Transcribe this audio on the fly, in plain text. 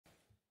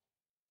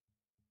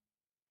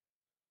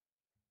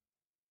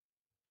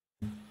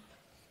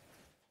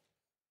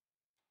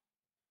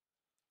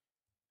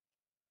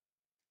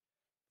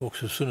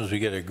Folks, as soon as we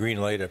get a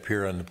green light up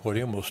here on the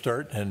podium, we'll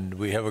start, and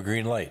we have a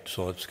green light,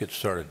 so let's get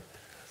started.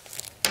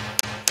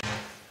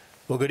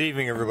 Well, good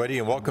evening, everybody,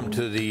 and welcome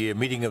to the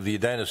meeting of the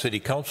Edina City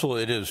Council.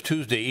 It is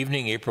Tuesday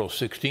evening, April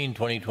 16,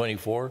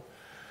 2024,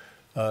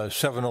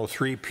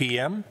 7:03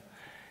 p.m.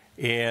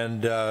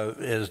 And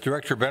as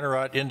Director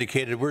Benarott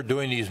indicated, we're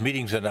doing these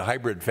meetings in a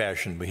hybrid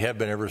fashion. We have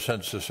been ever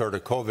since the start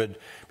of COVID.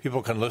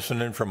 People can listen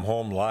in from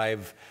home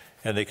live,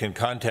 and they can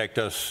contact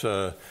us.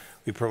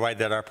 We provide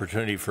that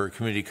opportunity for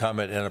community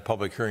comment and a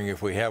public hearing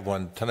if we have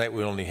one. Tonight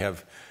we only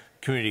have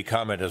community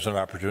comment as an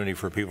opportunity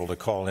for people to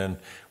call in.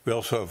 We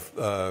also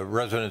have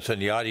residents in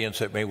the audience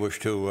that may wish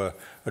to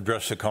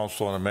address the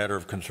council on a matter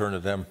of concern to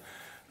them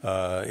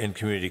in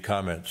community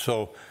comment.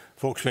 So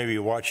folks may be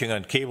watching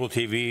on cable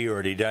TV or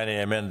at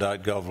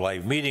edinamn.gov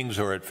live meetings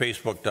or at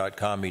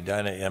facebook.com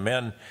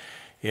edinamn,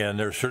 and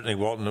they're certainly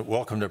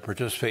welcome to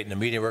participate in the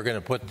meeting. We're going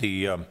to put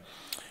the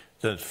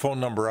phone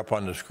number up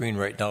on the screen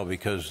right now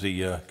because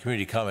the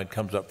community comment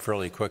comes up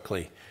fairly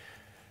quickly.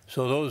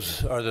 So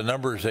those are the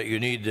numbers that you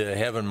need to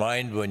have in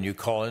mind when you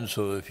call in,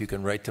 so if you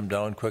can write them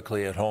down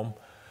quickly at home.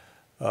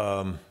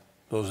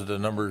 Those are the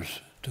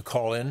numbers to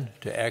call in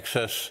to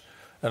access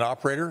an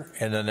operator,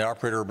 and then the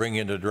operator will bring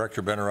in to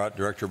Director Benarott.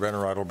 Director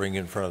Benarott will bring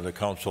in front of the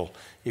council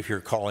if you're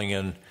calling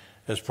in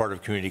as part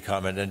of community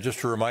comment. And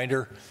just a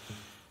reminder,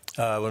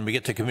 when we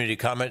get to community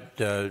comment,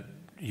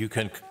 you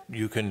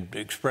can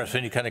express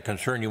any kind of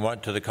concern you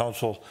want to the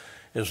council,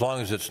 as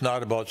long as it's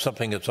not about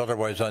something that's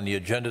otherwise on the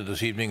agenda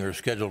this evening or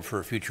scheduled for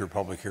a future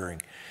public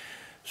hearing.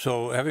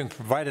 So having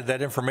provided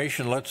that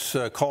information, let's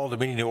call the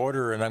meeting to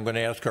order, and I'm going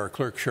to ask our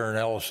clerk, Sharon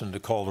Allison, to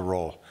call the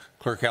roll.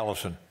 Clerk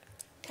Allison.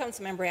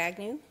 Councilmember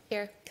Agnew.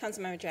 Here.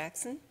 Councilmember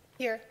Jackson.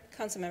 Here.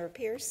 Councilmember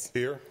Pierce.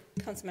 Here.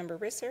 Councilmember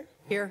Risser.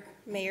 Here.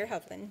 Mayor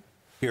Hovland.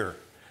 Here.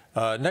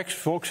 Next,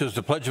 folks, is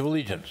the Pledge of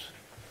Allegiance.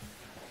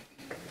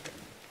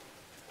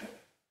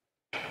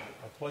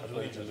 I pledge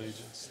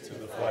allegiance to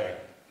the flag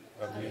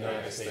of the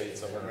United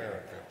States of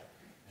America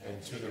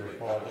and to the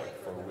republic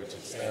for which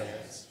it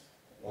stands,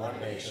 one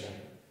nation,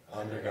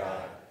 under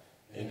God,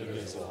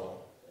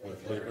 indivisible,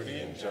 with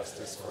liberty and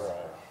justice for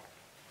all.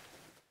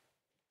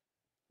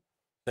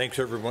 Thanks,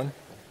 everyone.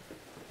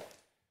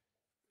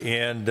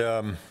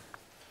 And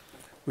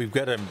we've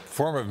got a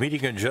form of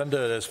meeting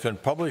agenda that's been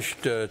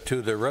published to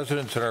the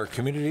residents in our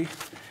community.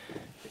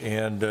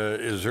 And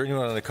is there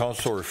anyone on the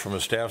council or from a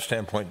staff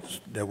standpoint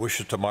that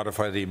wishes to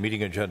modify the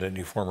meeting agenda in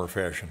any form or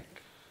fashion?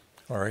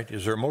 All right.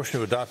 Is there a motion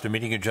to adopt the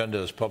meeting agenda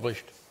as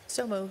published?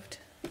 So moved.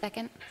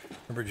 Second.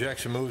 Member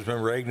Jackson moves.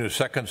 Member Agnew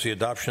seconds the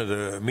adoption of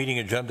the meeting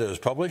agenda as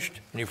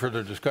published. Any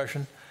further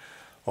discussion?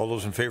 All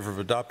those in favor of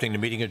adopting the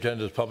meeting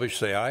agenda as published,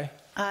 say aye.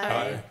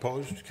 Aye.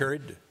 Opposed?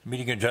 Carried.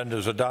 Meeting agenda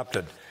is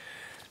adopted.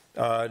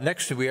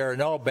 Next, we are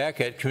now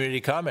back at community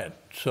comment.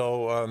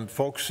 So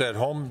folks at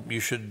home, you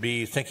should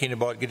be thinking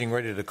about getting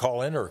ready to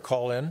call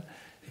in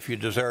if you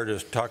desire to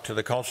talk to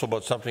the council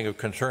about something of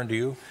concern to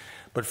you.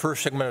 But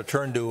first, I'm going to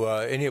turn to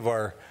any of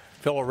our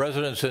fellow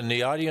residents in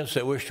the audience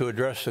that wish to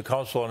address the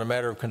council on a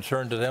matter of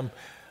concern to them.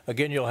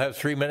 Again, you'll have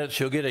 3 minutes.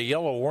 You'll get a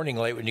yellow warning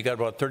light when you got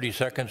about 30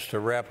 seconds to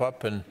wrap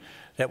up, and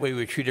that way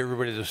we treat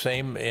everybody the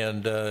same.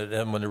 And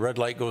then when the red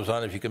light goes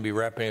on, if you can be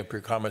wrapping up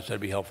your comments,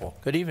 that'd be helpful.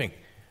 Good evening.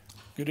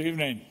 Good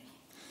evening.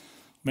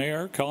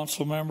 Mayor,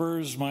 council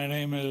members, my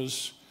name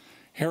is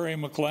Harry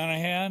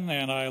McClanahan,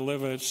 and I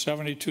live at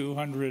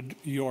 7200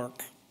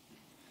 York.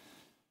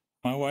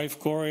 My wife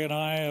Gloria and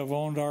I have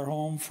owned our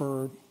home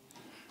for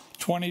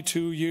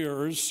 22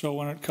 years, so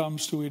when it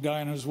comes to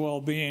Edina's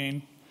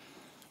well-being,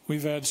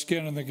 we've had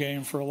skin in the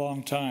game for a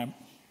long time.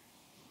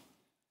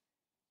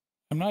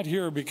 I'm not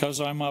here because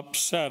I'm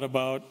upset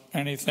about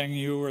anything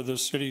you or the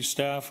city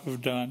staff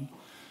have done,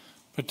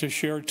 but to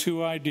share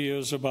two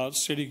ideas about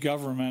city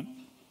government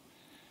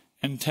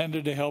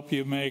intended to help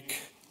you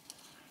make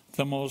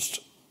the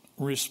most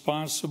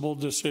responsible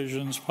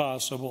decisions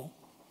possible.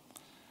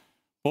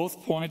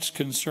 Both points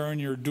concern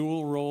your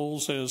dual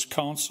roles as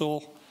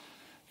council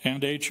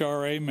and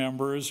HRA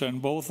members, and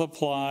both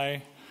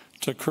apply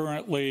to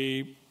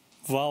currently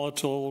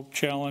volatile,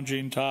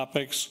 challenging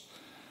topics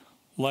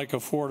like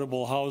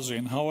affordable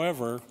housing.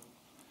 However,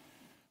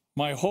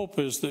 my hope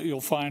is that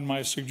you'll find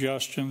my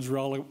suggestions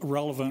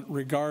relevant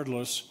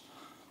regardless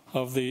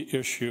of the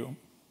issue.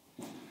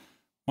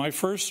 My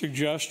first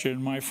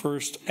suggestion, my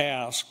first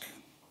ask,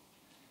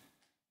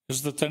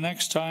 is that the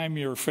next time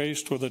you're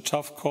faced with a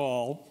tough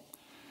call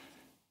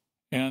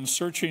and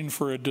searching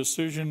for a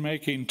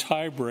decision-making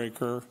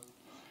tiebreaker,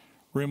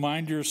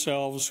 remind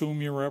yourselves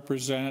whom you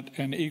represent,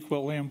 and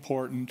equally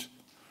important,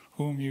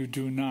 whom you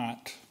do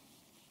not.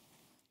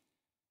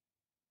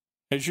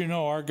 As you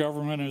know, our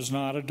government is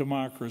not a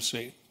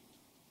democracy.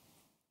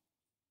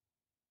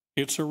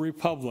 It's a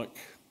republic,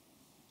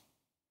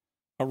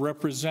 a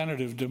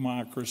representative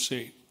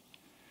democracy,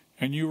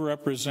 and you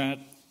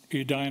represent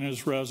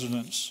Edina's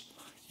residents.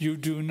 You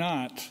do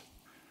not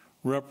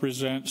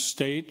represent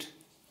state,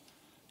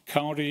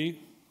 county,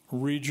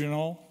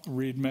 regional,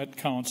 Reed Met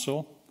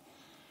Council,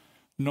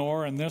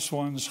 nor, and this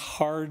one's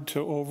hard to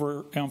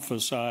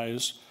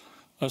overemphasize,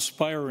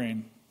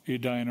 aspiring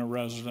Edina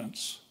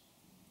residents.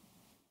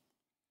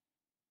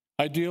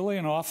 Ideally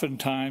and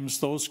oftentimes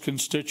those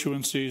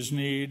constituencies'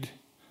 needs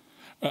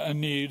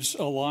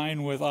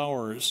align with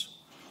ours.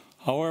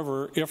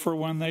 However, if or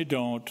when they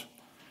don't,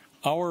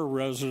 our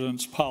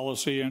residents'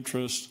 policy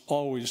interests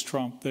always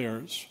trump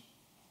theirs.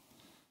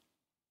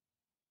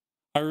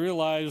 I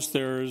realize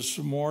there's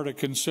more to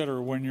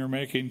consider when you're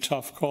making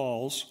tough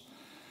calls,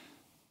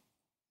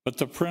 but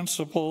the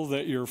principle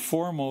that your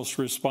foremost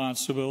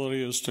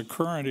responsibility is to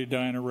current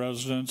Edina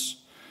residents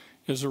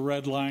is a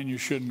red line you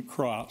shouldn't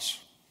cross.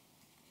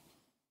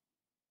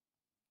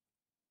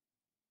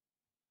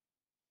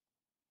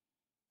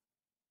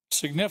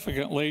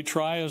 Significantly,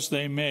 try as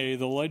they may,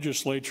 the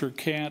legislature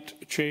can't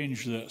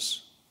change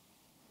this.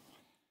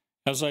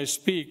 As I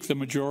speak, the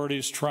majority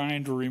is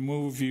trying to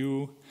remove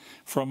you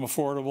from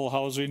affordable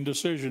housing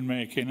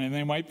decision-making, and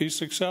they might be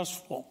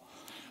successful.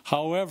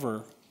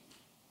 However,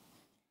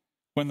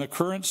 when the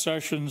current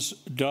session's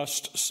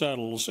dust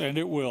settles, and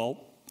it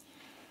will,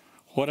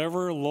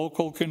 whatever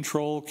local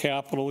control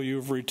capital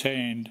you've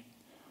retained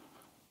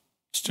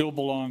still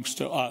belongs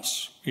to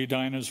us,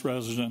 Edina's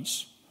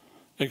residents,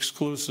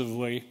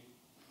 exclusively,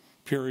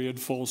 period,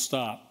 full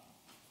stop.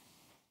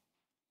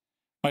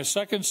 My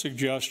second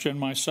suggestion,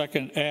 my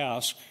second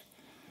ask,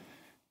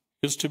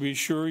 is to be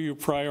sure you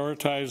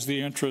prioritize the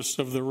interests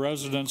of the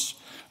residents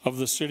of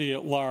the city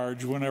at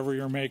large whenever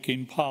you're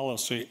making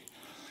policy.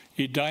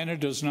 Edina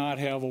does not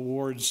have a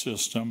ward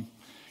system.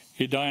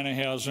 Edina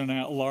has an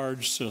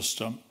at-large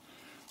system.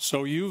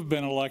 So you've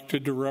been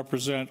elected to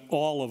represent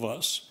all of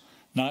us,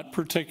 not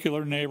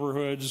particular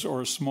neighborhoods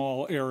or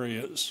small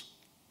areas.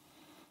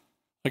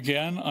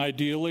 Again,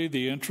 ideally,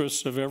 the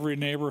interests of every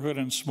neighborhood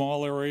and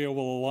small area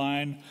will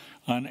align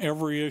on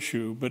every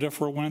issue, but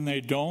if or when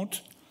they don't,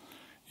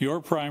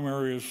 your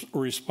primary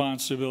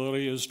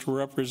responsibility is to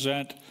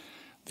represent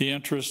the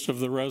interests of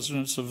the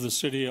residents of the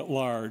city at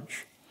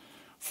large.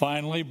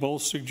 Finally,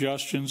 both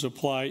suggestions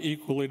apply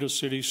equally to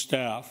city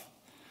staff.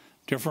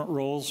 Different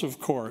roles, of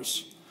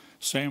course.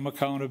 Same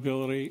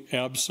accountability,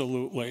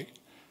 absolutely.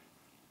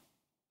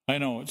 I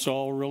know it's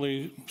all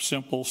really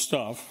simple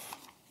stuff,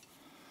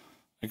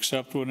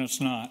 except when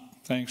it's not.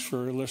 Thanks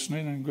for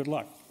listening and good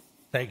luck.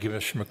 Thank you,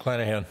 Mr.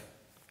 McClanahan.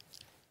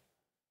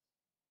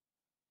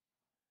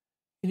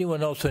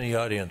 Anyone else in the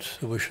audience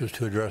who wishes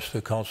to address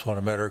the council on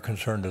a matter of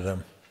concern to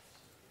them?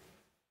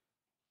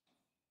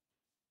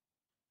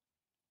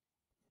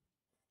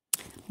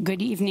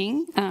 Good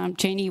evening.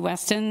 Janie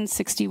Weston,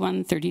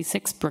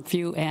 6136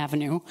 Brookview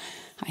Avenue.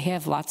 I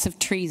have lots of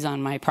trees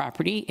on my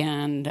property,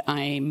 and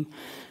I'm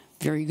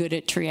very good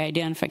at tree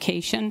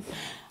identification.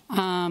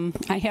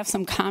 I have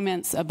some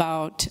comments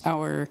about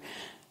our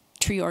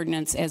tree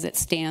ordinance as it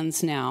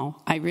stands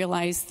now. I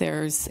realize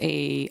there's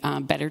a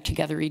Better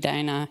Together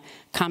Edina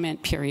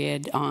comment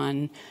period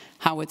on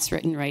how it's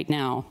written right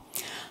now.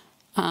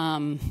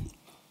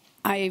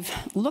 I've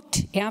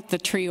looked at the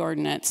tree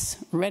ordinance,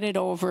 read it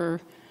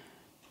over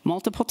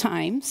multiple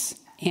times,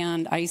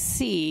 and I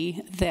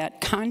see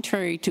that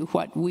contrary to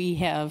what we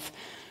have,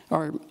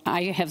 or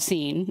I have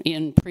seen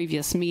in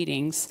previous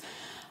meetings,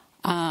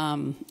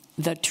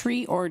 the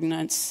tree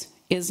ordinance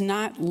is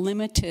not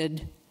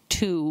limited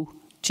to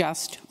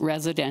just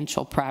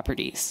residential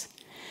properties.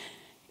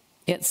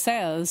 It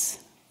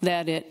says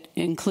that it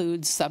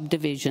includes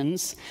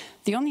subdivisions.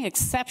 The only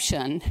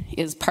exception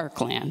is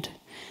parkland.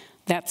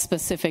 That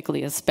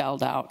specifically is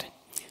spelled out.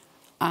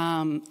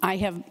 I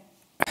have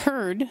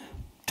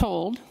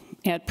told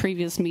at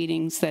previous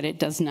meetings that it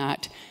does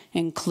not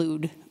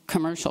include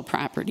commercial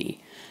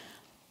property.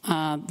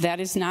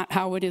 That is not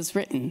how it is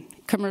written.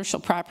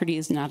 Commercial property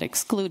is not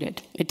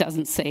excluded. It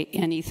doesn't say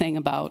anything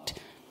about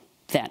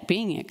that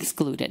being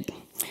excluded.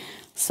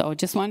 So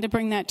just wanted to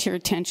bring that to your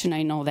attention.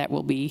 I know that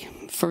will be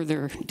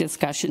further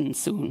discussion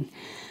soon.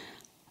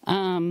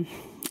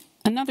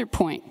 Another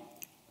point,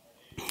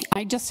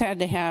 I just had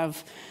to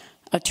have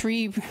a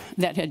tree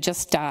that had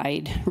just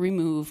died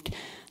removed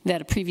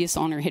that a previous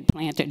owner had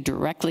planted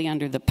directly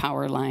under the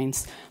power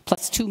lines,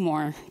 plus 2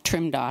 more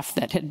trimmed off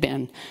that had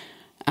been,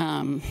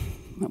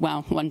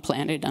 one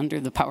planted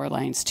under the power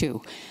lines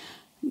too.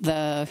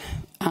 The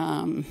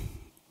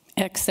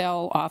XL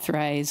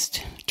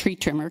authorized tree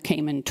trimmer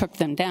came and took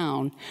them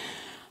down,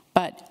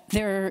 but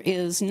there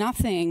is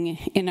nothing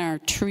in our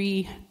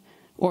tree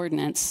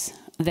ordinance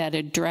that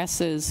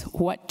addresses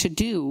what to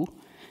do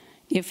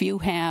if you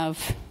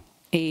have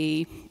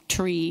a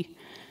tree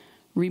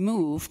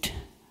removed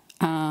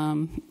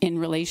in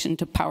relation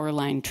to power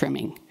line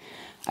trimming.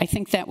 I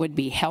think that would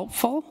be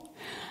helpful.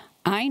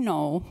 I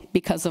know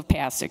because of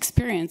past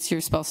experience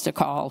you're supposed to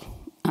call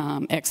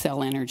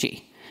XL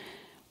Energy,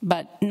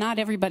 but not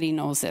everybody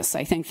knows this.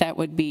 I think that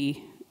would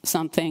be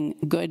something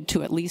good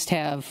to at least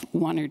have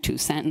 1 or 2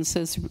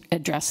 sentences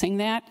addressing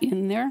that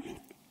in there.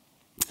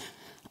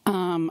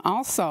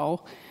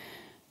 Also,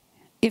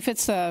 if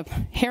it's a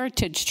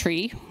heritage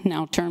tree,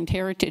 now termed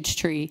heritage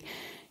tree,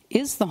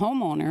 is the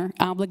homeowner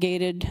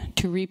obligated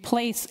to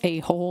replace a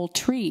whole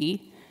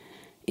tree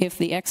if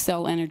the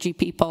XL Energy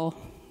people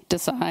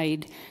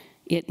decide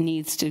it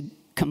needs to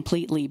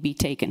completely be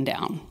taken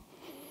down?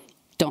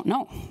 Don't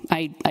know.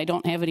 I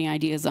don't have any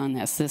ideas on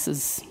this. This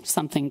is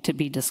something to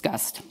be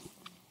discussed.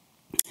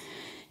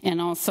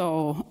 And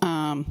also,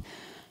 how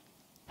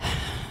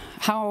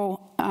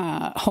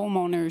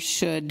homeowners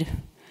should,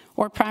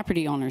 or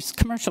property owners,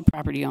 commercial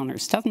property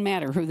owners, doesn't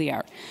matter who they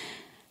are,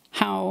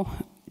 how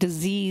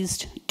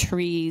diseased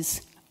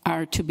trees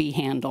are to be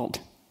handled.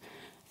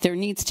 There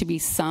needs to be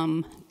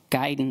some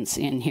guidance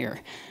in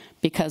here,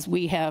 because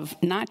we have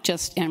not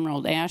just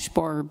emerald ash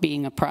borer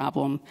being a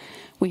problem,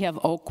 we have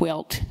oak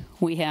wilt,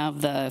 we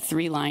have the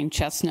 3-line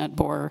chestnut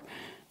borer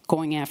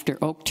going after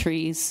oak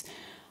trees.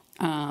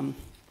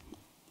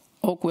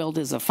 Oak wilt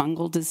is a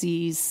fungal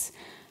disease.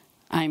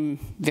 I'm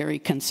very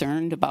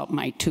concerned about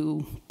my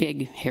 2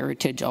 big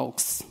heritage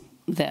oaks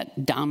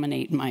that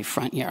dominate my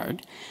front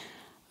yard.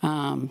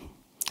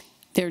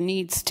 There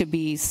needs to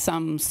be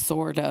some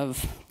sort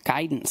of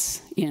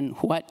guidance in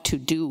what to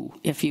do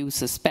if you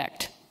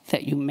suspect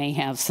that you may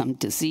have some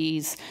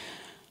disease.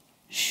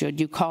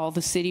 Should you call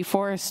the city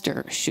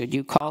forester? Should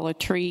you call a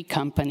tree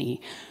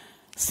company?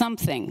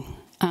 Something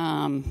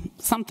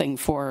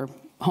for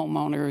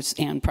homeowners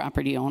and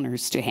property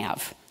owners to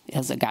have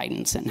as a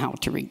guidance in how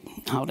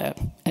to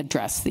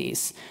address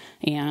these.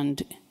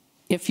 And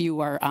if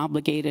you are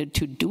obligated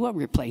to do a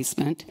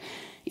replacement,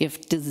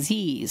 if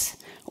disease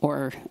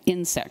or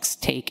insects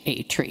take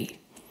a tree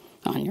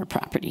on your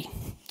property.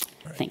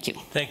 Right. Thank you.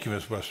 Thank you,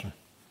 Ms. Weston.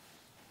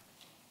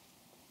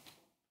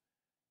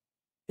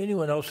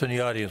 Anyone else in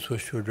the audience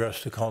wish to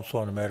address the council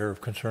on a matter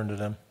of concern to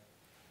them?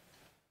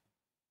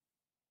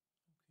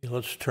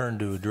 Let's turn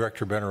to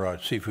Director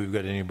Benarott, see if we've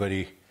got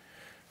anybody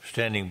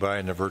standing by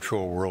in the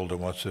virtual world that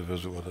wants to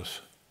visit with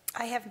us.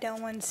 I have no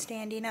one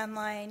standing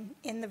online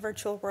in the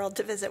virtual world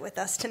to visit with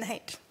us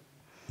tonight.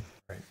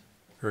 Right.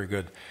 Very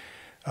good.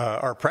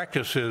 Our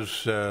practice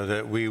is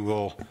that we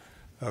will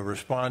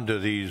respond to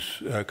these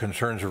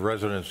concerns of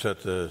residents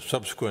at the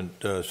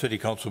subsequent city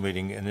council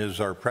meeting, and as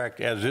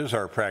is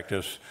our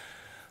practice,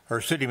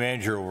 our city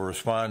manager will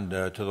respond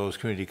to those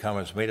community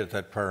comments made at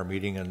that prior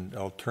meeting, and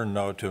I'll turn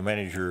now to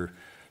Manager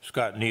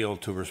Scott Neal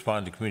to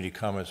respond to community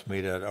comments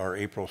made at our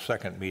April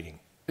 2nd meeting.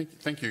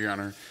 Thank you, Your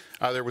Honor.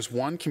 There was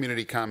one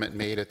community comment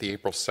made at the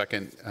April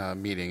 2nd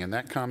meeting, and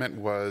that comment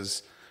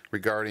was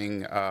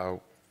regarding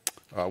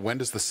when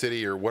does the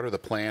city, or what are the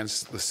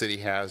plans the city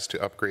has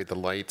to upgrade the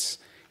lights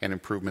and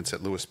improvements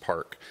at Lewis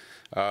Park.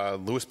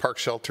 Lewis Park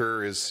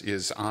Shelter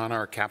is on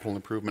our capital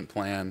improvement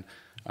plan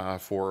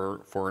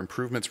for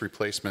improvements,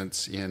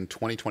 replacements in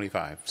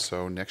 2025,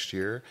 so next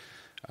year.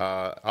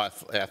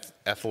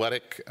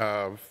 Athletic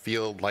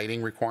field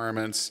lighting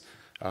requirements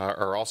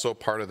are also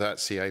part of that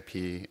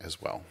CIP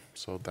as well.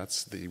 So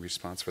that's the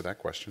response for that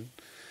question.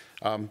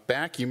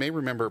 You may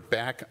remember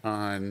back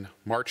on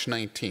March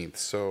 19th,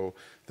 so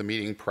the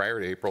meeting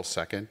prior to April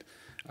 2nd,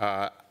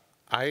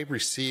 I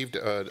received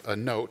a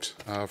note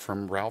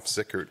from Ralph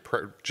Zickert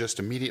just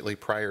immediately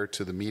prior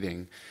to the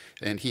meeting,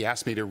 and he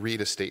asked me to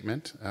read a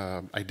statement.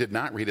 I did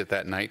not read it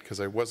that night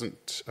because I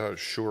wasn't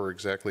sure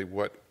exactly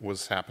what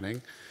was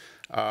happening,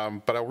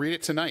 but I'll read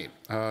it tonight,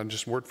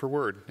 just word for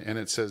word. And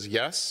it says,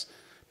 yes,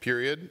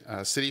 period.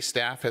 City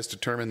staff has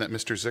determined that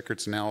Mr.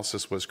 Zickert's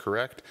analysis was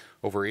correct.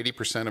 Over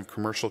 80% of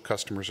commercial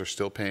customers are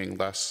still paying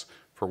less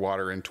for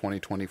water in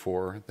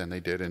 2024 than they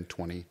did in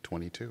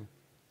 2022.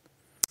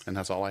 And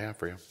that's all I have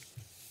for you.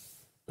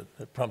 Did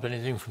that prompt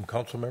anything from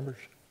council members?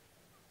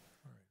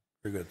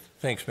 Very good.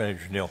 Thanks,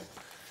 Manager Neal.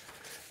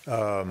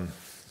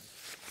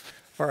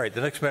 All right,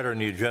 the next matter on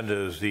the agenda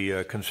is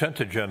the consent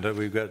agenda.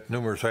 We've got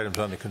numerous items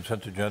on the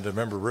consent agenda.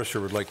 Member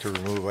Risser would like to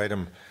remove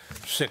item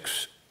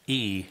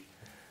 6E.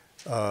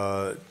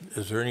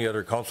 Is there any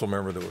other council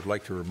member that would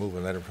like to remove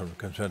an item from the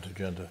consent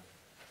agenda?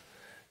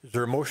 Is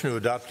there a motion to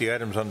adopt the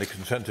items on the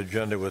consent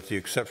agenda with the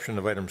exception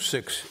of item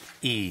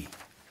 6E?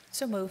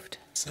 So moved.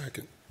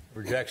 Second.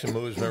 Member Jackson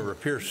moves. Member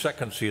Pierce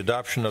seconds the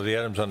adoption of the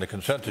items on the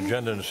consent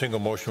agenda in a single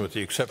motion with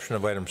the exception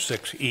of item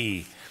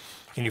 6E.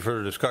 Any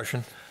further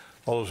discussion?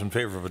 All those in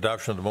favor of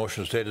adoption of the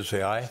motion stated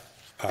say aye.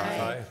 Aye.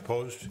 Aye.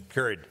 Opposed?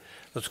 Carried.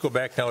 Let's go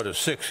back now to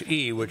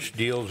 6E, which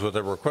deals with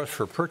a request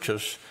for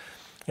purchase,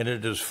 and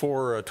it is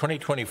for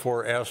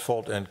 2024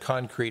 asphalt and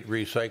concrete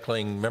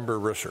recycling. Member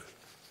Risser.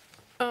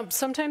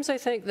 Sometimes I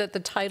think that the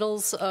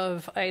titles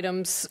of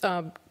items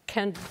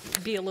can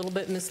be a little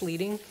bit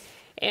misleading.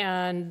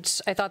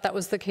 And I thought that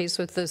was the case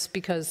with this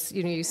because,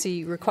 you know, you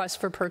see requests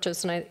for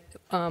purchase, and I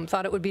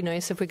thought it would be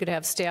nice if we could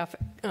have staff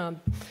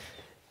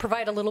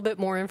provide a little bit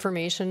more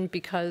information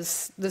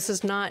because this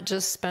is not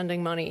just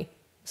spending money.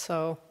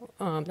 So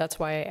that's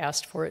why I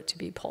asked for it to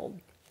be pulled.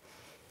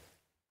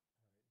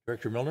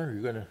 Director Milner, are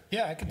you going to?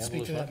 Yeah, I can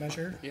speak to that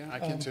measure. Yeah, I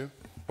can too.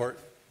 Or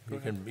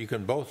you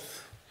can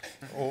both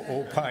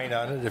opine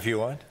on it if you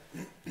want.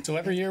 So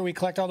every year we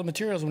collect all the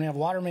materials when we have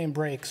water main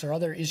breaks or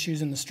other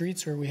issues in the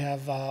streets where we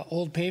have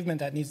old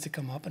pavement that needs to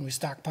come up, and we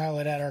stockpile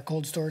it at our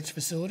cold storage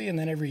facility. And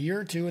then every year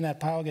or two, when that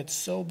pile gets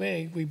so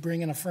big, we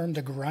bring in a firm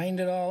to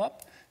grind it all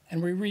up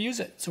and we reuse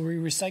it. So we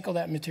recycle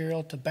that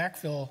material to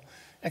backfill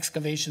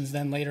excavations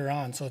then later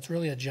on. So it's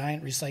really a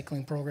giant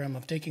recycling program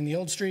of taking the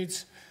old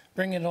streets,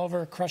 bringing it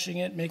over, crushing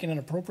it, making it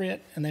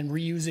appropriate, and then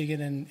reusing it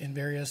in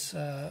various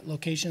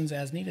locations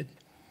as needed.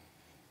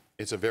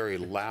 It's a very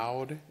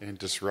loud and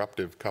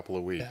disruptive couple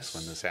of weeks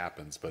when this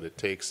happens, but it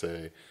takes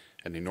an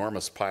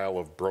enormous pile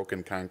of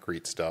broken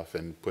concrete stuff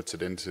and puts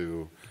it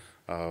into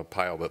a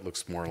pile that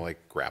looks more like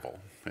gravel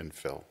and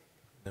fill.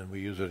 And we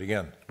use it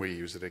again. We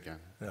use it again.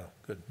 Yeah,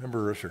 good.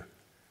 Member Risser.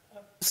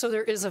 So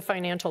there is a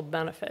financial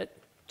benefit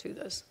to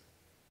this.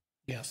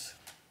 Yes.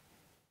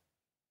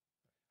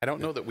 I don't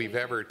know that we've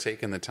ever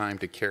taken the time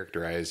to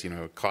characterize,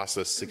 it costs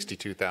us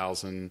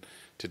 $62,000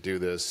 to do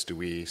this. Do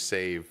we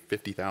save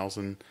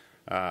 $50,000?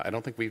 I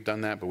don't think we've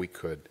done that, but we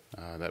could.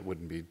 That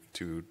wouldn't be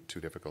too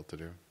difficult to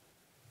do.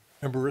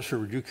 Member Risser,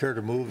 would you care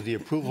to move the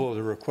approval of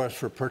the request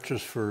for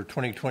purchase for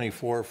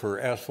 2024 for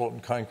asphalt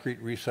and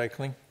concrete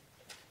recycling?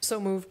 So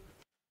moved.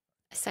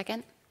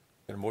 Second.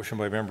 Got a motion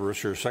by Member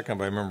Risser, a second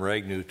by Member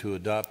Agnew to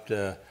adopt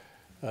the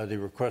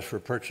request for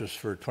purchase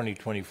for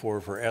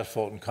 2024 for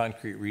asphalt and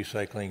concrete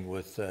recycling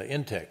with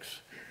Intex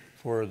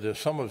for the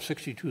sum of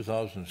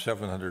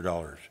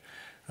 $62,700.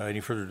 Any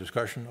further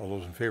discussion? All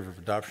those in favor of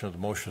adoption of the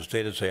motion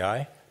stated say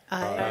aye.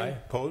 Aye.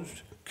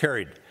 Opposed?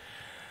 Carried.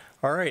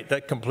 All right,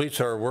 that completes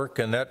our work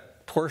in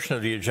that portion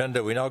of the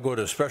agenda. We now go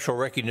to special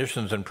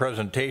recognitions and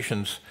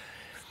presentations.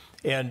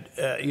 And,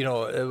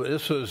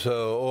 this was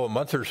a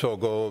month or so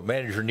ago,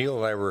 Manager Neal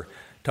and I were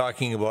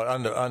talking about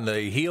on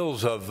the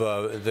heels of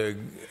the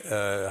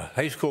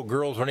high school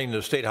girls winning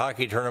the state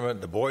hockey tournament,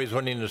 the boys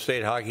winning the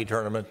state hockey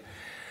tournament.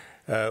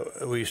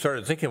 We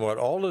started thinking about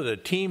all of the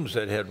teams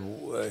that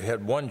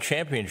had won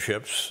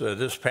championships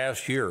this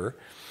past year.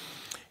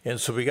 And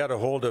so we got a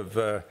hold of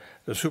the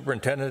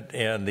superintendent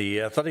and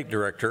the athletic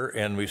director,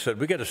 and we said,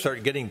 we got to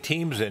start getting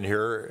teams in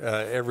here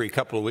every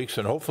couple of weeks,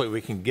 and hopefully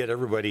we can get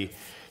everybody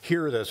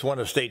here that's won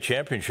a state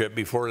championship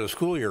before the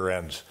school year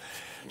ends.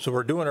 So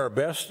we're doing our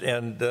best,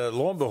 and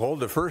lo and behold,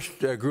 the first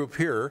group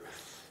here,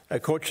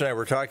 Coach and I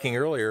were talking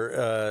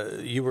earlier,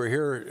 you were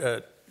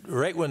here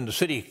right when the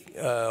city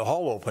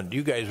hall opened.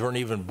 You guys weren't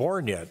even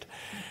born yet.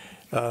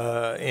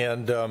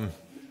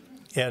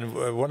 And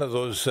one of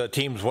those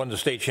teams won the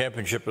state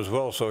championship as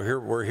well. So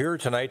we're here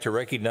tonight to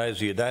recognize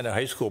the Edina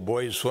High School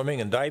boys swimming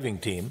and diving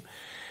team.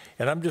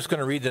 And I'm just going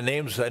to read the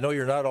names. I know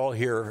you're not all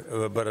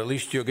here, but at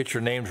least you'll get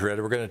your names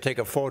read. We're going to take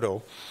a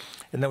photo.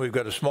 And then we've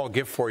got a small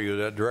gift for you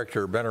that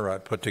Director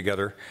Benarat put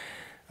together.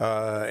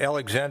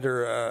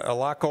 Alexander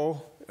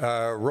Alaco,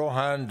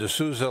 Rohan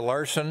D'Souza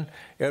Larson,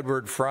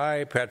 Edward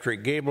Fry,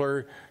 Patrick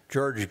Gabler,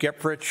 George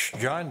Gepfrich,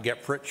 John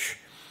Gepfrich,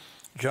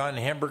 John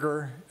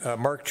Hamburger,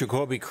 Mark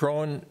Jacoby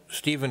Crone,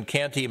 Stephen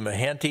Canty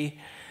Mahanti,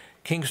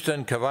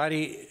 Kingston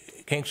Cavati,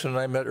 Kingston and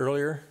I met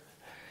earlier,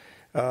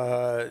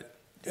 Talon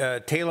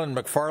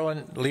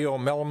McFarland, Leo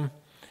Mellum,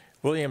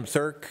 William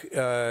Thurk,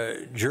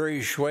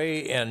 Jerry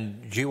Shui,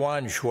 and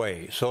Jiwan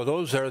Shui. So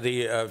those are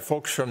the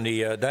folks from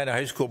the Edina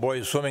High School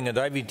boys swimming and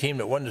diving team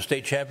that won the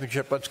state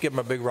championship. Let's give them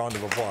a big round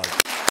of applause.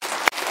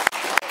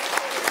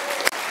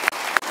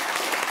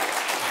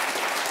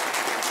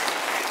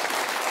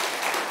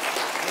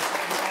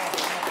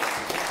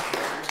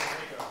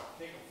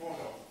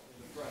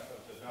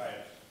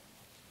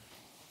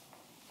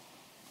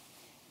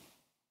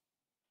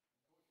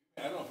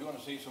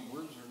 Say some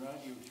words or not,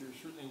 you're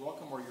certainly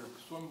welcome, or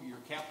your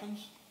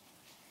captains,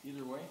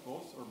 either way,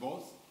 both.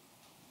 No,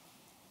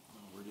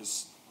 we're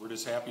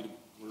just happy to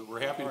we're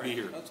happy to be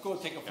here. Let's go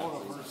take a photo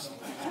first.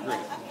 Great.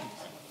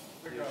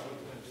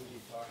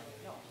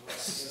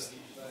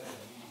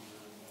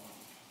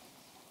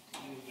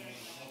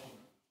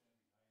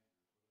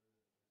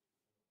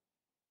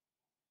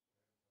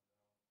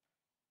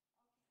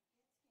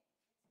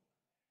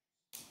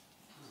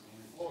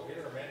 Oh,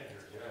 get our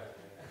managers, yeah.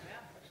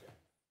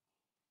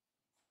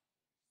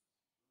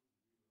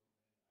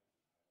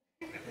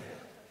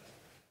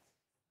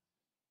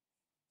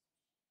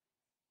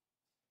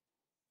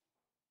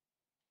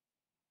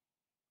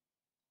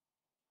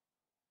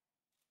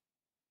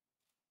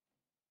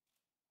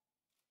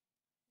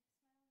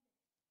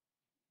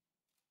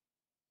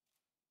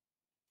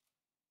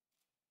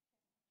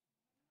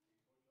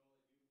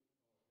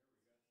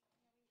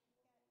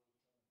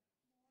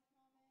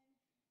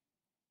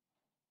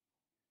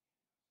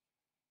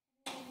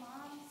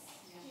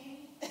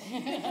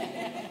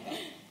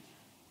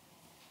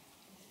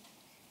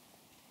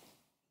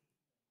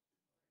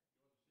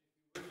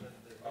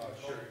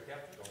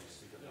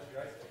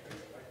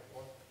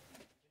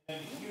 And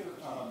here,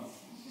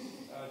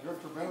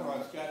 Director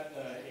Benarat's got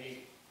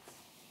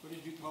what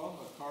did you call them?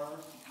 Car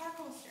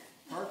coaster.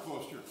 Car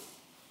coaster.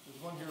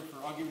 There's one here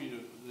for, I'll give you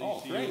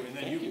these to you. And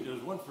then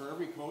there's one for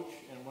every coach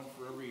and one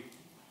for every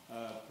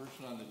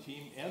person on the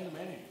team and the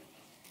manager.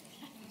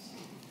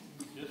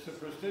 It's a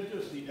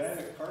prestigious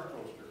Edina car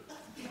coaster.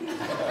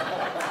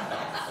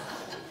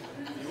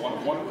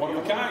 One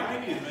of a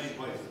kind. In many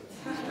places.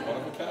 One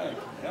of a kind.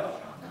 Yeah.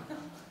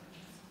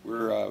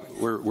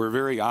 We're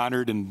very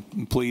honored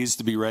and pleased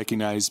to be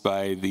recognized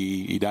by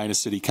the Edina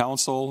City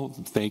Council.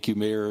 Thank you,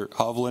 Mayor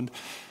Hovland.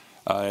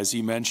 As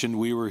he mentioned,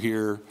 we were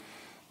here.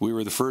 We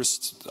were the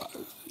first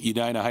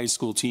Edina High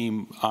School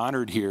team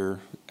honored here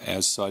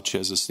as such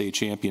as a state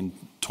champion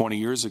 20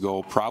 years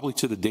ago, probably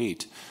to the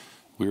date.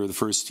 We were the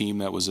first team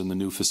that was in the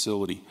new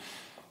facility.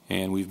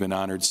 And we've been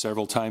honored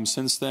several times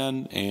since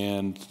then,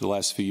 and the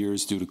last few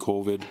years due to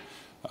COVID,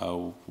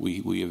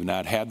 we have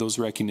not had those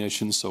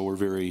recognitions, so we're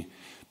very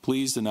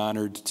pleased and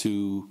honored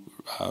to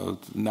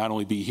not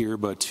only be here,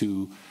 but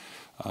to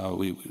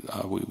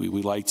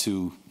we like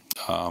to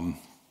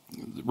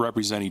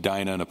represent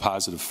Edina in a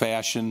positive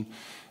fashion.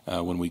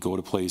 When we go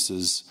to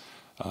places,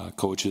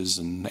 coaches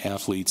and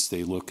athletes,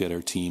 they look at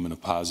our team in a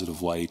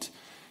positive light,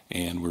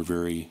 and we're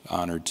very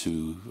honored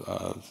to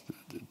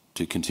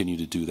continue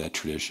to do that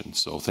tradition.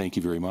 So thank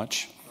you very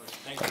much.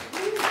 Thank you.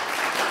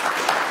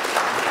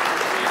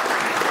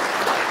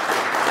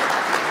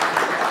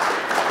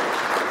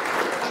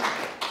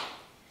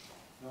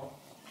 No?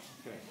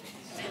 Okay.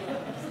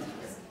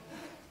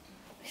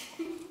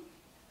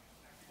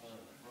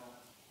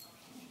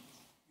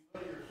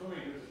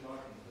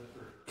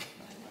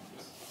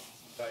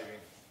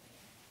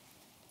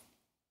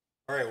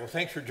 All right, well,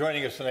 thanks for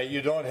joining us tonight.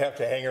 You don't have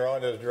to hang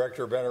around, as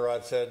Director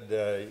Benarod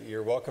said.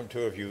 You're welcome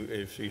to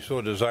if you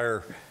so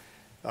desire.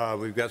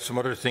 We've got some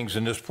other things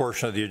in this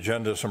portion of the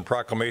agenda, some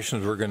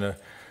proclamations we're going to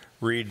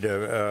read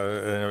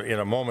in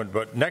a moment.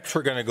 But next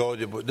we're going to go,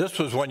 this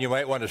was one you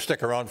might want to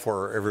stick around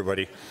for,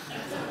 everybody.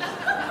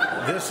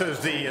 This is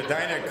the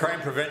Edina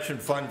Crime Prevention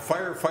Fund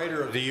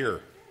Firefighter of the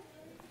Year.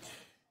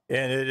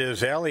 And it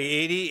is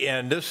Allie Edie,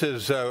 and this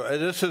is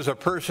a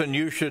person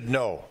you should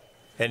know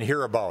and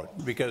hear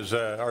about, because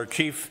our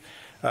chief,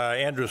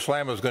 Andrew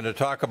Slam, is going to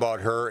talk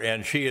about her,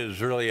 and she is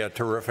really a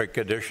terrific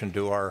addition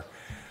to our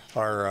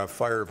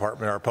fire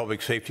department, our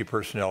public safety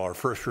personnel, our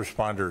first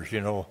responders. You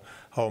know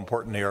how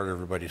important they are to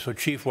everybody. So,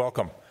 Chief,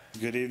 welcome.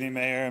 Good evening,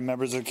 Mayor and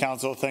members of the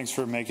council. Thanks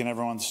for making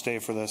everyone stay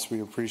for this.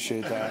 We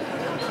appreciate that.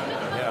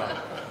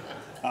 Yeah.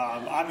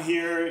 I'm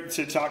here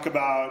to talk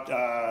about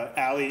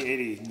Allie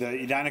Edie.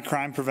 The Edina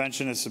Crime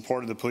Prevention has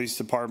supported the police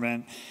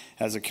department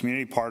as a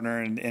community partner,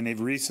 and they've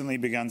recently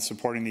begun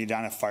supporting the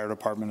Edina Fire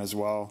Department as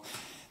well.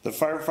 The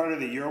Firefighter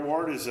of the Year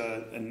Award is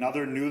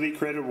another newly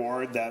created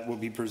award that will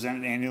be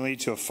presented annually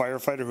to a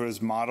firefighter who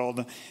has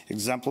modeled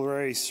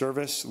exemplary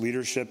service,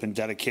 leadership, and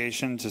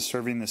dedication to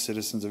serving the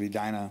citizens of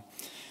Edina.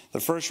 The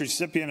first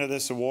recipient of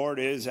this award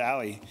is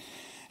Allie.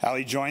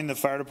 Allie joined the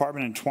fire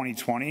department in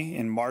 2020,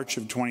 in March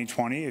of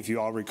 2020, if you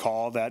all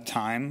recall that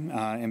time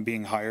and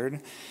being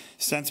hired.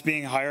 Since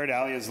being hired,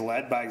 Allie has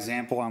led by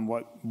example on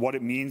what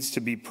it means to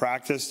be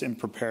practiced and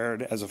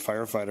prepared as a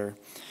firefighter.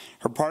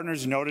 Her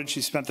partners noted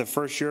she spent the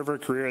first year of her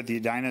career at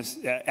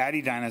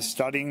Edina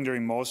studying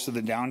during most of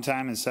the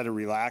downtime instead of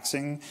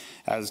relaxing,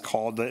 as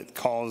time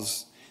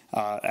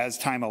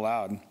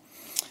allowed.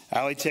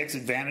 Allie takes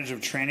advantage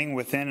of training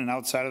within and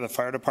outside of the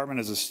fire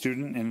department as a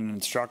student and an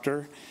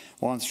instructor.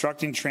 While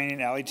instructing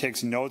training, Allie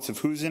takes notes of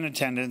who's in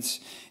attendance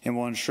and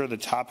will ensure the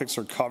topics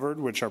are covered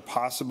which are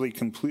possibly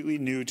completely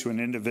new to an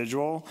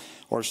individual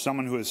or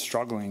someone who is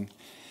struggling.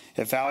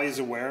 If Allie is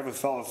aware of a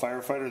fellow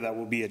firefighter that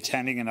will be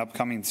attending an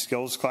upcoming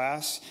skills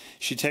class,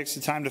 she takes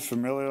the time to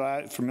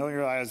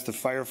familiarize the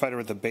firefighter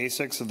with the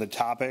basics of the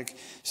topic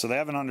so they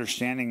have an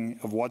understanding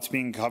of what's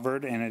being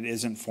covered and it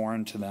isn't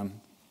foreign to them.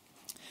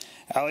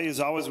 Allie is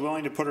always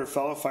willing to put her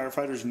fellow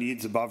firefighters'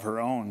 needs above her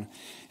own.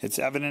 It's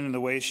evident in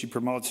the way she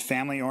promotes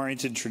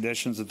family-oriented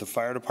traditions at the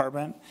fire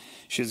department.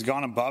 She has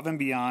gone above and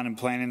beyond in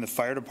planning the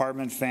fire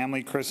department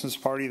family Christmas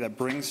party that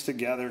brings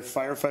together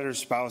firefighter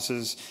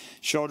spouses,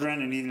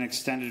 children, and even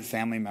extended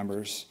family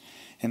members.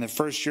 In the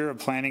first year of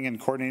planning and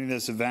coordinating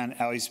this event,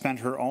 Allie spent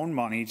her own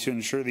money to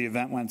ensure the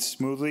event went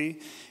smoothly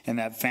and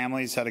that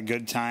families had a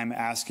good time,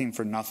 asking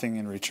for nothing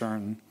in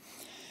return.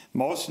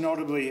 Most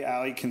notably,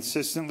 Allie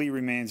consistently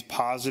remains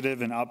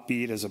positive and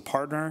upbeat as a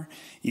partner,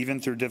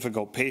 even through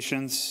difficult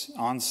patients,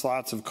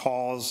 onslaughts of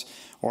calls,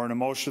 or an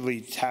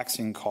emotionally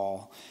taxing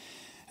call.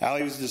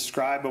 Allie was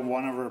described by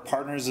one of her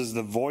partners as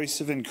the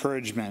voice of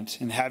encouragement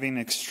and having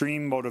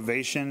extreme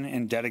motivation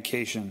and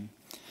dedication.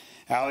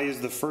 Allie is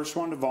the first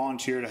one to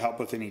volunteer to help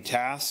with any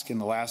task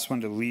and the last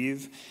one to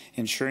leave,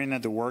 ensuring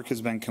that the work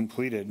has been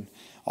completed,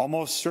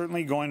 almost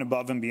certainly going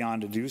above and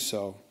beyond to do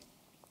so.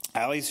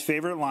 Allie's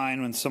favorite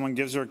line when someone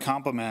gives her a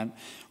compliment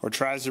or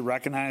tries to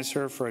recognize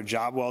her for a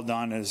job well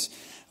done is,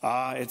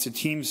 it's a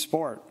team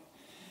sport.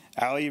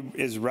 Allie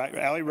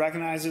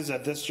recognizes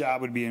that this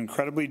job would be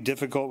incredibly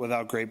difficult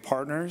without great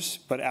partners,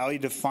 but Allie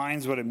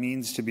defines what it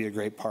means to be a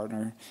great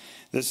partner.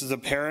 This is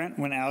apparent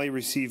when Allie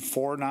received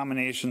 4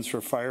 nominations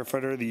for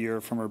Firefighter of the Year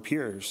from her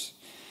peers.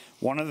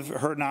 One of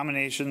her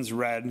nominations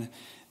read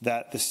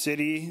that the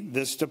city,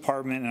 this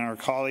department, and our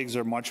colleagues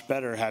are much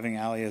better having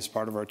Allie as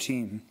part of our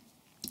team.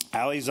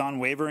 Allie's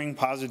unwavering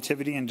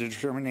positivity and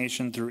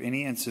determination through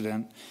any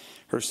incident,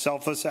 her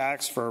selfless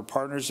acts for her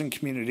partners and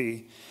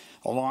community,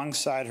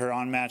 alongside her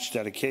unmatched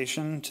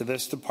dedication to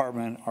this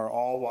department are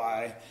all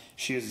why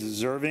she is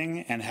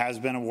deserving and has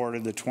been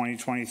awarded the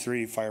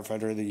 2023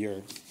 Firefighter of the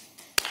Year.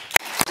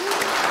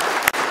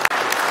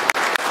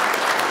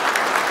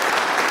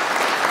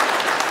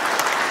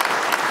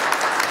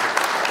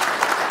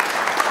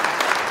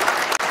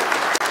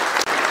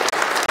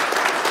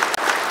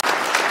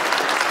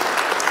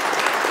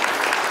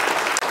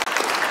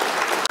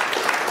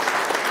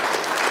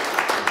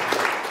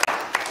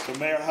 So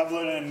Mayor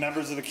Hovland and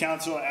members of the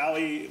council,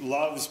 Allie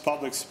loves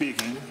public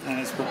speaking and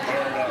has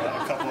prepared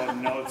a couple of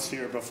notes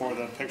here before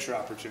the picture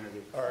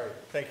opportunity. All right,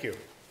 thank you.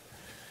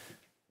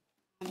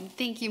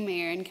 Thank you,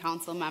 Mayor and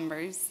council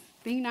members.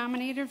 Being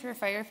nominated for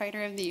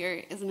Firefighter of the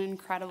Year is an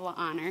incredible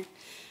honor,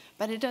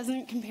 but it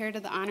doesn't compare to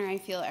the honor I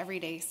feel every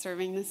day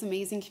serving this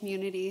amazing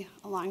community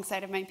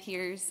alongside of my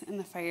peers in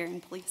the fire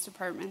and police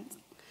departments.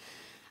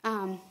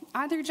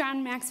 Author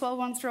John Maxwell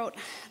once wrote,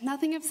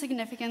 "Nothing of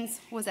significance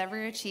was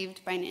ever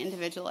achieved by an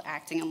individual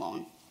acting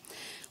alone.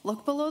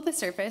 Look below the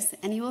surface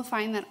and you will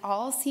find that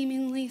all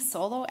seemingly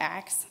solo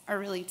acts are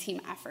really team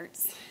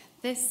efforts."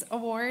 This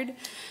award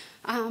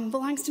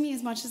belongs to me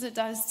as much as it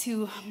does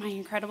to my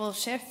incredible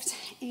shift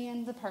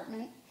and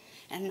department,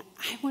 and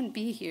I wouldn't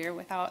be here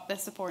without the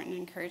support and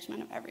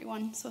encouragement of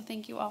everyone, so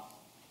thank you all.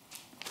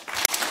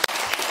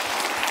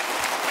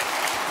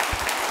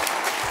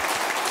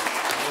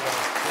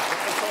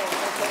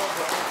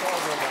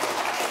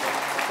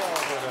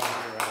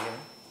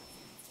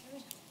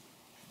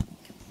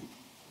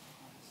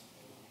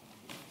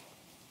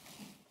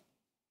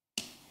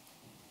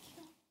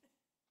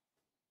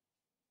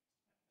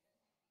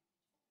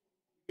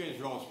 You guys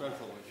are all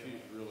special, but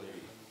she's really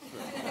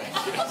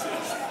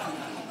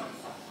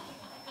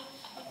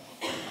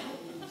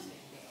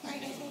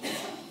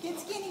Get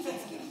skinny,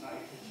 get skinny.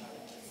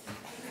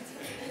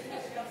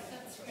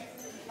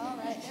 All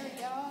right, there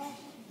we go.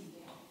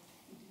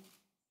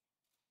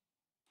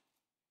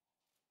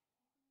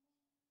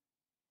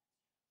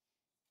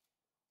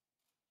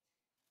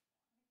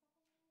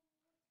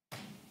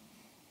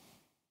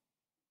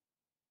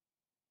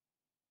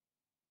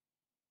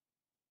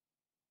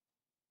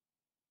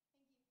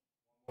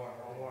 One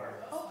more.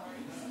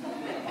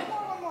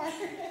 One more.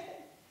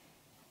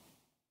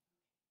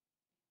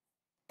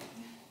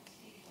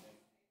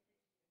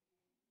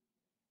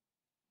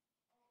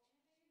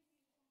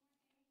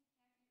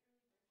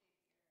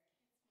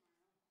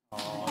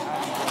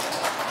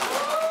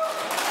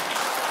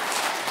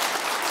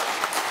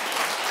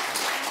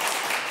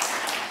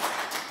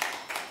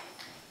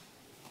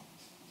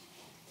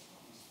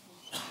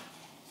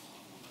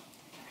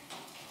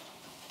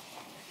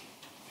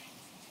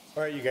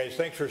 All right, you guys,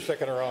 thanks for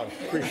sticking around.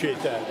 Appreciate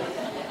that.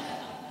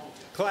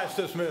 Class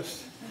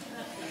dismissed.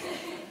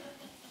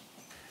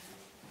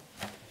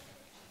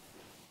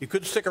 You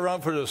could stick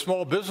around for the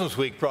Small Business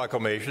Week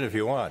proclamation if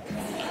you want.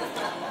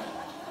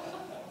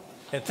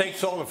 And thanks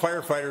to all the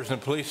firefighters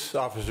and police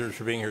officers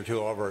for being here too,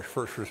 all of our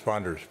first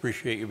responders.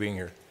 Appreciate you being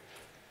here.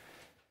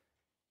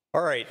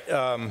 All right,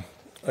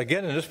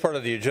 again, in this part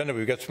of the agenda,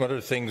 we've got some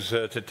other things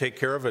to take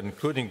care of,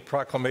 including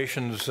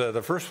proclamations,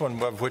 the first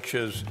one of which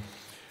is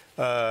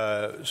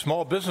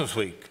Small Business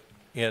Week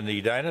in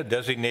Edina,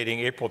 designating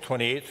April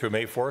 28th through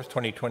May 4th,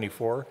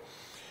 2024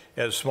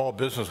 as Small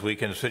Business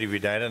Week in the city of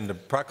Edina. And the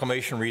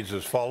proclamation reads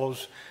as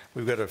follows.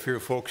 We've got a few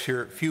folks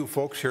here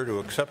to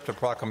accept the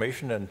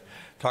proclamation and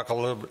talk a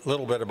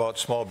little bit about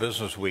Small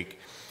Business Week.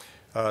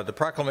 The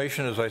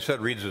proclamation, as I said,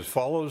 reads as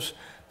follows.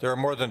 There are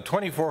more than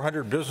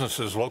 2,400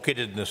 businesses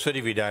located in the city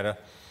of Edina,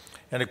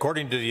 and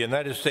according to the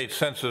United States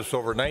Census,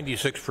 over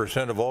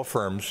 96% of all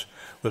firms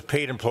with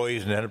paid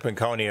employees in Hennepin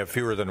County have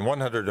fewer than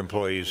 100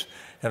 employees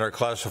and are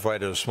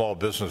classified as small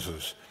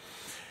businesses.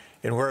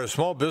 And whereas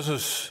small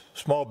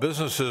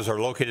businesses are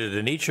located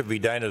in each of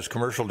Edina's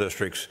commercial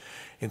districts,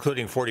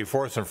 including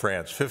 44th and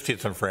France,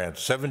 50th and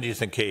France,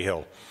 70th and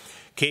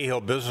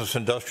Cahill Business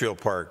Industrial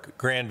Park,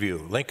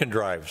 Grandview, Lincoln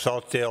Drive,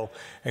 Southdale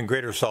and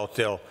Greater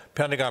Southdale,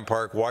 Pentagon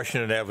Park,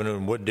 Washington Avenue,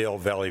 and Wooddale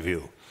Valley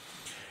View.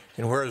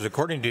 And whereas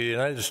according to the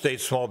United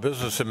States Small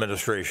Business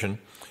Administration,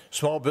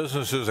 small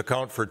businesses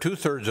account for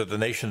 2/3 of the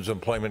nation's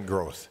employment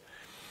growth.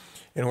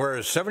 And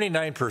whereas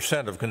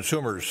 79% of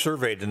consumers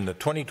surveyed in the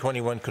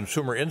 2021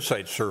 Consumer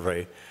Insights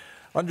Survey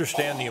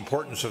understand the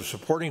importance of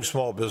supporting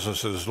small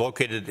businesses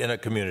located in a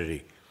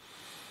community.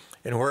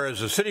 And whereas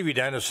the City of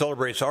Edina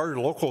celebrates our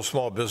local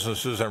small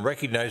businesses and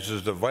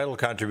recognizes the vital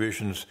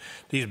contributions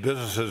these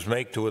businesses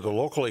make to the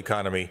local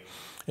economy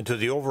and to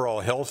the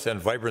overall health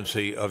and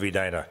vibrancy of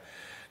Edina.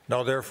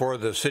 Now, therefore,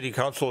 the City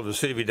Council of the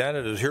City of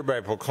Edina does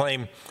hereby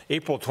proclaim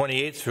April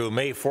 28th through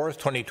May 4th,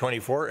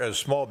 2024 as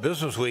Small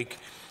Business Week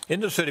in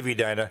the City of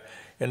Edina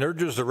and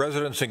urges the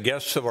residents and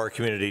guests of our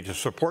community to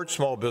support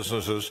small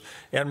businesses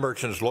and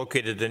merchants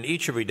located in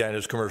each of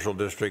Edina's commercial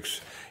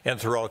districts and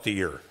throughout the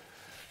year.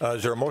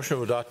 Is there a motion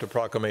to adopt the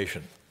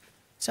proclamation?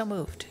 So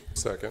moved.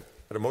 Second.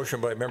 A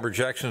motion by Member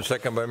Jackson,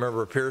 second by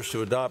Member Pierce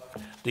to adopt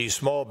the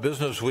Small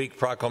Business Week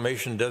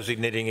proclamation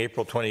designating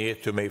April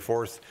 28th to May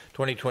 4th,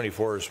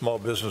 2024 as Small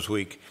Business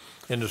Week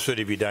in the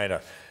City of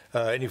Edina.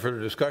 Any further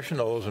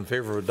discussion? All those in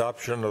favor of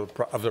adoption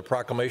of the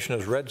proclamation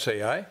as read,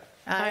 say aye.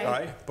 Aye.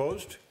 Aye.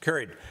 Opposed?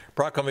 Carried.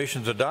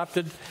 Proclamation's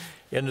adopted.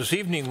 And this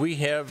evening we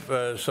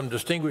have some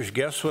distinguished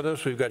guests with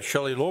us. We've got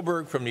Shelley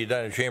Loberg from the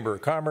Edina Chamber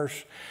of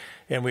Commerce,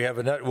 and we have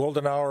Annette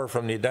Wildenauer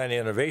from the Edina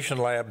Innovation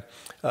Lab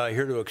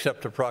here to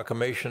accept the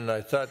proclamation. I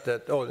thought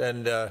that,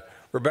 and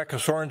Rebecca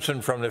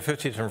Sorensen from the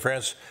 50th and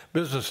France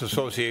Business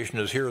Association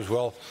is here as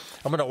well.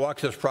 I'm going to walk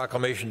this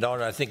proclamation down,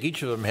 and I think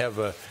each of them have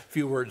a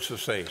few words to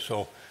say.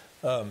 So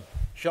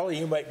Shelley,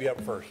 you might be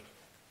up first.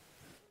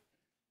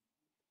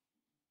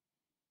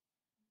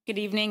 Good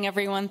evening,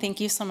 everyone. Thank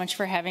you so much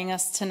for having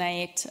us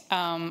tonight.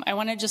 I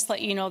want to just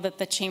let you know that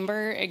the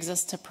Chamber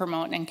exists to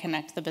promote and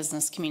connect the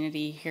business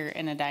community here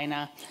in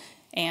Edina.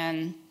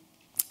 And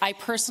I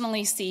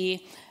personally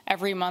see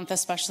every month,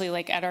 especially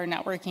like at our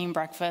networking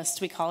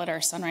breakfast, we call it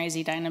our Sunrise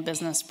Edina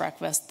Business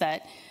Breakfast,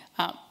 that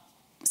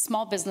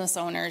small business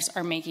owners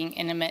are making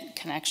intimate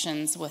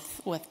connections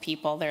with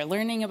people. They're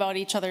learning about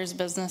each other's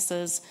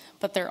businesses,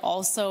 but they're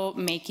also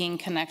making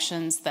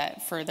connections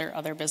that further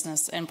other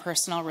business and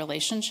personal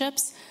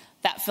relationships.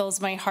 That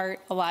fills my heart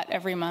a lot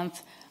every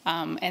month.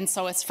 And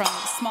so it's from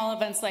small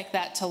events like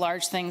that to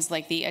large things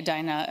like the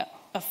Edina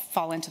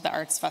Fall Into the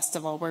Arts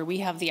Festival, where we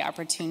have the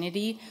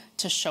opportunity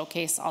to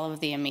showcase all of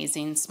the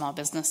amazing small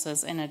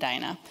businesses in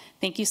Edina.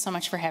 Thank you so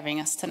much for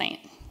having us tonight.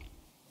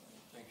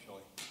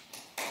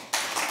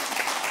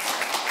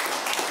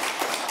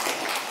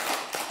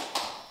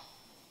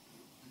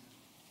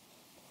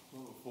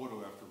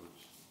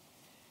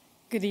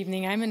 Good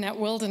evening. I'm Annette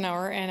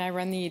Wildenauer, and I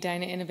run the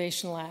Edina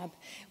Innovation Lab.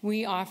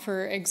 We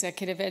offer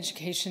executive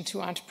education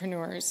to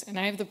entrepreneurs, and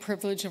I have the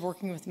privilege of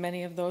working with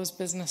many of those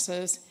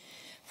businesses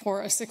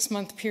for a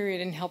 6-month period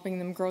in helping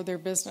them grow their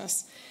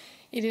business.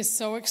 It is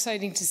so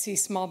exciting to see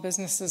small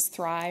businesses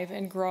thrive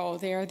and grow.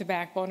 They are the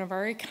backbone of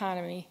our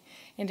economy,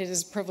 and it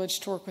is a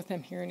privilege to work with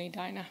them here in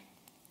Edina.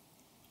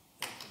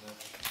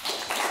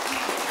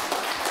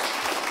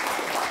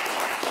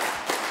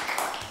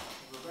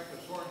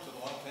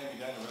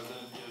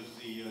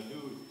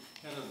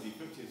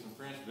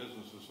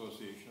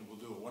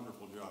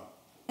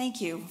 Thank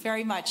you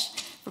very much.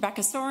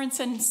 Rebecca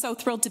Sorensen, so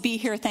thrilled to be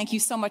here. Thank you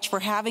so much for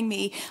having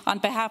me. On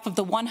behalf of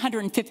the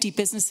 150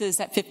 businesses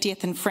at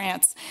 50th in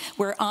France,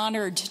 we're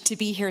honored to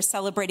be here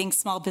celebrating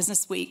Small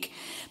Business Week.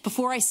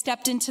 Before I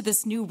stepped into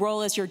this new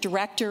role as your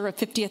director of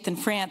 50th in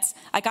France,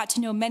 I got to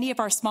know many of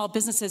our small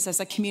businesses as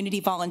a community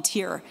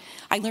volunteer.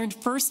 I learned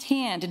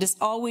firsthand it is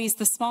always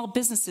the small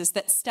businesses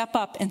that step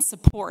up and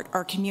support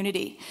our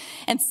community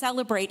and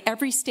celebrate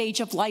every stage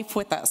of life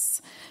with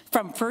us,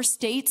 from first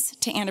dates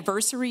to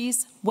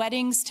anniversaries,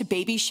 weddings to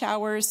baby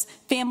showers,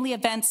 family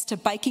events to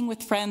biking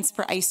with friends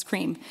for ice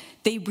cream.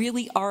 They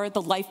really are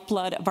the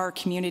lifeblood of our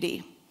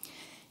community.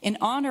 In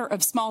honor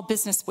of Small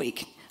Business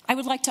Week, I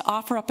would like to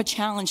offer up a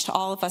challenge to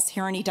all of us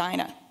here in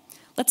Edina.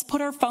 Let's put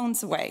our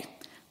phones away.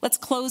 Let's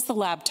close the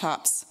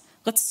laptops.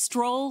 Let's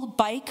stroll,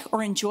 bike,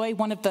 or enjoy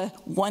one of the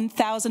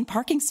 1,000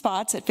 parking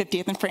spots at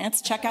 50th in France.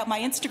 Check out my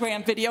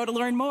Instagram video to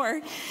learn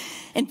more.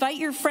 Invite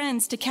your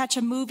friends to catch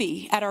a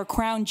movie at our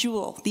crown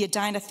jewel, the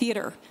Edina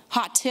Theater.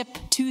 Hot tip,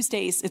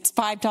 Tuesdays, it's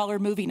 $5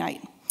 movie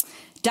night.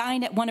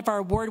 Dine at one of our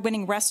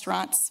award-winning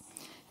restaurants.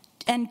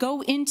 And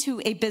go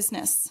into a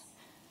business.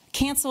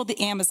 Cancel the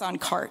Amazon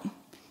cart.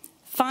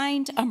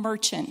 Find a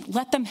merchant.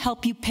 Let them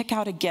help you pick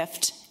out a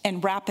gift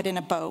and wrap it in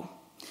a bow.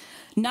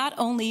 Not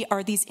only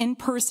are these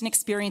in-person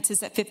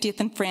experiences at 50th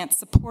in France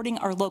supporting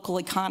our local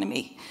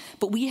economy,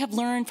 but we have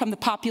learned from the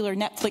popular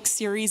Netflix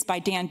series by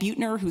Dan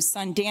Buettner, whose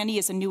son Danny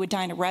is a new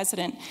Edina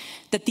resident,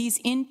 that these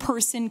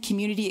in-person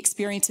community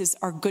experiences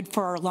are good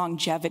for our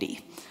longevity.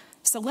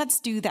 So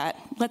let's do that.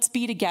 Let's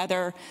be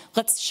together.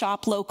 Let's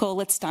shop local.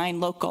 Let's dine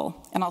local.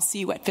 And I'll see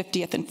you at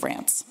 50th in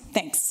France.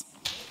 Thanks.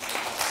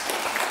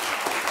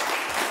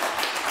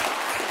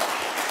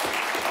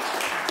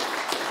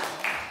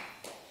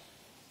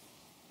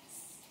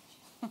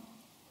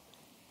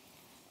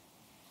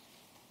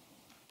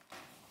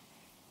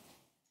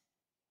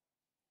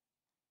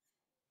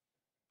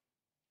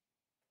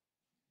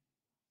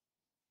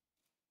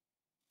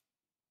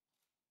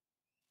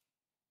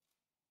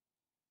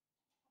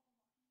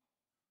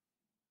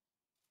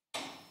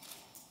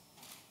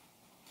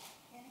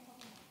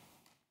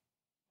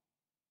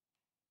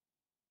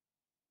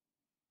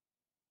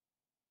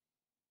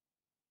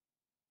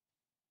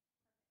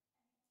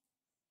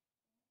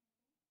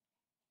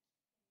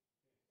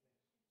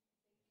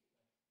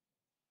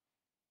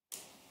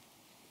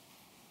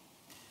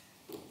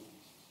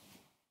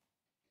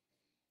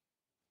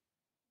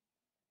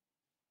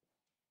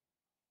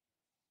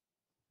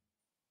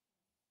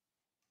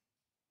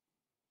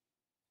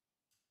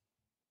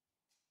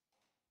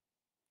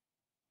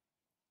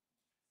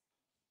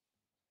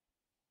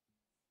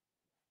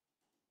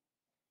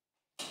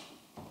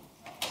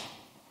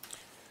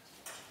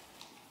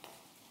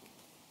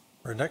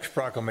 Our next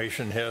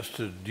proclamation has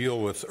to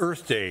deal with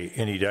Earth Day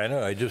in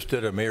Edina. I just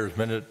did a Mayor's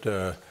Minute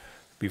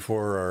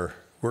before our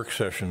work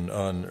session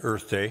on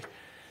Earth Day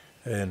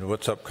and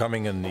what's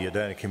upcoming in the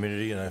Edina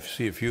community. And I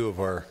see a few of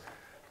our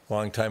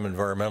longtime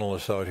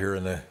environmentalists out here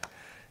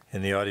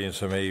in the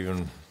audience. I may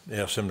even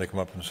ask them to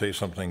come up and say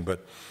something.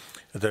 But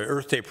the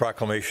Earth Day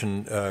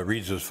proclamation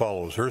reads as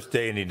follows. Earth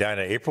Day in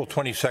Edina, April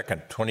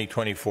 22nd,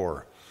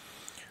 2024.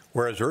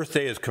 Whereas Earth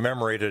Day is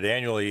commemorated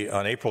annually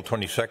on April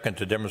 22nd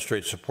to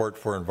demonstrate support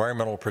for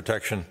environmental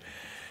protection,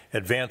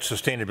 advance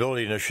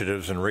sustainability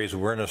initiatives, and raise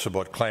awareness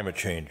about climate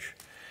change.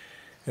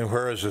 And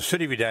whereas the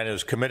City of Edina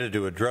is committed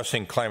to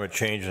addressing climate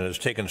change and has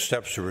taken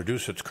steps to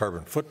reduce its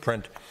carbon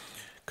footprint,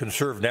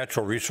 conserve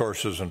natural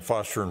resources, and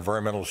foster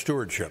environmental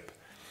stewardship.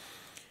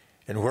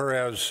 And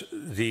whereas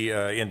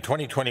in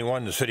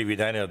 2021, the City of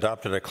Edina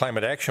adopted a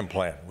climate action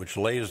plan, which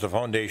lays the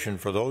foundation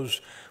for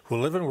those who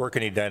live and work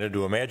in Edina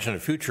to imagine a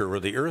future where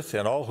the earth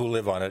and all who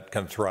live on it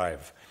can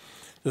thrive.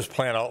 This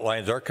plan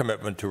outlines our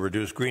commitment to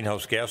reduce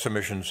greenhouse gas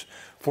emissions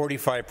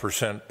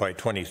 45% by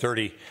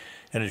 2030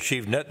 and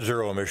achieve net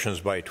zero emissions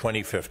by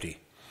 2050.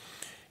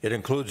 It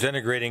includes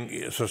integrating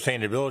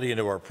sustainability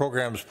into our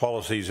programs,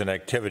 policies, and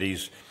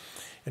activities.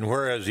 And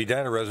whereas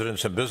Edina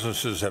residents and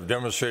businesses have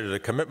demonstrated a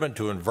commitment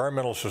to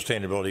environmental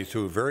sustainability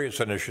through various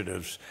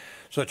initiatives,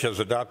 such as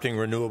adopting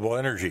renewable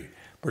energy,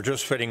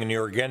 participating in the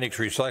organics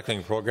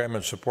recycling program,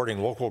 and supporting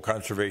local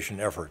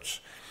conservation efforts.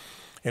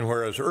 And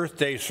whereas Earth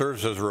Day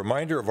serves as a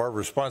reminder of our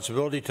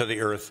responsibility to the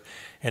earth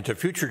and to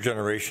future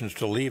generations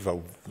to leave a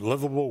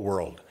livable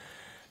world.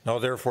 Now,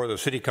 therefore, the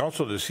City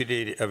Council of the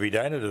City of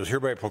Edina does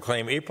hereby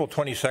proclaim April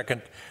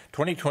 22nd,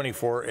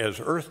 2024 as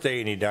Earth Day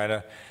in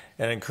Edina,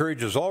 and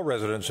encourages all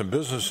residents and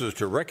businesses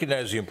to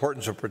recognize the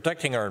importance of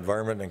protecting our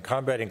environment and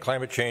combating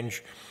climate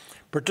change,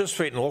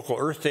 participate in local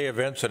Earth Day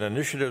events and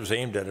initiatives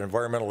aimed at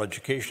environmental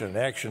education and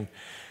action,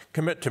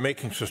 commit to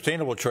making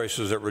sustainable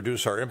choices that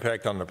reduce our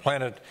impact on the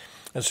planet,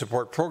 and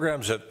support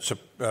programs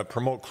that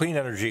promote clean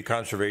energy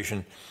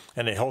conservation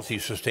and a healthy,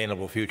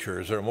 sustainable future.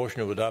 Is there a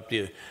motion to adopt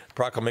the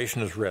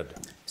proclamation as read?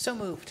 So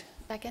moved.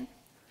 Second.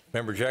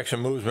 Member Jackson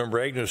moves. Member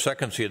Agnew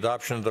seconds the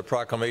adoption of the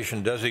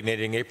proclamation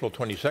designating April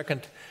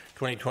 22nd,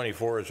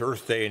 2024 as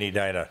Earth Day in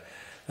Edina.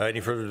 Any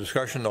further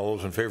discussion? All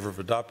those in favor of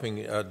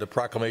adopting the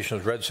proclamation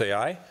as read say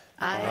aye.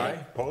 Aye.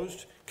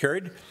 Opposed?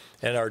 Carried.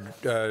 And our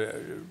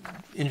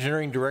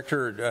engineering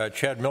director,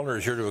 Chad Milner,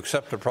 is here to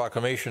accept the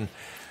proclamation.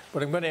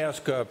 But I'm going to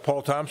ask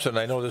Paul Thompson,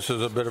 I know this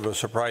is a bit of a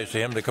surprise to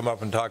him, to come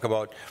up and talk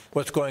about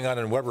what's going on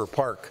in Weber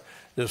Park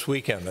this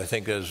weekend. I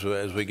think as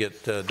we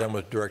get done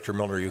with Director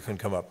Milner, you can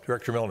come up.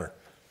 Director Milner.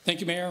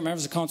 Thank you, Mayor,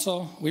 members of the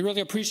council. We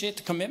really appreciate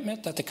the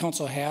commitment that the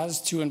council has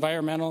to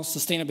environmental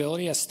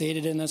sustainability as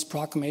stated in this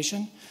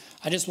proclamation.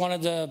 I just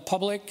wanted the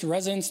public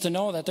residents to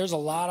know that there's a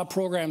lot of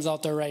programs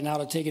out there right now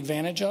to take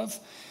advantage of.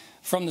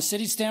 From the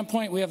city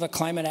standpoint, we have a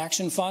climate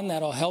action fund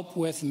that'll help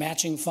with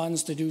matching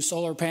funds to do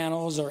solar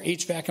panels or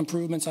HVAC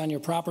improvements on your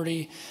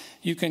property.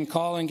 You can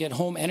call and get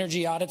home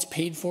energy audits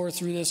paid for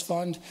through this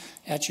fund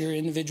at your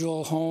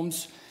individual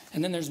homes.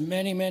 And then there's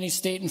many, many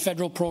state and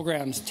federal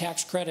programs,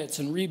 tax credits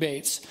and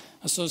rebates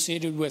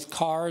associated with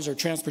cars or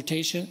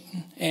transportation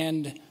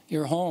and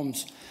your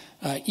homes.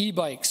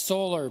 E-bikes,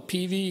 solar,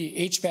 PV,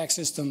 HVAC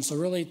systems. So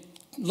really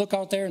look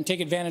out there and take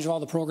advantage of all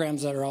the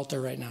programs that are out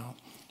there right now.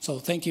 So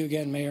thank you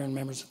again, Mayor and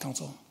members of the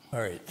council. All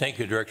right. Thank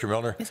you, Director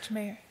Milner. Mr.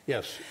 Mayor.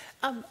 Yes.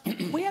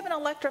 We have an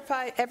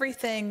Electrify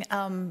Everything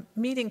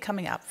meeting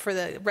coming up for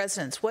the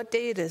residents. What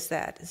date is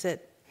that? Is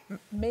it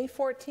May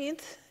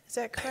 14th? Is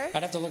that correct?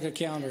 I'd have to look at the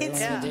calendar. It's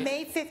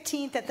May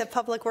 15th at the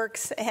Public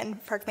Works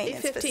and Park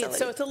Maintenance May 15th. Facility.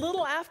 So it's a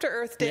little after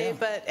Earth Day, Yeah.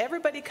 but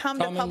everybody come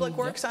to Public in,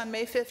 Works on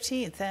May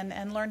 15th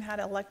and learn how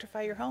to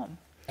electrify your home.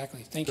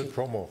 Exactly. Thank Good you.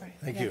 promo. Right.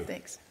 Thank Yeah, you.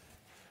 Thanks.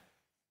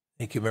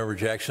 Thank you, Member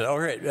Jackson. All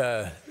right.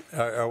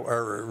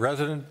 Our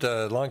resident,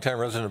 longtime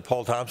resident,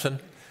 Paul Thompson.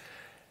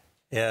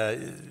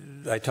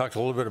 I talked a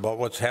little bit about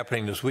what's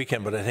happening this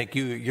weekend, but I think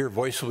your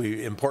voice will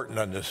be important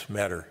on this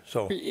matter.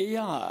 So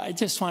yeah, I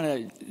just want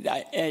to,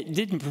 I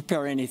didn't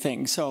prepare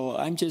anything, so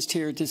I'm just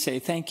here to say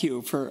thank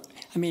you for,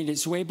 I mean,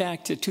 it's way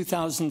back to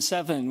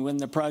 2007 when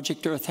the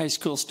Project Earth High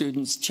School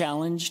students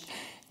challenged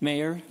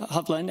Mayor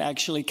Hovland,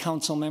 actually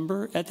council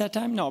member at that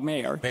time? No,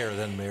 Mayor. Mayor,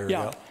 then Mayor,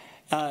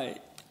 yeah.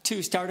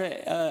 To start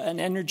an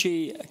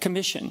energy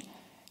commission.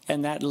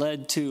 And that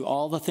led to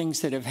all the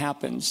things that have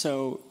happened.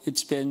 So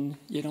it's been,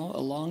 you know,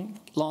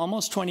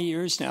 almost 20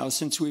 years now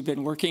since we've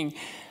been working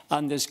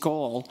on this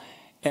goal.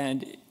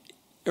 And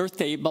Earth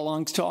Day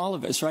belongs to all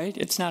of us, right?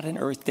 It's not an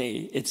Earth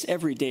Day. It's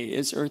every day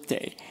is Earth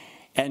Day.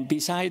 And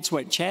besides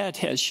what Chad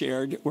has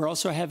shared, we're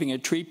also having a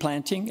tree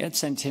planting at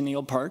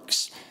Centennial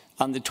Parks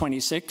on the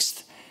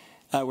 26th.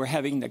 We're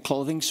having the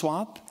clothing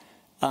swap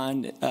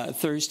on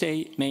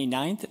Thursday, May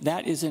 9th.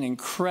 That is an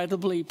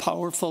incredibly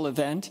powerful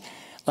event.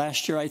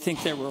 Last year, I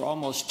think there were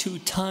almost 2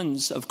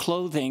 tons of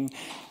clothing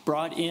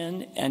brought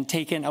in and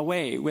taken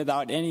away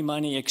without any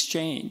money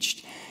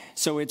exchanged.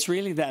 So it's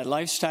really that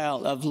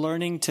lifestyle of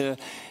learning to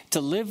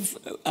live,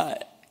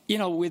 you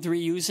know, with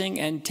reusing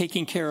and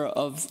taking care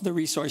of the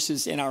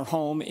resources in our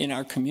home, in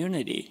our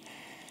community.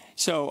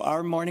 So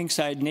our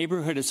Morningside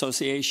Neighborhood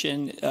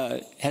Association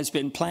has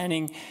been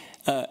planning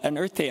an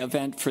Earth Day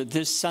event for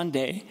this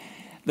Sunday.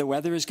 The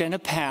weather is going to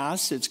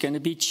pass. It's going to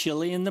be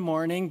chilly in the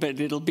morning, but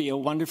it'll be a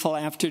wonderful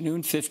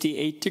afternoon,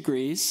 58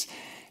 degrees.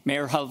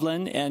 Mayor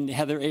Hovland and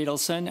Heather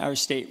Adelson, our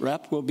state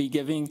rep, will be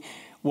giving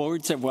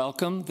words of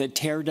welcome. The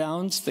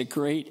Teardowns, the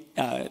great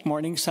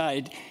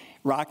Morningside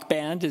rock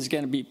band, is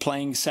going to be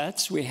playing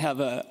sets. We have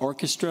an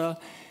orchestra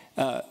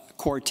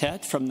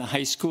quartet from the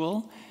high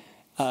school.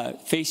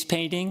 face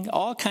painting,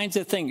 all kinds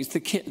of things.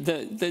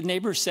 The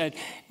neighbor said,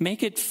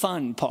 make it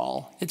fun,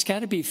 Paul. It's got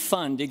to be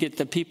fun to get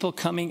the people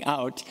coming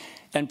out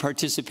and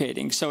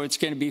participating. So it's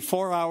going to be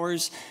 4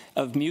 hours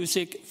of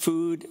music,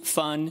 food,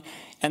 fun,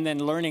 and then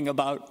learning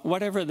about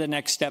whatever the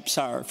next steps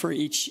are for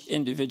each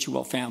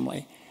individual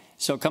family.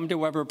 So come to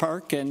Weber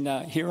Park and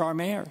hear our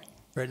mayor.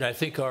 Right, and I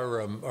think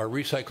our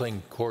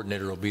recycling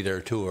coordinator will be there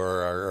too,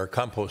 or our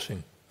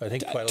composting. I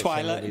think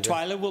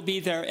Twyla will be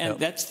there, and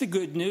that's the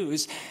good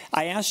news.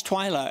 I asked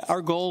Twyla,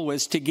 our goal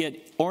was to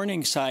get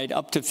Morningside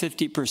up to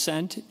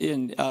 50%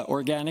 in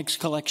organics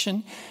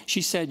collection.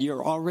 She said,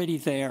 you're already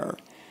there.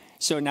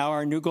 So now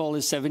our new goal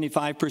is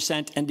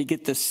 75%, and to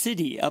get the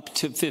city up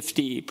to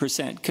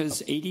 50%,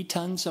 because 80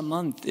 tons a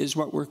month is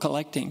what we're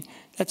collecting.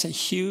 That's a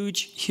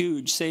huge,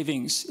 huge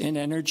savings in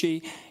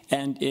energy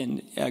and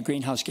in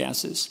greenhouse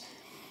gases.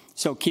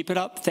 So keep it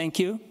up. Thank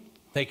you.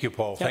 Thank you,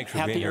 Paul. Thanks for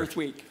being here. Happy Earth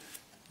Week.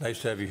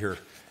 Nice to have you here.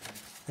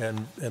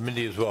 And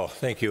Mindy as well.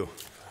 Thank you.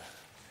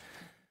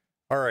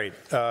 All right.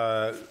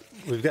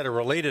 We've got a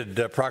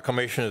related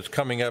proclamation that's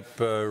coming up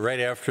right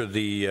after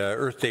the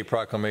Earth Day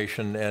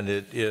proclamation, and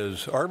it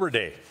is Arbor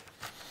Day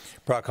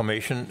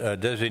proclamation,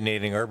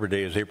 designating Arbor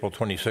Day as April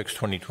 26,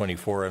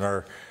 2024. And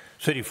our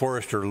city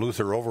forester,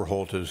 Luther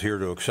Overholt, is here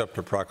to accept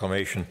the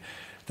proclamation.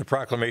 The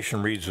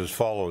proclamation reads as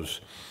follows.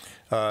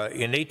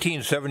 In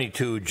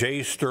 1872,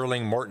 J.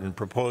 Sterling Morton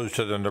proposed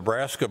to the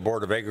Nebraska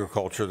Board of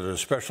Agriculture that a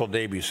special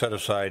day be set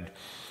aside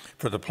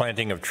for the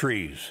planting of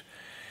trees.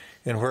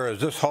 And whereas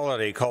this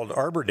holiday, called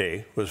Arbor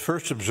Day, was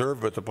first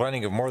observed with the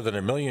planting of more than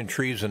 1 million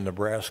trees in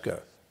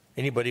Nebraska.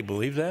 Anybody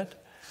believe that?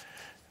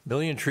 1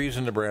 million trees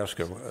in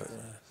Nebraska.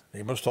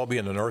 They must all be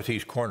in the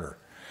northeast corner.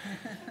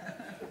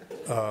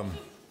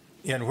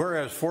 And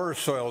whereas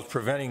forest soils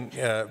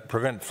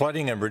prevent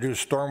flooding and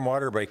reduce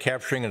stormwater by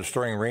capturing and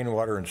storing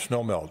rainwater and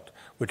snowmelt,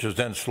 which is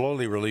then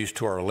slowly released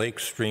to our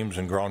lakes, streams,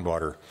 and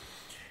groundwater.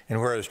 And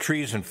whereas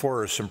trees and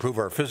forests improve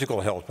our physical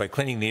health by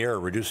cleaning the air,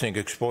 reducing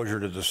exposure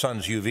to the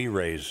sun's UV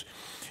rays,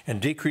 and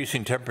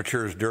decreasing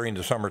temperatures during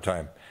the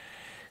summertime.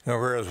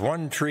 And whereas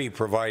one tree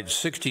provides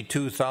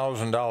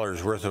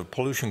 $62,000 worth of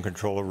pollution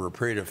control over a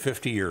period of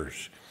 50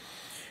 years.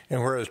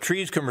 And whereas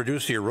trees can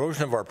reduce the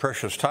erosion of our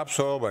precious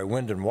topsoil by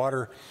wind and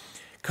water,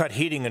 cut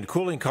heating and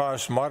cooling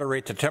costs,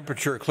 moderate the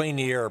temperature, clean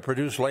the air,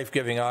 produce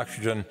life-giving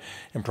oxygen,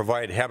 and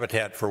provide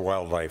habitat for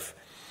wildlife.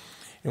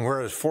 And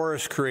whereas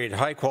forests create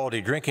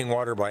high-quality drinking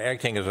water by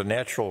acting as a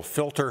natural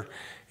filter,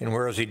 and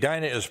whereas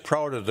Edina is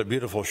proud of the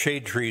beautiful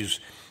shade trees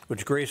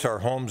which grace our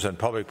homes and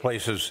public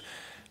places,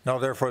 now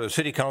therefore the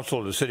City Council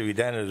of the City of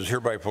Edina does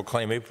hereby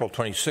proclaim April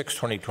 26,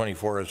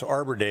 2024 as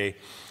Arbor Day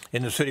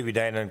in the City of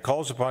Edina, and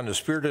calls upon the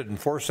spirited and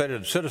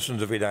foresighted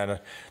citizens of Edina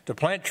to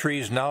plant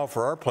trees now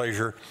for our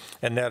pleasure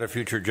and that of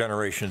future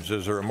generations.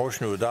 Is there a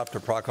motion to adopt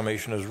the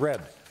proclamation as read?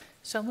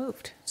 So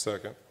moved.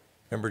 Second.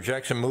 Member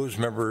Jackson moves.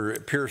 Member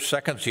Pierce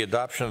seconds the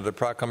adoption of the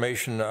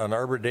proclamation on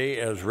Arbor Day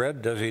as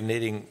read,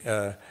 designating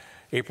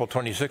April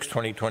 26,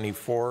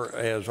 2024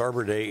 as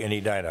Arbor Day in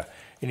Edina.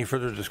 Any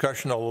further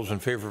discussion? All those in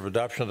favor of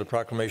adoption of the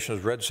proclamation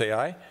as read, say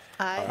aye.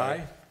 Aye.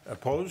 Aye.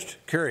 Opposed?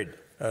 Carried.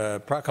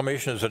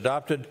 Proclamation is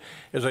adopted.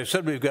 As I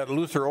said, we've got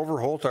Luther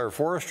Overholt, our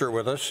forester,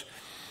 with us.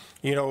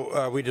 You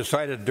know, we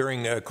decided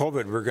during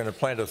COVID we're going to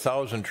plant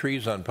 1,000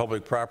 trees on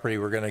public property.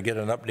 We're going to get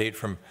an update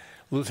from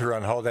Luther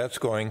on how that's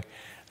going.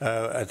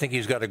 I think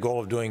he's got a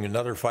goal of doing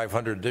another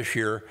 500 this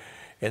year.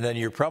 And then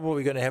you're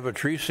probably going to have a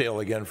tree sale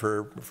again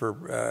for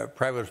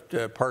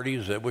private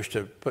parties that wish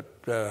to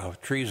put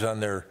trees on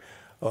their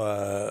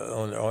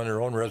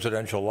own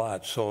residential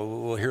lots. So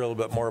we'll hear a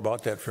little bit more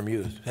about that from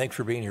you. Thanks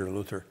for being here,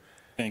 Luther.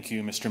 Thank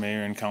you, Mr.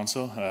 Mayor and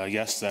Council.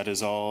 Yes, that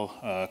is all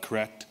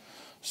correct.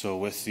 So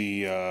with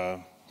the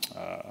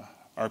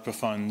ARPA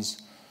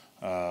funds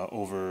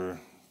over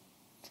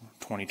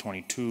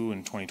 2022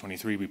 and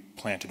 2023, we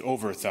planted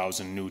over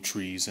 1,000 new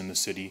trees in the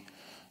city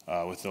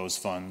with those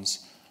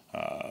funds.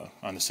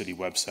 On the city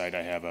website,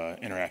 I have an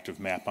interactive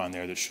map on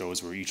there that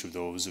shows where each of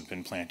those have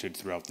been planted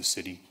throughout the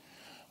city.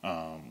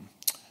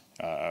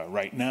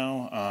 Right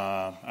now,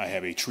 I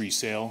have a tree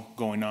sale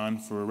going on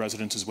for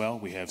residents as well.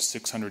 We have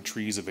 600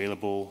 trees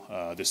available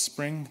this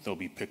spring. They'll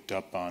be picked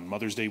up on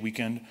Mother's Day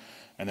weekend,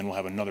 and then we'll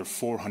have another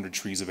 400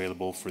 trees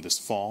available for this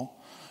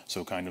fall.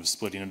 So kind of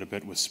splitting it a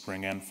bit with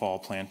spring and fall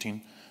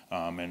planting.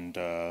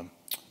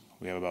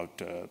 We have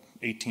about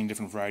 18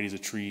 different varieties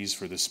of trees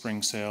for the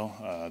spring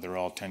sale. They're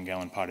all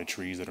 10-gallon potted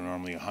trees that are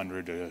normally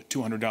 $100 to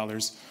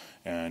 $200,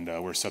 and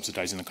we're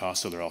subsidizing the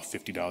cost, so they're all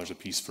 $50 a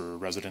piece for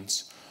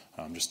residents.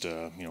 Just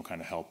to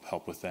kind of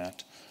help with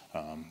that.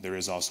 There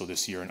is also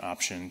this year an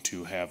option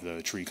to have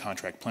the tree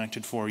contract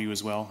planted for you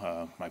as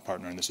well. My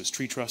partner in this is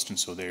Tree Trust, and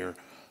so they're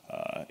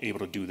able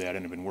to do that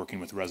and have been working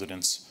with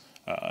residents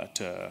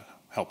to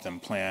help them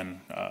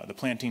plan the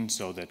planting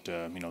so that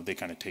they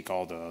kind of take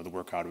all the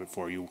work out of it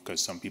for you,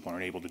 because some people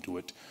aren't able to do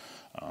it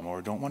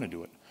or don't want to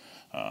do it.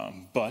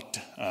 But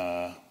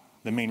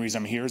the main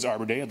reason I'm here is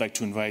Arbor Day. I'd like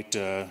to invite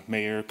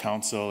Mayor,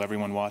 Council,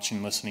 everyone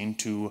watching, listening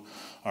to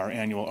our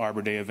annual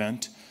Arbor Day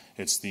event.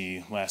 It's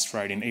the last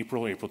Friday in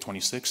April, April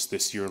 26th.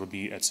 This year it'll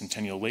be at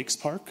Centennial Lakes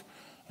Park.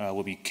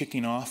 We'll be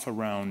kicking off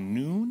around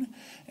noon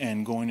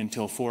and going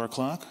until 4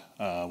 o'clock.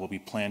 We'll be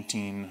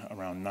planting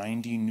around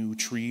 90 new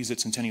trees at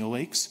Centennial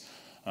Lakes.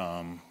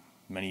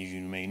 Many of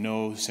you may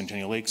know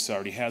Centennial Lakes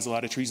already has a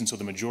lot of trees, and so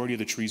the majority of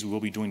the trees we will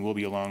be doing will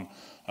be along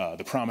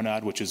the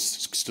promenade, which is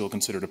still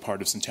considered a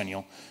part of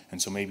Centennial. And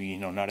so maybe,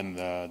 not in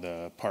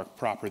the park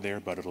proper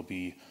there, but it'll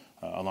be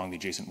along the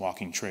adjacent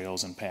walking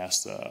trails and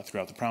paths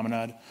throughout the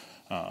promenade.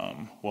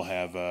 We'll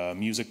have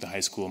music. The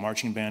high school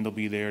marching band will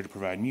be there to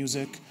provide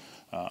music.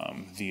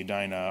 The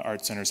Edina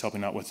Art Center is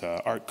helping out with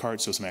art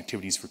carts, so some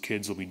activities for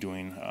kids. We'll be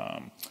doing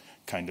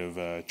kind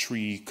of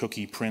tree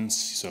cookie prints.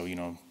 So,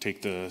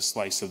 take the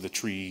slice of the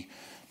tree,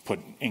 put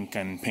ink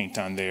and paint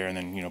on there, and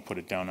then, put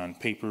it down on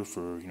paper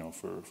for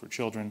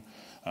children.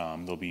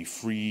 There'll be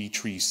free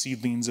tree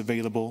seedlings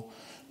available.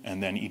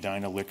 And then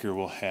Edina Liquor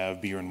will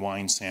have beer and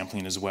wine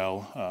sampling as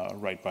well,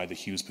 right by the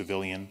Hughes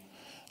Pavilion.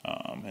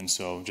 And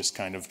so just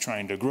kind of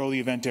trying to grow the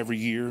event every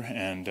year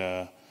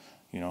and,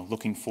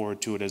 looking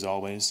forward to it as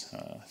always.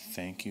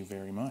 Thank you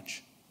very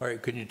much. All right,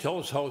 can you tell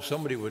us how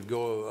somebody would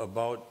go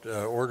about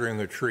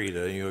ordering a tree?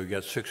 You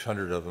got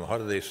 600 of them. How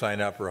do they sign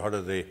up, or how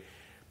do they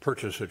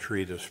purchase a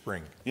tree this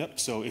spring? Yep,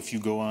 so if you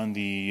go on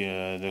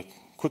the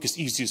quickest,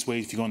 easiest way,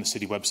 if you go on the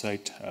city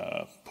website,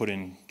 put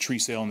in tree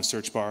sale in the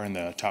search bar in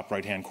the top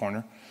right-hand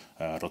corner.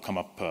 It'll come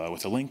up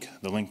with a link.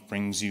 The link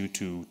brings you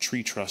to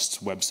Tree Trust's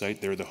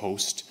website. They're the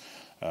host.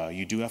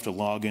 You do have to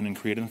log in and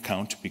create an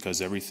account because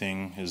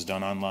everything is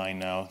done online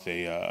now.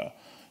 They,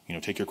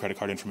 take your credit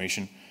card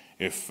information.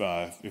 If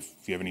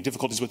you have any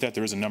difficulties with that,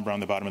 there is a number on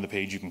the bottom of the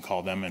page. You can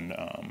call them,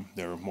 and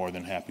they're more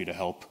than happy to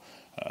help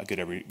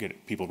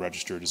get people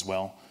registered as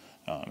well,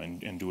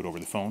 and do it over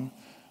the phone.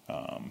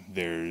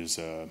 There's,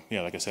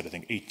 like I said, I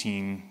think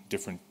 18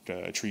 different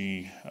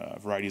tree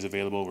varieties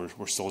available.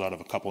 We're sold out of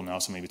a couple now,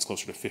 so maybe it's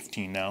closer to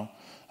 15 now.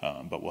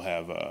 But we'll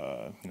have,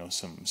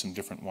 some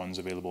different ones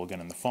available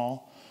again in the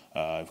fall.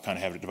 Kind of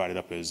have it divided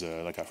up as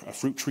like a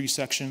fruit tree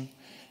section,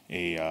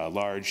 a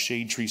large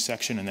shade tree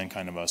section, and then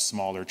kind of a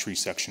smaller tree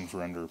section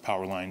for under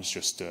power lines,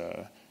 just,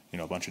 a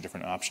bunch of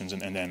different options.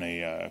 And then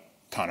a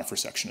conifer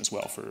section as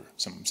well for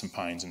some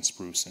pines and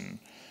spruce and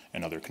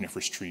other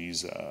coniferous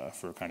trees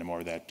for kind of more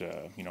of that,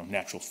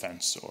 natural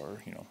fence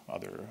or,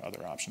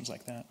 other options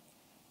like that.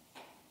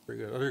 Very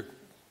good. Other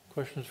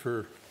questions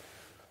for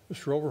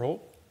Mr.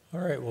 Overholt?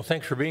 All right, well,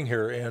 thanks for being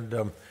here.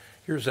 And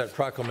here's that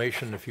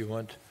proclamation if you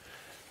want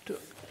to.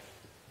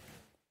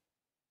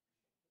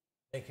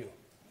 Thank you.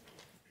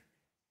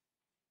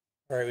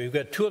 All right, we've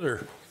got two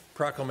other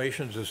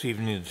proclamations this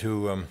evening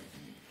to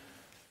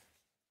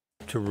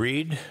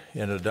read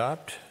and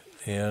adopt.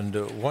 And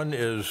one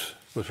is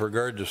with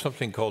regard to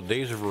something called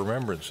Days of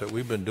Remembrance that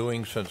we've been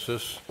doing since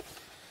this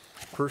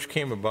first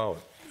came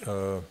about,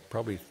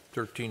 probably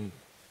 13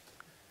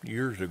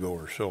 years ago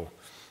or so,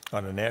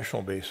 on a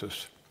national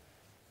basis.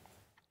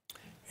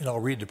 And I'll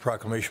read the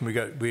proclamation.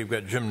 We've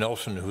got Jim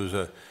Nelson, who's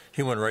a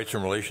Human Rights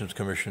and Relations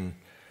Commission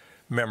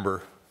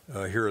member,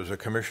 here as a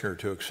commissioner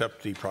to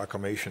accept the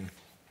proclamation.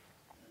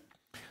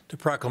 The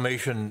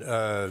proclamation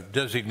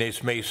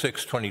designates May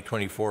 6,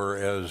 2024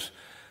 as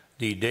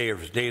the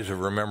Days of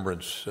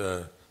Remembrance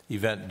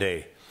event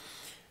day.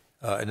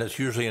 And that's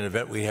usually an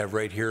event we have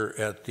right here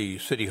at the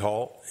City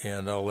Hall,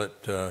 and I'll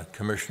let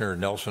Commissioner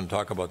Nelson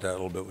talk about that a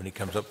little bit when he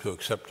comes up to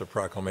accept the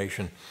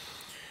proclamation.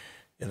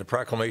 And the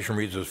proclamation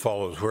reads as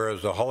follows: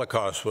 whereas the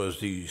Holocaust was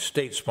the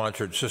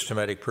state-sponsored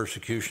systematic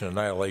persecution,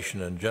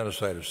 annihilation, and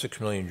genocide of 6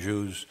 million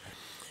Jews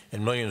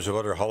and millions of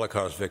other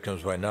Holocaust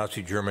victims by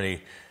Nazi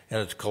Germany and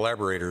its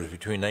collaborators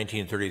between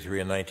 1933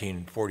 and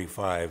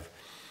 1945,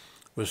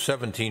 with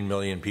 17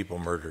 million people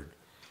murdered.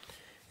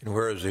 And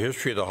whereas the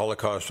history of the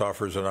Holocaust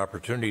offers an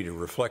opportunity to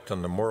reflect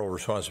on the moral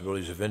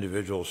responsibilities of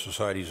individuals,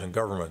 societies, and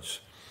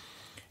governments,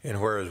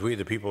 and whereas we,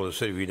 the people of the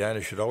city of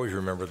Edina, should always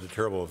remember the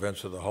terrible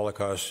events of the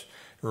Holocaust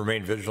and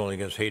remain vigilant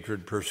against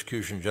hatred,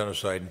 persecution,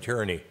 genocide, and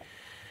tyranny.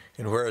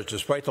 And whereas,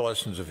 despite the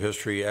lessons of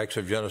history, acts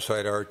of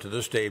genocide are to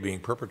this day being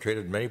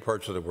perpetrated in many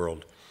parts of the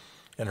world,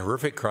 and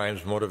horrific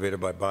crimes motivated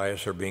by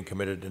bias are being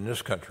committed in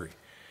this country.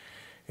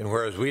 And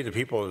whereas we, the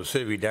people of the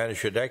city of Edina,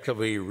 should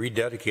actively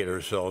rededicate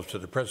ourselves to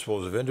the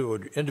principles of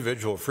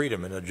individual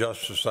freedom in a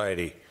just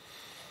society.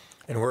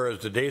 And whereas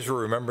the Days of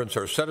Remembrance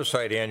are set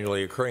aside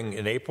annually, occurring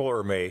in April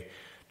or May,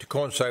 to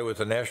coincide with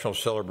the national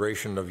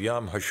celebration of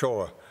Yom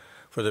HaShoah,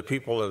 for the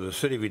people of the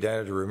city of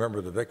Edina to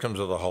remember the victims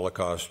of the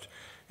Holocaust,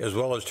 as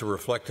well as to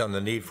reflect on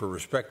the need for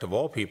respect of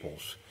all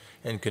peoples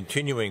and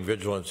continuing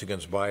vigilance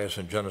against bias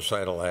and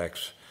genocidal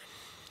acts.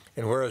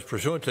 And whereas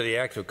pursuant to the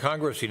Act of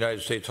Congress, the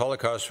United States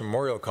Holocaust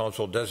Memorial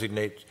Council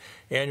designates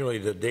annually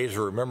the Days of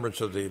Remembrance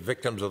of the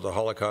victims of the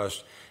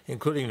Holocaust,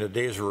 including the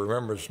Days of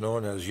Remembrance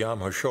known as Yom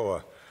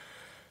HaShoah.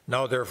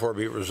 Now therefore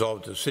be it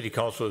resolved that the City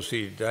Council of the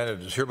City of Edina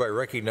does hereby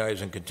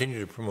recognize and continue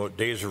to promote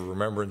Days of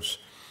Remembrance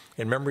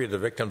in memory of the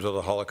victims of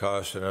the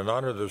Holocaust and in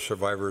honor of the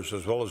survivors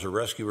as well as the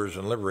rescuers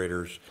and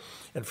liberators,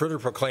 and further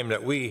proclaim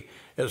that we,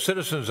 as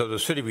citizens of the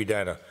City of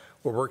Edina,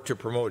 will work to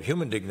promote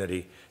human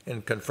dignity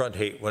and confront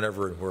hate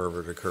whenever and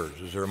wherever it occurs.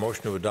 Is there a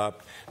motion to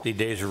adopt the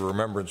Days of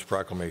Remembrance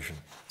proclamation?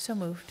 So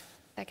moved.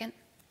 Second.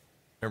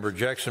 Member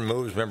Jackson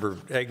moves. Member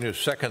Agnew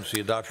seconds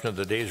the adoption of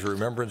the Days of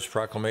Remembrance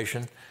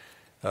proclamation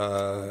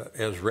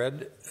as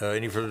read.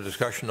 Any further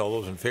discussion? All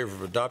those in favor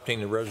of adopting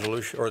the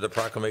resolution or the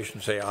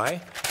proclamation say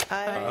aye.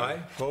 Aye. Aye.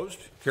 Opposed?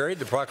 Carried.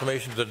 The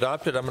proclamation is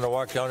adopted. I'm going to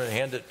walk down and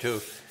hand it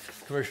to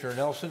Commissioner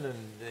Nelson,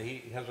 and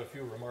he has a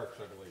few remarks,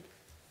 I believe.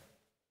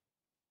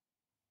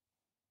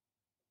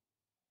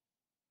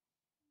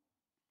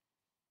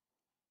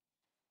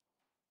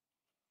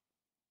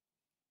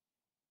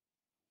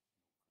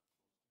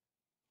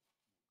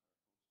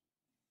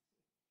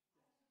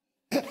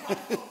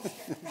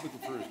 Looking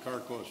for his car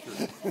coaster.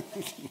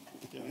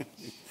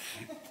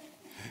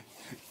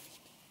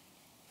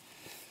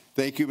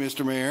 Thank you,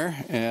 Mr. Mayor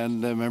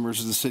and members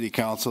of the City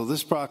Council.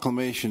 This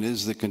proclamation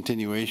is the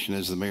continuation,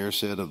 as the Mayor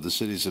said, of the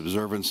city's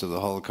observance of the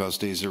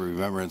Holocaust Days of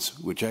Remembrance,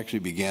 which actually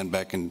began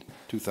back in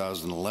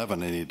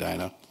 2011 in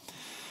Edina.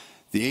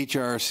 The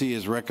HRC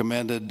has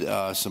recommended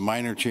some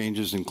minor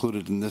changes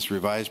included in this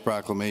revised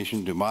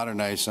proclamation to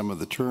modernize some of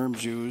the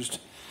terms used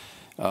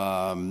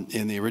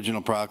in the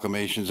original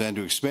proclamations and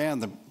to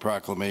expand the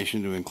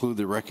proclamation to include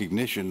the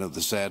recognition of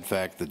the sad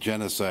fact that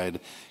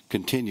genocide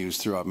continues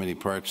throughout many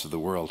parts of the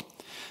world.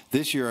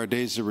 This year, our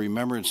Days of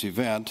Remembrance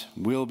event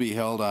will be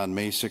held on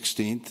May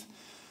 16th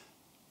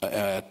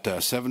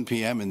at 7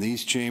 p.m. in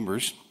these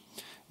chambers,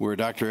 where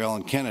Dr.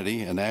 Ellen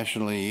Kennedy, a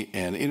nationally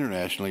and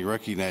internationally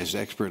recognized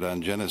expert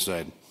on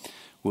genocide,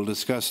 will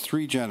discuss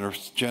 3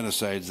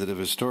 genocides that have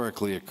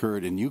historically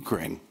occurred in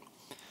Ukraine.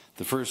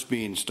 The first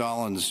being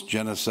Stalin's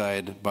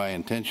genocide by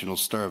intentional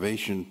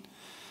starvation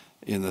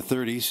in the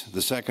 30s.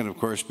 The second, of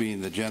course,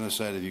 being the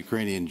genocide of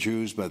Ukrainian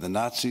Jews by the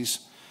Nazis.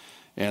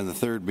 And the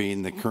third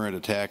being the current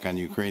attack on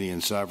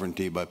Ukrainian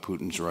sovereignty by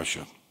Putin's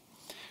Russia.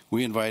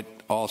 We invite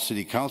all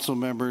City Council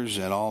members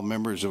and all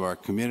members of our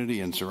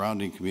community and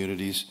surrounding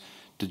communities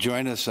to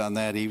join us on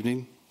that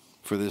evening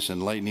for this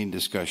enlightening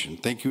discussion.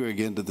 Thank you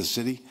again to the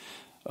City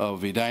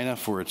of Edina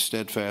for its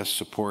steadfast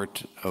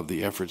support of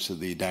the efforts of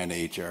the Edina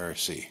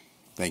HRC.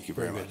 Thank you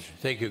very much.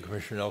 Thank you,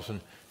 Commissioner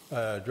Nelson.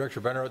 Director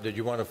Benner, did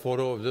you want a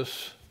photo of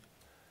this?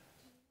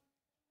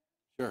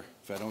 Sure.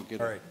 If I don't get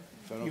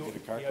If I don't get a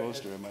car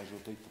coaster, I might as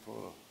well take the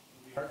photo.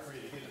 Hard for you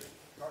to get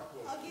a car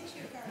coaster. I'll get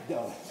you a car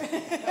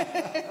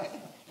coaster.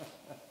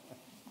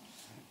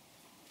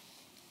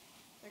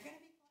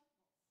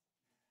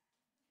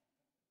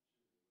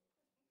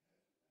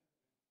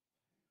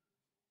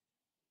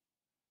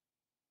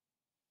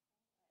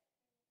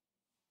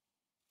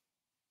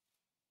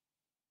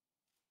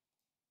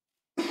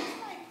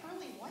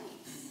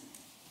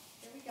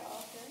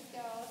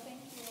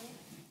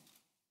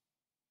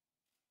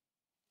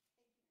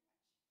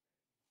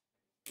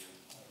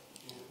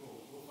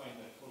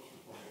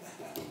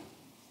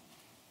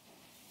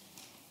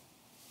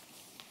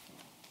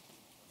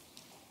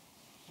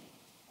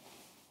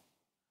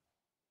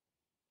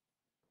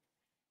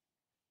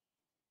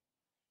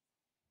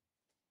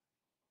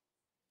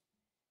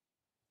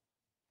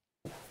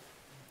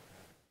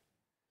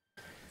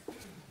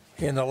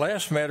 And the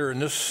last matter in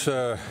this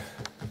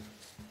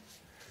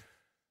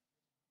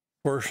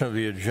portion of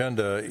the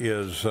agenda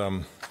is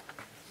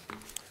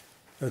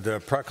the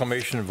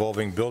proclamation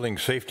involving Building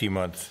Safety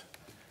Month.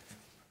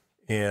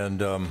 And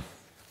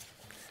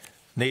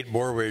Nate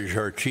Borwage,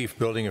 our chief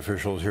building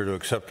official, is here to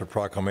accept the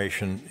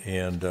proclamation.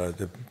 And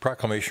the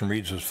proclamation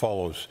reads as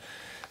follows.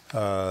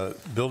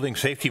 Building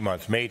Safety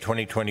Month, May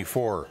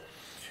 2024.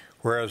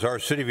 Whereas our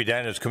City of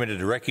Edina is committed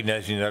to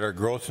recognizing that our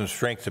growth and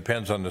strength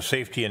depends on the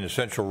safety and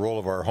essential role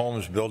of our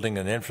homes, building,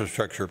 and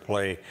infrastructure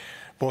play,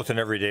 both in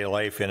everyday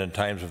life and in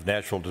times of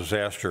natural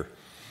disaster.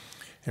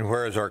 And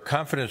whereas our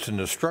confidence in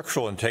the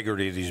structural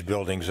integrity of these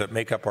buildings that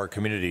make up our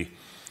community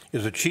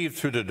is achieved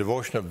through the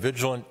devotion of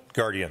vigilant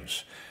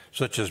guardians,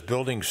 such as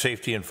building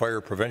safety and fire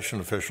prevention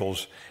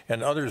officials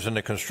and others in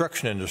the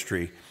construction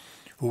industry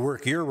who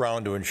work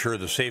year-round to ensure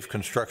the safe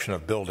construction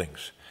of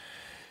buildings.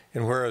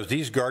 And whereas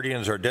these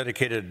guardians are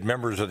dedicated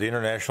members of the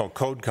International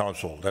Code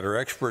Council that are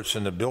experts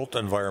in the built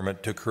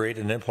environment to create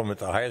and implement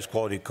the highest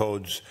quality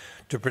codes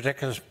to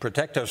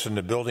protect us in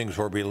the buildings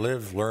where we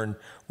live, learn,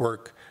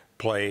 work,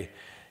 play,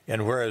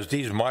 and whereas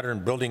these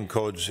modern building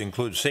codes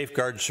include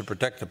safeguards to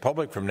protect the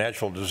public from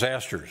natural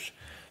disasters,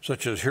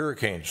 such as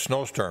hurricanes,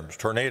 snowstorms,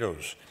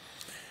 tornadoes,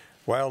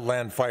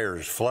 wildland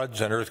fires,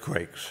 floods, and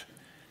earthquakes.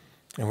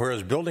 And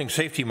whereas Building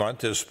Safety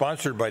Month is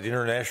sponsored by the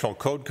International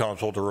Code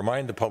Council to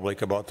remind the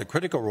public about the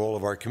critical role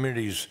of our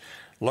community's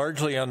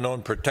largely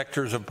unknown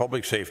protectors of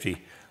public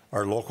safety,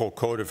 our local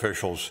code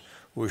officials,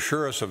 who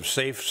assure us of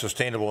safe,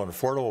 sustainable, and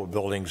affordable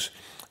buildings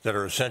that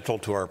are essential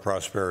to our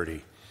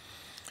prosperity.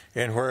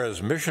 And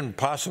whereas Mission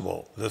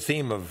Possible, the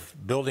theme of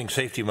Building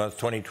Safety Month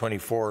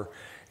 2024,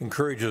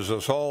 encourages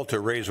us all to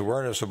raise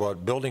awareness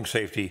about building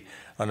safety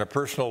on a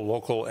personal,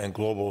 local, and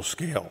global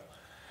scale.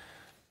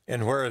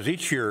 And whereas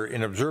each year,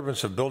 in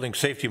observance of Building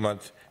Safety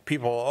Month,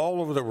 people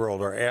all over the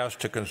world are asked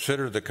to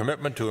consider the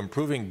commitment to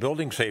improving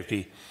building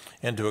safety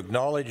and to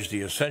acknowledge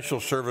the essential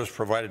service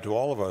provided to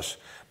all of us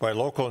by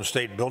local and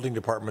state building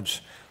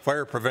departments,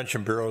 fire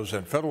prevention bureaus,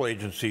 and federal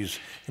agencies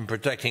in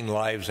protecting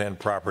lives and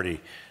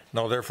property.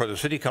 Now, therefore, the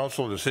City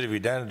Council of the City of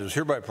Edina does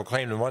hereby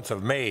proclaim the month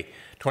of May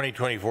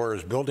 2024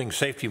 as Building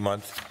Safety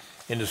Month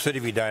in the City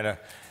of Edina.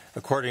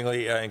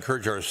 Accordingly, I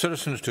encourage our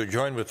citizens to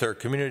join with their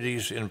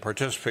communities in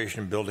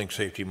participation in Building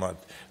Safety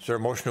Month. Is there a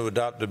motion to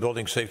adopt the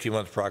Building Safety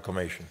Month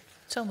proclamation?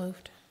 So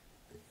moved.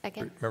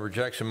 Second. Member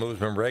Jackson moves.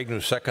 Member Agnew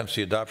seconds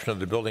the adoption of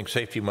the Building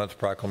Safety Month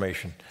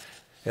proclamation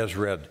as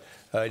read.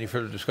 Any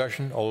further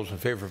discussion? All those in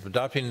favor of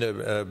adopting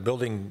the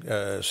Building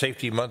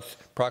Safety Month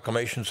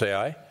proclamation say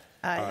aye.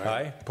 Aye.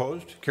 Aye.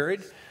 Opposed?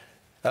 Carried.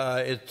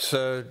 Thanks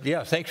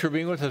for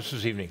being with us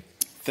this evening.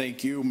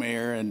 Thank you,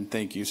 Mayor, and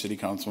thank you, City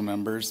Council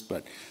members.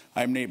 But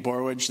I'm Nate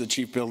Borwich, the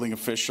Chief Building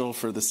Official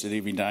for the City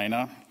of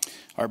Edina.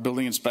 Our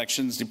Building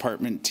Inspections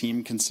Department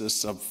team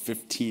consists of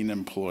 15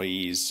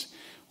 employees.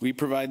 We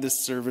provide the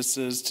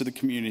services to the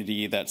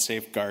community that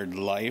safeguard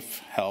life,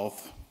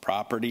 health,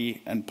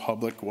 property, and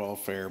public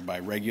welfare by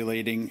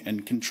regulating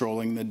and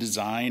controlling the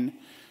design,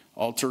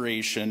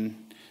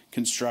 alteration,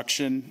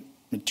 construction,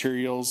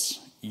 materials,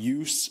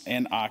 use,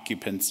 and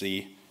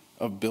occupancy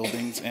of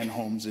buildings and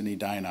homes in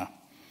Edina.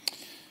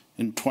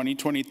 In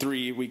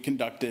 2023, we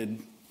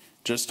conducted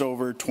just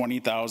over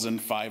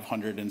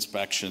 20,500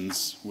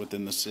 inspections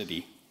within the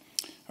city.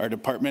 Our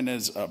department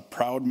is a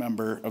proud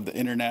member of the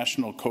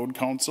International Code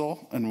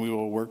Council, and we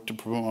will work to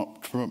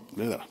promote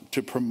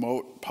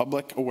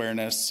public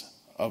awareness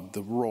of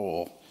the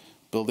role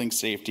building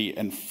safety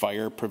and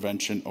fire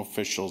prevention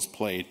officials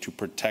play to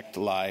protect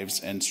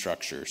lives and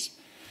structures.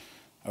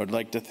 I would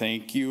like to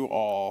thank you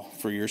all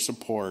for your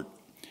support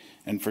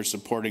and for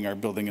supporting our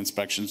Building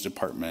Inspections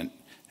Department,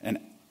 and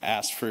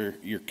ask for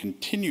your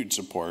continued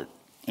support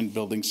in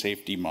Building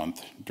Safety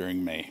Month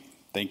during May.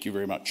 Thank you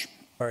very much.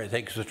 All right,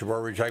 thank you, Mr.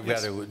 Borwich. I've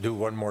got to do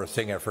one more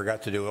thing I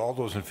forgot to do. All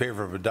those in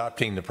favor of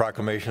adopting the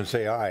proclamation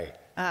say aye.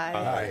 Aye.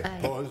 Aye.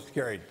 Opposed?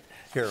 Carried.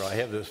 Here, I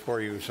have this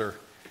for you, sir.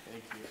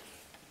 Thank you.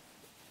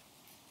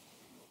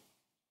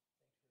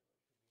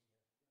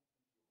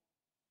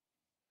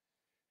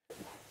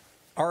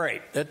 All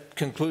right, that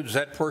concludes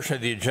that portion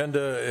of the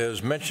agenda.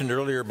 As mentioned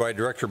earlier by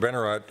Director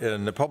Benarott,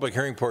 in the public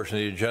hearing portion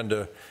of the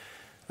agenda,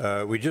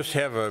 we just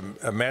have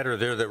a matter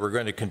there that we're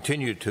going to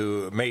continue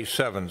to May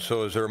 7.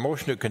 So is there a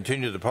motion to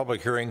continue the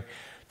public hearing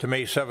to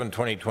May 7,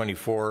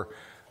 2024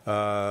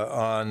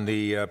 on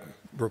the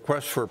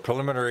request for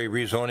preliminary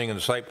rezoning and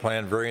site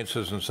plan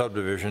variances and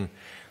subdivision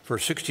for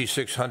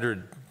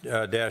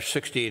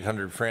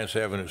 6600-6800 France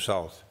Avenue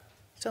South?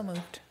 So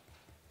moved.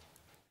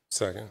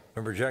 Second.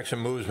 Member Jackson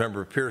moves.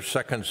 Member Pierce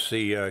seconds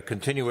the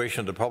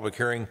continuation of the public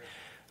hearing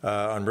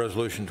on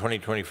Resolution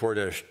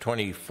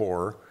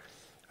 2024-24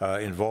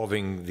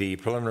 involving the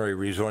preliminary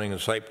rezoning and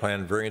site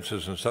plan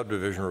variances and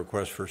subdivision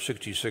request for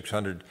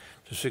 6600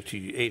 to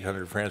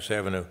 6800 France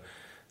Avenue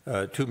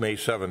to May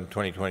 7,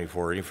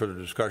 2024. Any further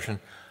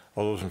discussion?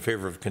 All those in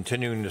favor of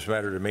continuing this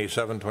matter to May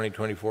 7,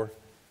 2024?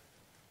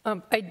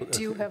 I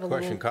do have a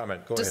question, little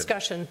comment. Go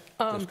discussion.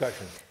 Ahead.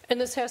 Discussion.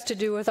 And this has to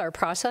do with our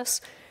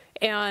process.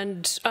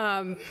 And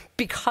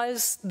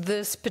because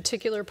this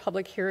particular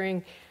public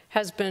hearing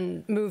has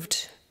been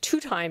moved 2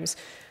 times,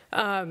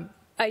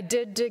 I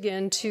did dig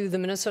into the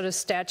Minnesota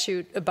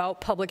statute about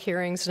public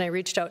hearings, and I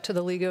reached out to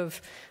the League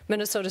of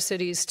Minnesota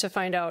Cities to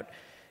find out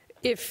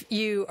if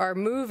you are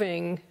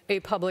moving a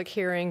public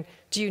hearing,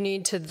 do you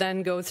need to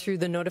then go through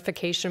the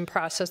notification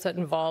process that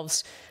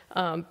involves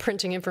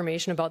printing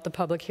information about the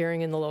public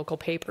hearing in the local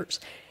papers?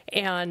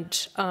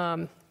 And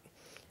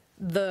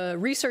the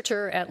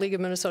researcher at League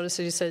of Minnesota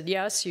Cities said,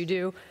 yes, you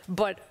do,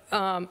 but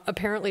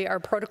apparently our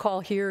protocol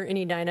here in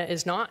Edina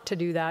is not to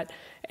do that.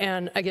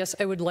 And I guess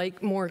I would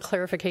like more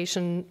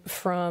clarification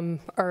from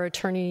our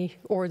attorney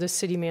or the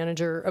city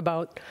manager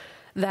about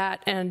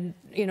that. And,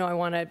 you know, I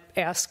want to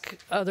ask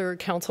other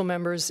council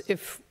members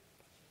if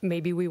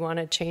maybe we want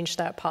to change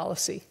that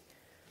policy.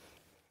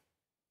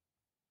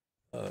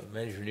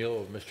 Manager Neal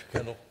or Mr.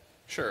 Kendall?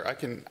 Sure,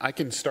 I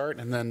can start,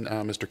 and then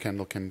Mr.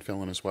 Kendall can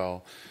fill in as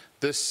well.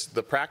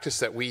 The practice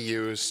that we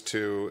use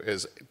to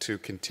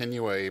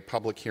continue a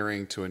public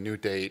hearing to a new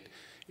date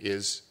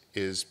is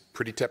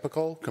pretty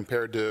typical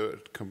compared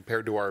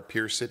to our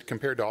peer city,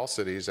 compared to all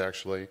cities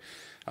actually.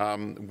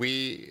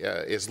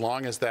 As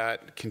long as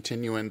that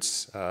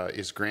continuance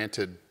is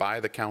granted by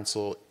the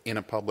council in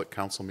a public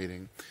council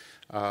meeting,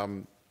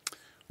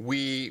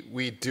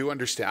 we do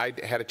understand. I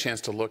had a chance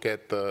to look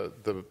at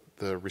the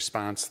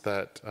response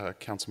that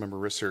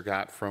Councilmember Risser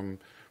got from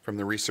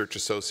the research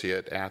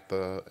associate at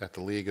the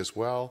league as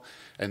well,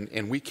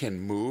 and we can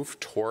move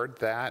toward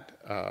that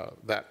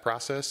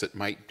process. It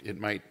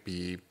might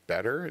be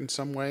better in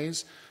some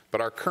ways,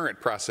 but our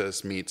current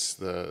process meets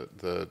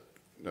the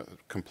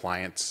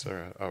compliance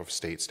of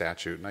state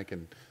statute, and I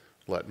can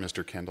let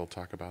Mr. Kendall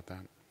talk about that.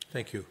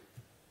 Thank you.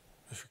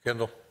 Mr.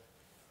 Kendall.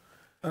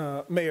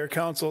 Mayor,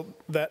 Council,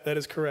 that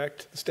is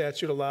correct. The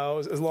statute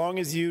allows, as long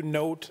as you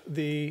note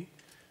the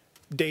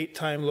date,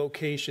 time,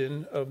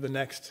 location of the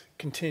next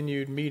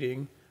continued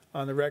meeting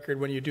on the record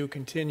when you do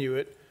continue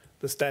it,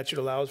 the statute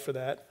allows for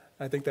that.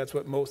 I think that's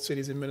what most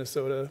cities in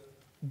Minnesota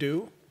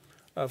do.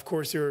 Of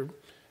course, you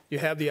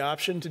have the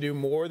option to do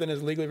more than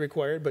is legally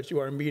required, but you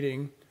are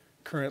meeting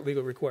current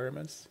legal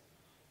requirements.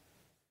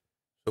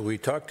 So we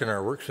talked in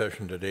our work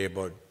session today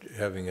about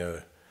having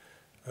a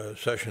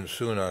session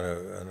soon on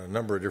a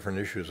number of different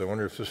issues. I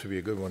wonder if this would be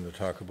a good one to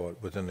talk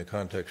about within the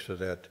context of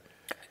that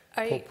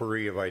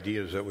potpourri of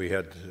ideas that we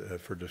had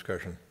for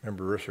discussion.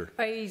 Member Risser.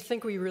 I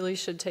think we really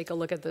should take a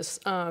look at this,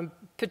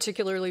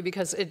 particularly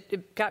because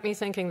it got me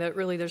thinking that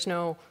really there's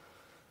no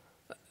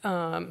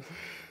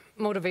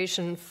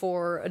motivation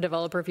for a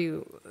developer if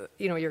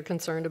you're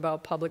concerned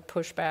about public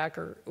pushback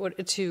or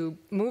to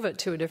move it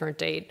to a different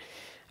date.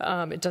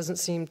 It doesn't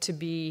seem to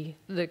be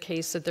the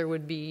case that there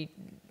would be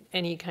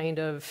any kind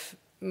of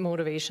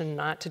motivation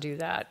not to do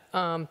that.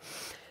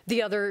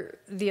 The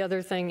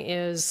other thing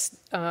is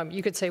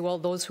you could say, well,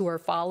 those who are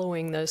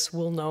following this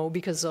will know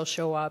because they'll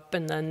show up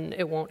and then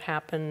it won't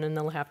happen and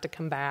they'll have to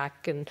come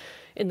back. And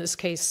in this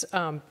case,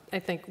 I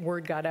think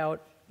word got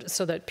out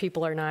so that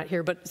people are not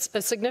here. But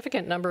a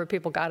significant number of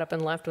people got up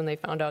and left when they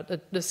found out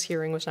that this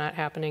hearing was not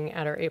happening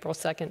at our April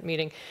 2nd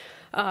meeting.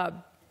 The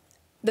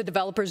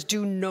developers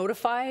do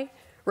notify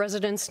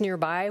residents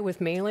nearby with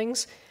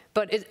mailings,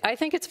 but I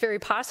think it's very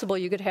possible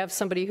you could have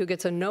somebody who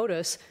gets a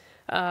notice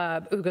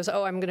who goes,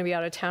 oh, I'm going to be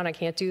out of town, I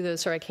can't do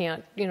this, or I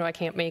can't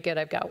make it,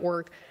 I've got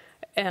work.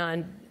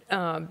 And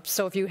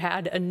so if you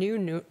had a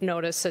new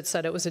notice that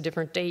said it was a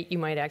different date, you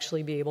might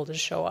actually be able to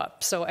show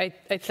up. So I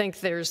think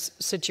there's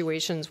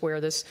situations where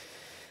this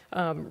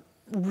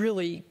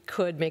really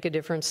could make a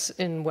difference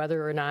in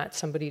whether or not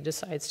somebody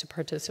decides to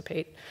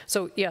participate.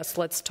 So yes,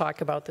 let's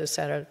talk about this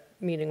at a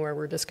meeting where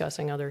we're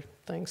discussing other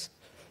things.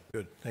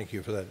 Good, thank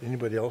you for that.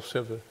 Anybody else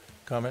have a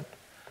comment?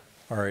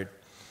 All right.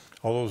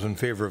 All those in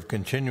favor of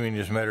continuing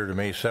this matter to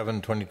May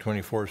 7,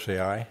 2024, say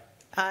aye.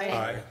 Aye.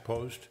 Aye.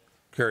 Opposed?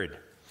 Carried.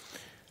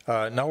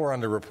 Now we're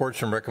on the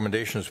reports and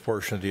recommendations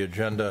portion of the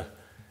agenda,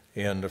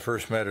 and the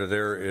first matter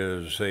there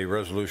is a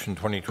resolution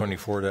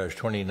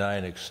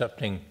 2024-29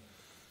 accepting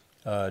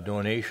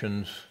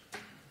donations.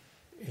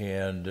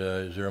 And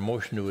is there a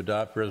motion to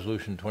adopt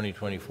resolution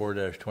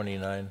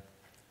 2024-29?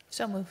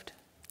 So moved.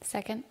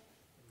 Second.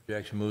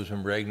 Jackson moves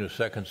and Agnew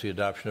seconds the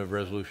adoption of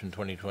resolution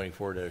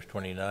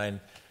 2024-29,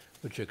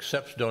 which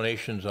accepts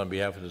donations on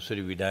behalf of the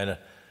city of Edina.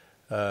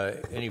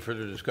 Any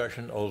further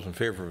discussion? All those in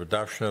favor of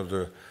adoption of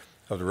the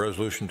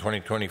resolution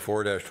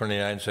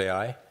 2024-29 say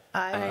aye.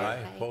 Aye.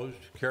 Aye. Opposed?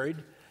 Carried.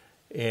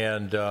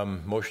 And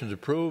motion's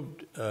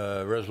approved.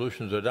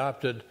 Resolution's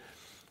adopted.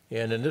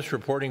 And in this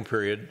reporting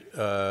period,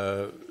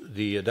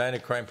 the Edina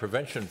Crime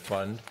Prevention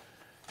Fund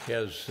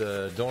has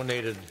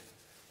donated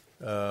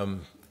a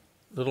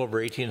little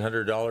over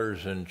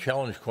 $1,800 in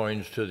challenge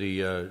coins to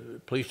the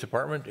police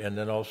department, and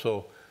then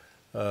also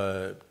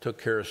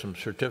took care of some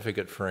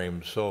certificate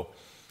frames. So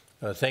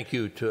thank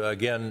you to,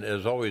 again,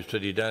 as always, to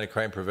the Edina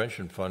Crime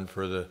Prevention Fund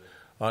for the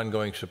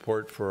ongoing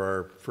support for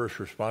our first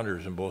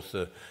responders in both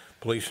the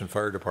police and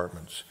fire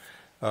departments.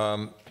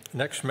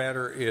 Next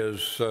matter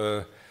is,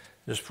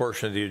 this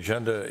portion of the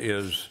agenda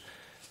is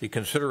the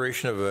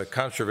consideration of a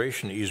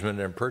conservation easement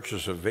and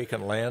purchase of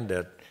vacant land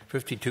at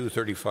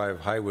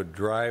 5235 Highwood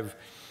Drive.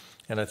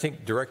 And I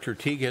think Director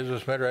Teague has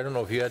this matter. I don't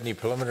know if you had any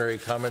preliminary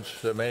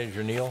comments,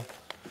 Manager Neal?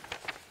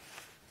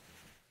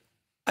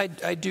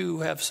 I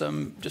do have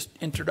some just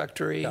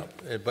introductory. No,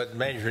 but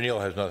Manager Neal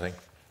has nothing.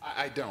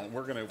 I don't.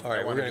 We're going to. All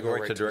right, we're going to go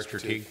right to Director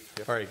Teague.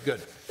 Yep. All right,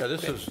 good. Yeah,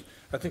 this is,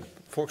 I think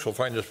folks will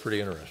find this pretty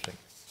interesting.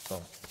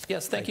 So,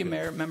 yes, thank you,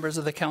 Mayor, members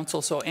of the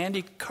council. So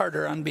Andy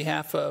Carter, on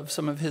behalf of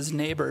some of his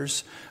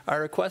neighbors,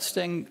 are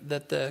requesting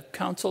that the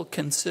council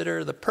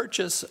consider the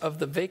purchase of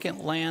the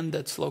vacant land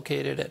that's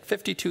located at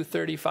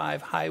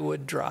 5235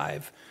 Highwood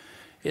Drive.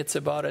 It's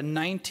about a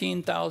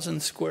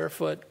 19,000 square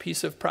foot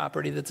piece of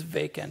property that's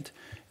vacant.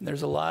 And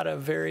there's a lot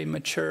of very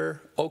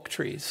mature oak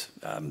trees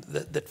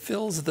that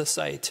fills the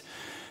site.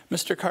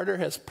 Mr. Carter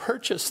has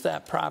purchased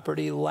that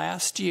property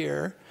last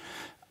year.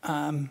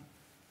 Again,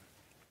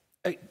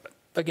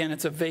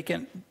 it's a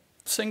vacant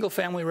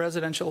single-family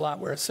residential lot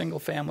where a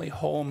single-family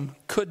home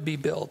could be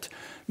built.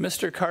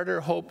 Mr. Carter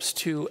hopes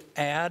to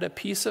add a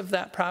piece of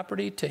that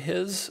property to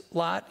his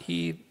lot.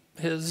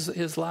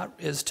 His lot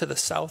is to the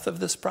south of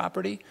this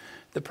property.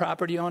 The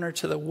property owner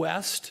to the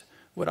west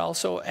would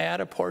also add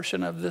a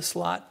portion of this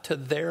lot to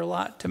their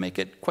lot to make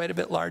it quite a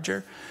bit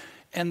larger.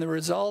 And the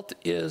result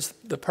is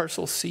the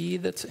parcel C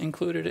that's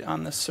included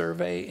on the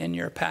survey in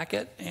your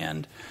packet,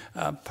 and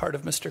part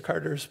of Mr.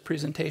 Carter's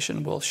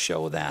presentation will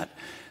show that.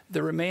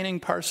 The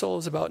remaining parcel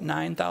is about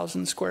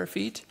 9,000 square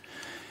feet.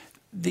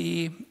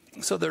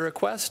 So the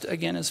request,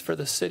 again, is for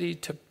the city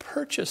to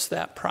purchase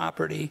that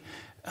property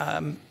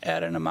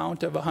at an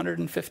amount of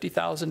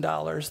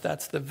 $150,000.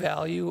 That's the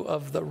value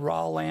of the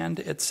raw land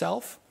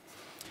itself.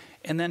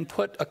 And then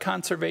put a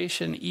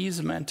conservation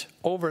easement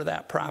over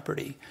that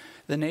property.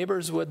 The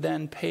neighbors would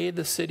then pay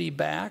the city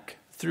back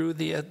through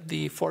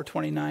the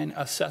 429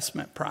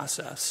 assessment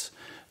process.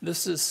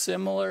 This is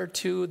similar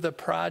to the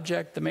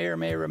project the mayor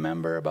may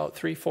remember about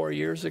 3-4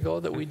 years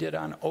ago that we did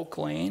on Oak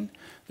Lane.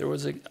 There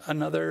was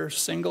another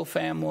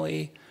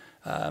single-family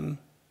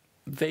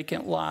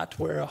vacant lot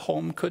where a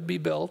home could be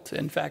built.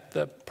 In fact,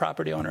 the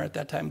property owner at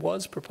that time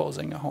was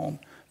proposing a home.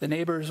 The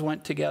neighbors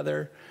went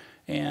together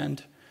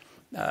and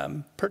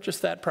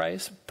purchased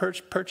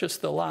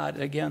purchased the lot.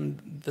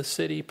 Again, the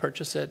city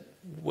purchased it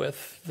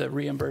with the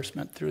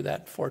reimbursement through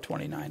that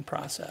 429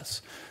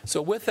 process.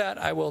 So with that,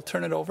 I will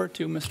turn it over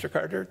to Mr.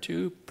 Carter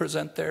to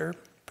present their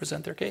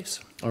case.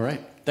 All right.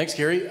 Thanks,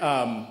 Gary.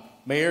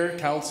 Mayor,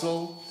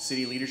 council,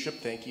 city leadership,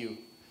 thank you.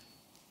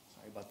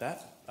 Sorry about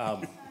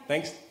that.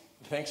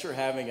 Thanks for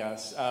having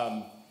us.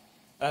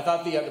 I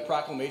thought the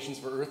proclamations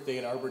for Earth Day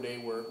and Arbor Day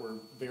were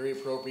very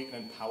appropriate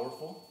and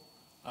powerful.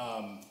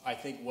 I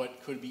think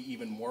what could be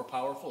even more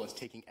powerful is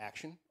taking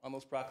action on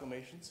those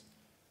proclamations.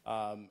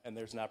 And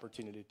there's an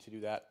opportunity to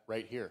do that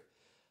right here.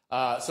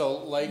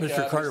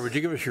 Mr. Carter, would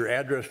you give us your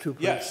address too,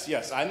 please?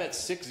 Yes. I'm at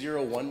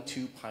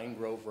 6012 Pine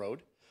Grove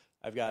Road.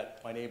 I've got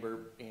my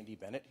neighbor Andy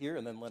Bennett here,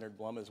 and then Leonard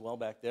Blum as well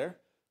back there.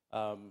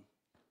 I'm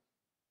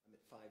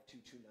at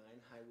 5229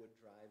 Highwood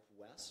Drive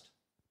West,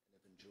 and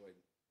I've enjoyed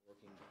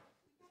working.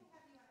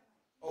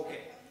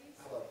 Okay,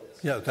 how about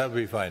this? Yeah, that would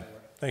be fine.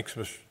 Thanks,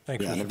 Mr.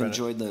 Thanks, Yeah, Mr. I've Bennett.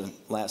 enjoyed the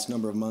last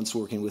number of months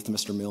working with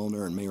Mr.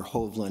 Milner and Mayor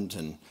Hovland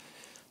and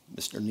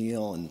Mr.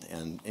 Neal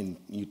and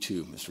you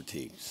too, Mr.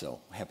 Teague. So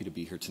happy to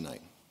be here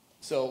tonight.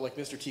 So like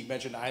Mr. Teague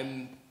mentioned,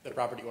 I'm the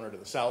property owner to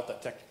the south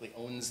that technically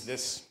owns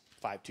this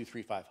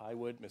 5235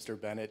 Highwood. Mr.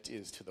 Bennett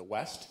is to the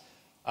west.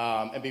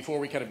 And before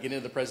we kind of get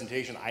into the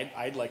presentation,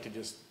 I'd like to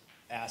just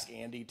ask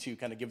Andy to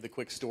kind of give the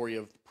quick story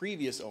of the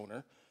previous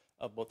owner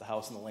of both the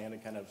house and the land,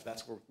 and kind of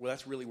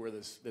that's really where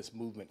this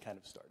movement kind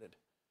of started.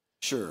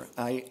 Sure.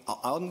 I'm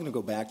going to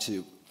go back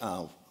to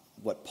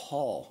what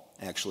Paul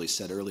actually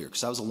said earlier,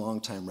 because I was a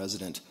longtime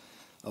resident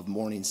of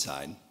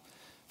Morningside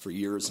for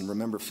years and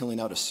remember filling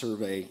out a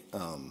survey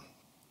and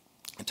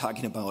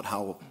talking about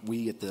how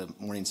we at the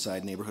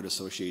Morningside Neighborhood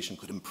Association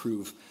could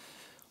improve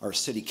our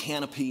city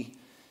canopy.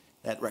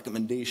 That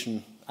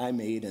recommendation I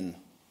made, and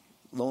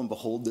lo and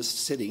behold, this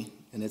city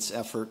and its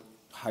effort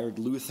hired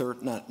Luther,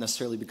 not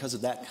necessarily because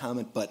of that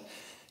comment, but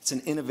it's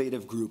an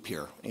innovative group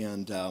here.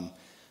 And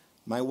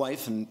my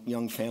wife and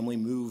young family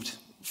moved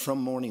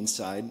from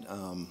Morningside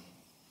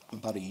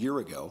about a year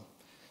ago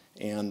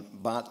and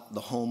bought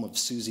the home of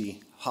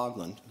Susie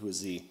Hogland, who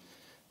was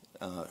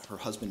her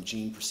husband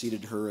Gene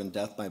preceded her in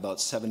death by about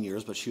 7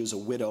 years, but she was a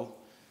widow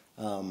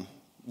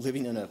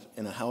living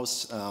in a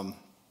house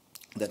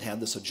that had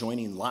this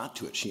adjoining lot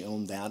to it. She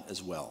owned that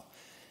as well.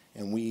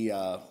 And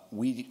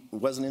it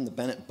wasn't in the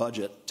Bennett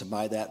budget to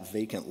buy that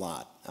vacant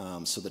lot.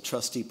 So the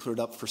trustee put it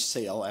up for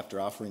sale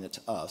after offering it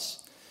to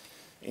us.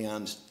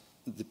 And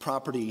the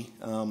property,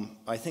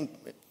 I think,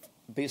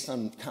 based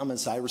on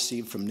comments I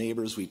received from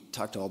neighbors, we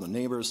talked to all the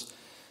neighbors,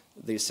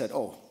 they said,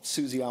 oh,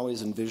 Susie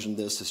always envisioned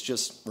this as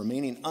just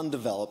remaining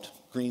undeveloped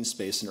green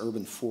space and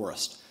urban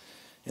forest.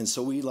 And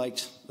so we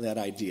liked that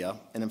idea.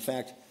 And in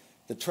fact,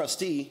 the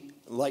trustee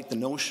liked the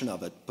notion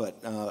of it,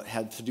 but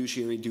had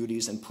fiduciary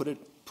duties and put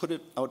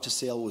it out to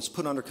sale, was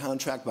put under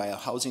contract by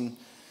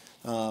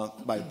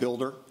by a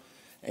builder,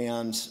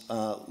 and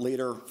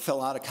later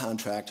fell out of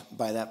contract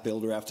by that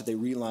builder after they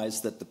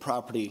realized that the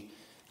property,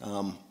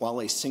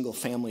 while a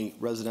single-family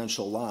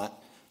residential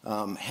lot,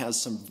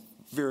 has some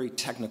very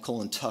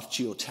technical and tough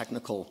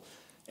geotechnical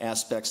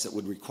aspects that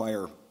would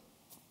require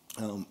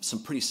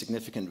some pretty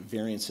significant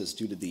variances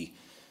due to the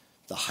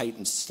height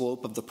and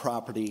slope of the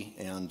property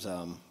and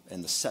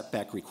the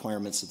setback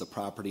requirements of the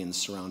property and the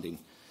surrounding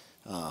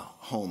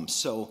homes.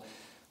 So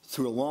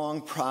through a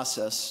long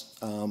process,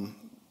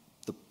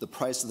 the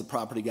price of the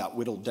property got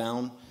whittled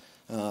down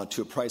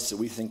to a price that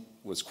we think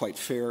was quite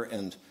fair,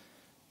 and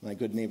my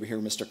good neighbor here,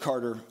 Mr.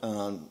 Carter,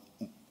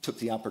 took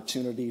the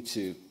opportunity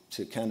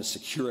to kind of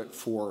secure it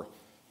for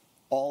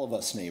all of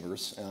us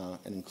neighbors,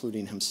 and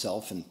including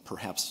himself and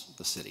perhaps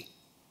the city.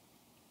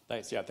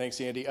 Nice, yeah, thanks,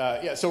 Andy.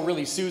 So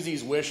really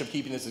Susie's wish of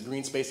keeping this a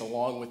green space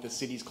along with the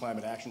city's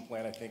climate action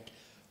plan, I think,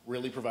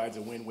 really provides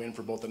a win-win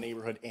for both the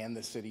neighborhood and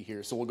the city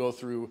here. So we'll go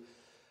through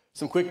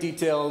some quick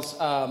details.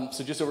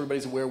 So just so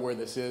everybody's aware where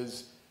this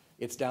is,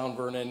 it's down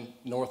Vernon,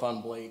 north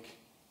on Blake,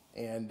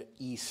 and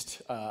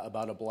east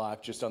about a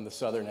block just on the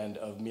southern end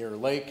of Mirror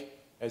Lake,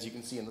 as you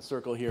can see in the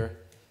circle here.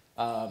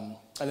 And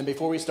then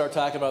before we start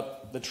talking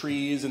about the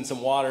trees and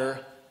some water,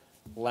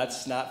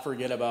 let's not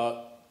forget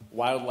about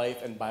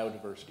wildlife and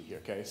biodiversity here,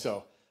 okay?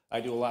 So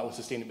I do a lot with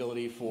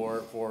sustainability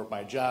for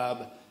my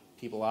job.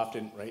 People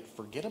often,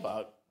 forget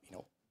about,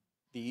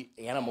 the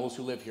animals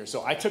who live here.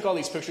 So I took all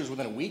these pictures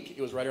within a week.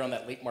 It was right around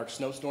that late March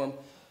snowstorm.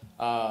 We've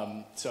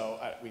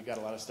got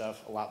a lot of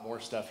stuff, a lot more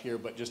stuff here,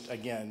 but just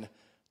again,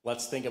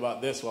 let's think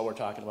about this while we're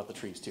talking about the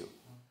trees too.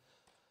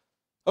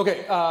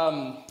 Okay,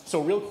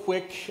 so real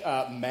quick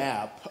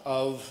map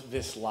of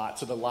this lot.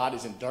 So the lot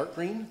is in dark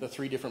green. The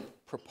three different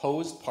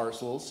proposed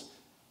parcels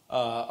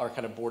are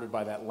kind of bordered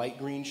by that light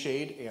green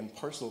shade, and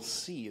parcel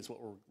C is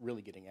what we're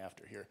really getting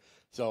after here.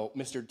 So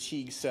Mr.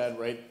 Teague said,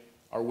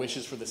 Our wish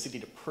is for the city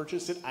to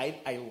purchase it.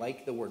 I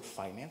like the word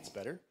finance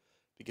better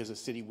because the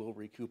city will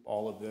recoup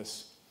all of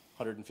this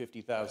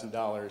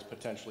 $150,000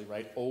 potentially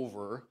right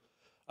over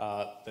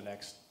the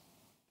next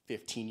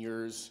 15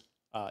 years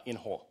in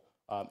whole.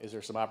 Is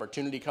there some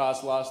opportunity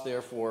cost lost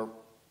there for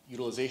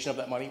utilization of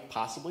that money?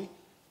 Possibly.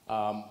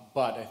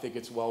 But I think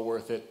it's well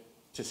worth it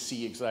to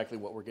see exactly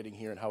what we're getting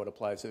here and how it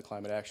applies to the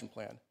Climate Action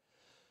Plan.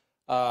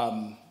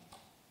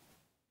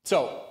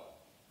 So,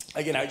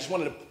 again, I just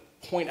wanted to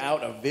point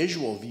out a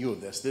visual view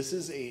of this. This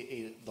is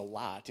the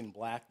lot in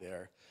black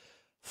there,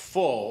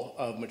 full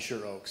of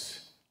mature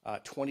oaks,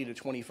 20 to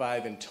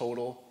 25 in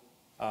total,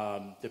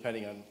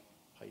 depending on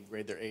how you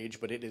grade their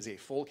age, but it is a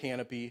full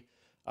canopy.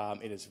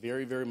 It is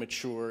very, very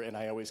mature, and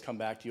I always come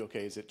back to,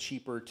 okay, is it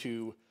cheaper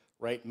to,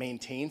 right,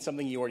 maintain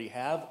something you already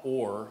have,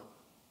 or,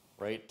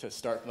 right, to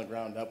start from the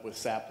ground up with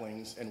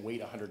saplings and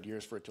wait 100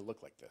 years for it to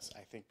look like this?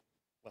 I think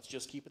let's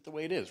just keep it the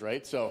way it is,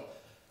 right? So,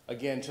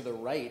 again, to the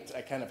right,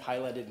 I kind of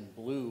highlighted in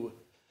blue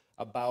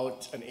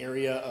about an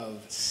area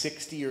of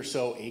 60 or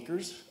so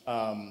acres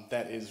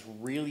that is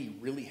really,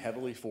 really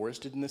heavily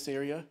forested in this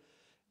area.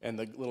 And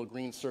the little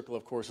green circle,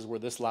 of course, is where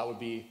this lot would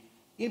be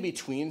in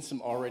between some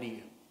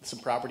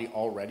property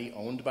already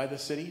owned by the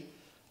city.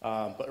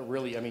 But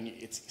really, I mean,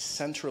 it's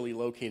centrally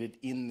located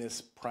in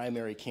this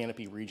primary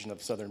canopy region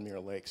of southern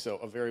Mirror Lake. So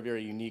a very,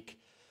 very unique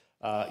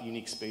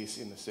space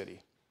in the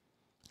city.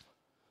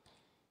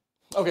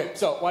 Okay,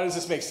 so why does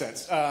this make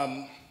sense?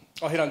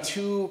 I'll hit on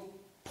two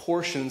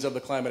portions of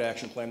the Climate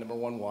Action Plan. Number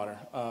one, water.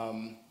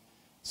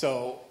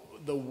 So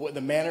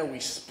the manner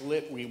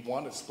we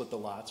want to split the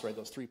lots, right?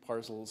 Those three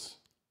parcels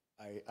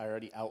I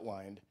already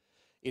outlined.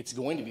 It's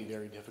going to be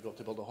very difficult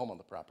to build a home on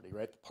the property,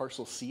 right?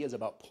 Parcel C is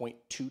about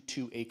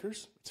 0.22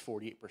 acres. It's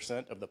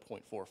 48% of the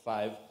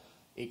 0.45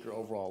 acre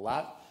overall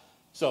lot.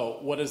 So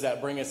what does that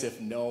bring us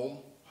if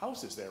no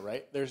house is there,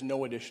 right? There's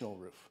no additional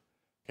roof,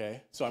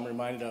 okay? So I'm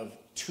reminded of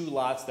two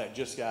lots that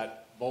just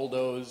got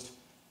bulldozed,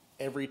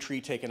 every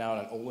tree taken out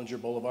on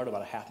Olinger Boulevard,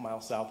 about a half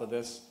mile south of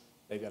this.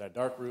 They've got a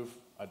dark roof,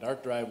 a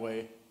dark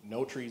driveway,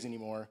 no trees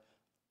anymore.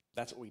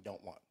 That's what we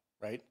don't want,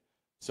 right?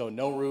 So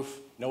no roof,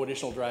 no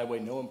additional driveway,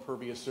 no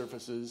impervious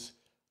surfaces.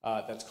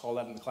 That's called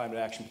out in the Climate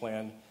Action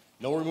Plan.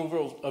 No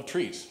removal of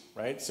trees,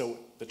 right? So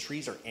the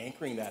trees are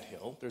anchoring that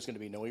hill. There's going to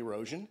be no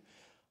erosion.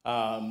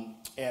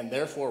 And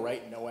therefore,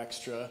 right, no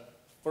extra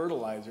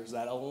fertilizers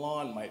that a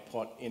lawn might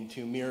put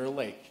into Mirror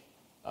Lake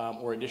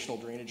or additional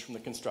drainage from the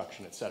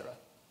construction, et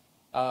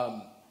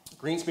cetera.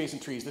 Green space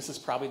and trees, this is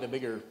probably the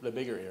bigger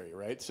area,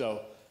 right?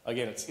 So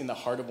again, it's in the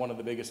heart of one of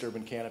the biggest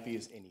urban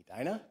canopies in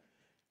Edina.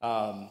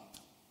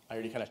 I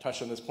already kind of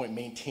touched on this point,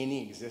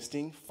 maintaining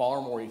existing, far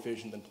more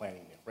efficient than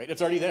planting new, right?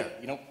 It's already there.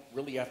 You don't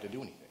really have to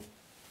do anything.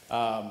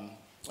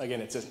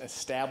 Again, it's an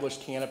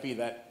established canopy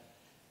that,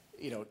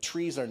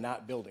 trees are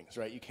not buildings,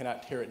 right? You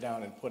cannot tear it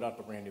down and put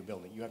up a brand new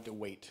building. You have to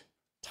wait.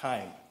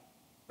 Time,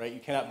 right? You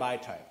cannot buy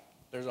time.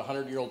 There's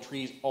 100-year-old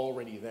trees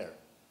already there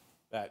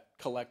that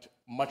collect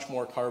much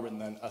more carbon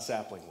than a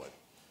sapling would.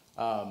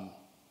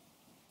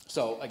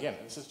 So again,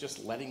 this is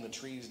just letting the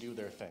trees do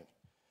their thing.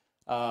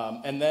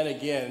 And then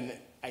again,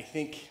 I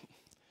think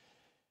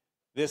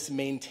this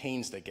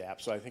maintains the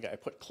gap. So I think I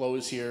put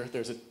close here.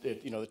 There's the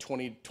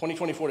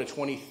 2024 to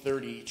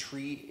 2030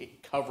 tree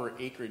cover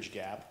acreage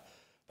gap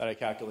that I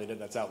calculated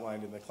that's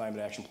outlined in the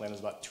Climate Action Plan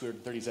is about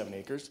 237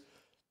 acres.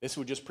 This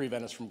would just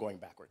prevent us from going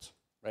backwards,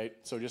 right?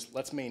 So just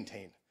let's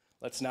maintain.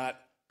 Let's not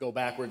go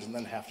backwards and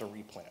then have to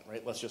replant,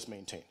 right? Let's just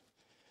maintain.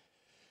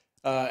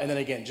 And then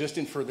again, just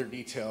in further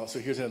detail, so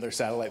here's another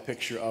satellite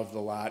picture of the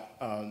lot.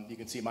 You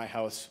can see my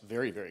house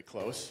very, very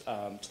close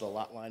to the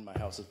lot line. My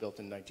house was built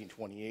in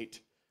 1928.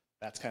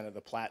 That's kind of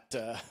the plat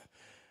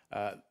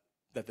that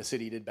the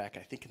city did back,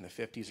 I think, in the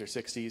 50s or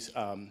 60s.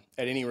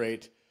 At any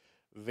rate,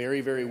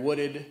 very, very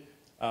wooded.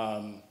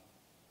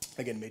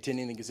 Again,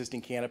 maintaining the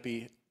existing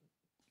canopy.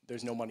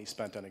 There's no money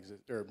spent on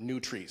new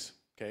trees,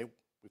 okay?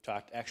 We've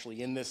talked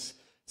actually in this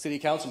city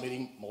council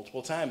meeting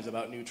multiple times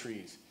about new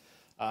trees.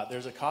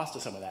 There's a cost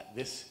to some of that.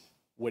 This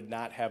would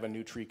not have a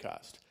new tree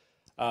cost.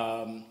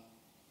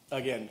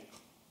 Again,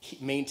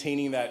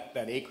 maintaining that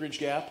acreage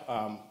gap,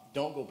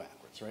 don't go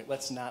backwards, right?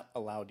 Let's not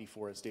allow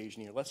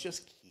deforestation here. Let's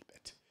just keep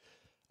it.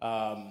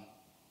 I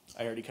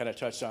already kind of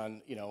touched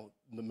on,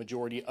 the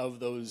majority of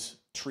those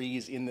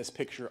trees in this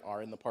picture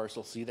are in the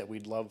parcel C that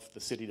we'd love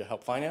the city to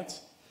help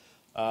finance.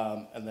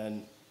 And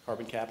then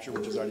carbon capture,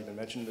 which has already been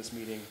mentioned in this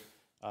meeting,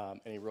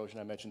 and erosion,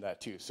 I mentioned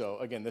that too. So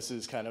again, this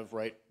is kind of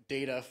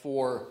data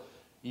for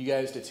you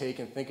guys to take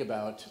and think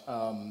about,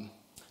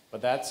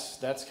 but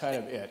that's kind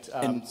of it.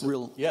 And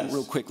real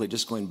quickly,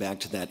 just going back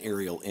to that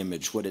aerial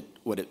image, what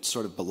it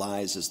sort of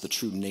belies is the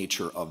true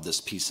nature of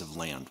this piece of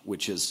land,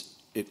 which is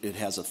it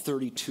has a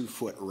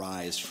 32-foot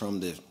rise from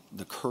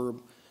the curb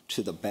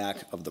to the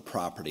back of the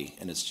property,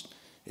 and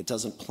it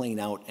doesn't plane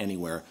out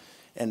anywhere,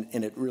 and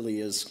it really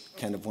is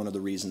kind of one of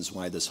the reasons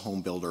why this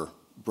home builder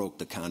broke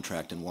the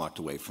contract and walked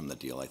away from the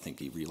deal. I think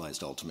he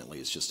realized ultimately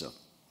it's just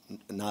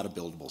not a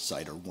buildable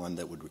site, or one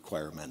that would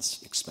require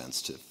immense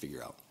expense to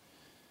figure out.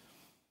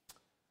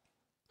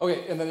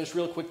 Okay, and then just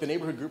real quick, the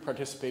neighborhood group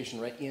participation,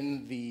 right,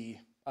 in the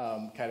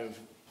kind of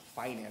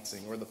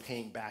financing or the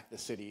paying back the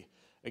city.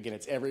 Again,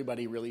 it's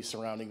everybody really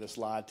surrounding this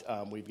lot.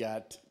 We've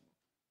got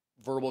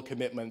verbal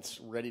commitments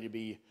ready to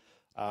be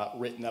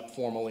written up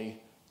formally,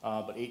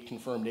 but 8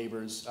 confirmed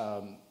neighbors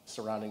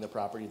surrounding the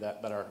property that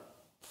are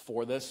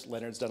for this.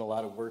 Leonard's done a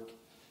lot of work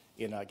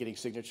in getting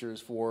signatures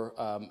for,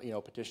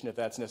 petition if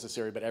that's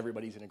necessary, but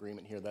everybody's in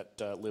agreement here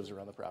that lives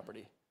around the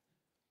property.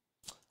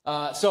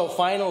 So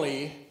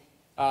finally,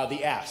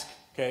 the ask,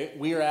 okay?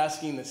 We are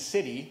asking the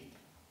city,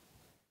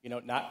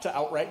 not to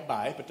outright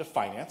buy, but to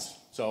finance.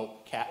 So,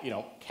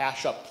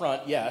 cash up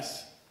front,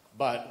 yes,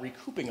 but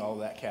recouping all of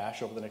that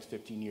cash over the next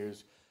 15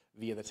 years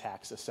via the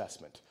tax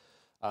assessment.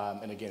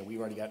 And again, we've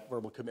already got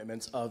verbal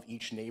commitments of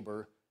each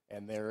neighbor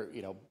and their,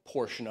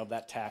 portion of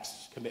that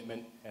tax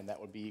commitment, and that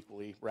would be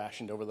equally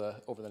rationed over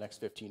the next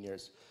 15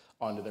 years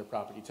onto their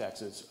property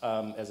taxes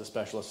as a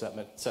special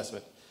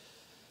assessment.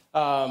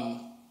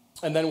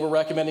 And then we're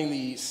recommending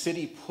the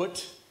city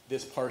put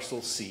this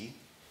parcel C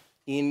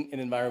in an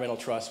environmental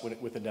trust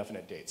with a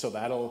definite date. So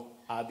that'll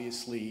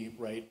obviously,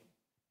 right,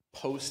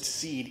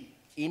 post-seed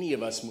any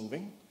of us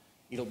moving.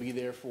 It'll be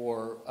there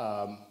for,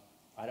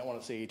 I don't want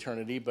to say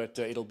eternity, but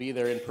it'll be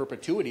there in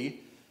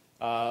perpetuity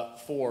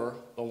for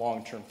the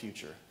long-term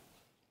future.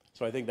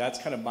 So I think that's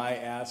kind of my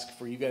ask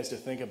for you guys to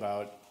think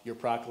about your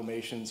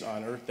proclamations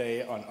on Earth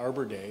Day, on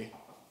Arbor Day.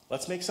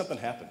 Let's make something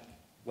happen.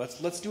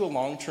 Let's do a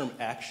long-term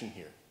action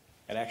here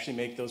and actually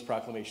make those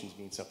proclamations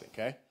mean something,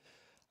 okay?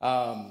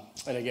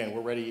 And again,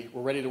 we're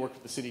ready to work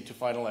with the city to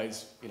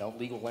finalize,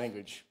 legal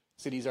language.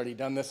 City's already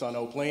done this on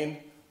Oak Lane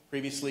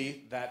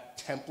previously. That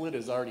template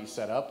is already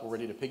set up. We're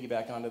ready to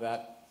piggyback onto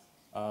that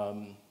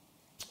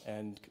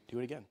and do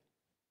it again.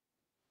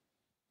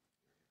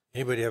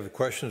 Anybody have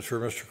questions for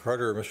Mr.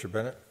 Carter or Mr.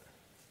 Bennett?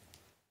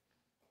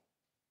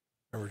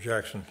 Member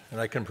Jackson, and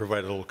I can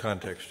provide a little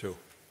context too.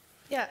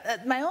 Yeah,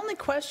 my only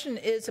question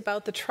is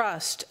about the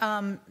trust,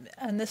 and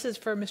this is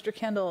for Mr.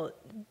 Kendall.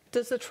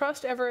 Does the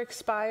trust ever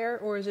expire,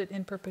 or is it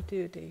in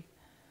perpetuity?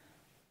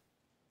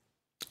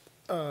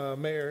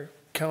 Mayor,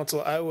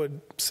 Council, I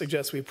would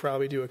suggest we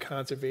probably do a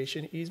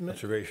conservation easement.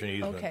 Conservation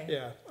easement. Okay.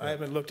 Yeah, I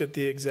haven't looked at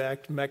the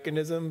exact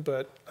mechanism,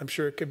 but I'm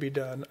sure it could be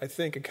done. I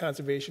think a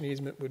conservation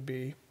easement would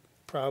be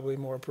probably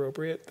more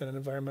appropriate than an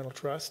environmental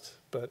trust,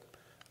 but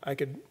I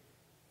could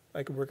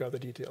work out the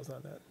details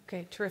on that.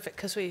 Okay, terrific,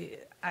 because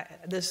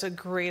this is a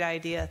great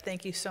idea.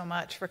 Thank you so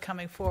much for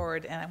coming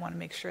forward, and I want to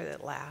make sure that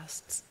it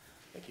lasts.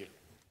 Thank you.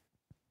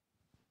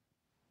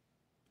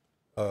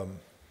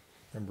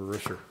 Member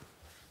Risser.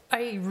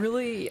 I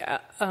really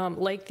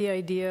like the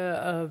idea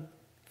of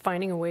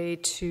finding a way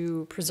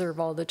to preserve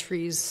all the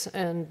trees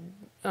and,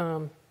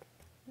 the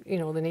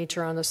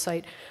nature on the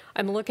site.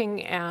 I'm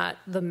looking at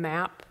the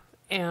map,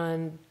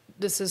 and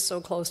this is so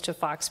close to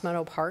Fox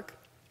Meadow Park.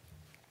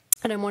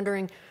 And I'm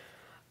wondering,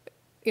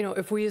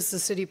 if we as the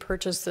city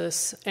purchase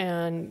this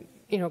and,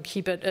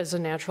 keep it as a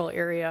natural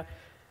area,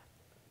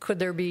 could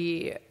there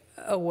be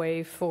a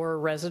way for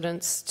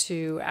residents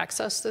to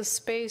access this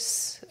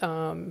space?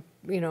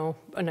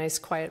 A nice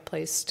quiet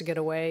place to get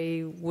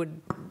away.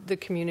 Would the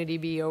community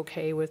be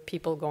okay with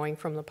people going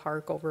from the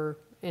park over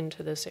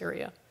into this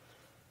area?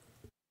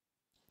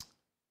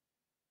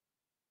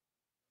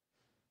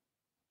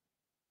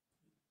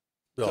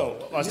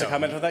 So, wants to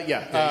comment on that?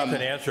 Yeah. You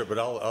can answer, but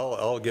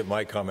I'll give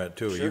my comment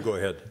too. Sure. You go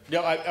ahead.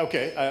 Yeah.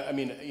 Okay. I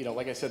mean,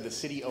 like I said, the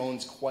city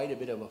owns quite a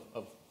bit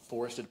of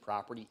forested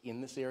property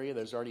in this area.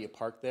 There's already a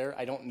park there.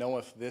 I don't know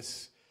if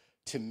this,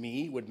 to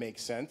me, would make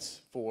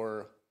sense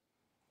for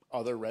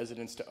other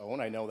residents to own.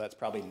 I know that's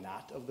probably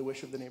not of the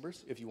wish of the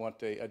neighbors. If you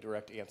want a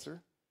direct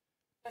answer.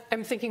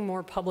 I'm thinking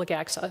more public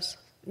access,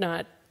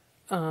 not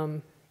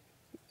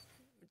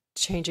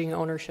changing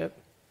ownership.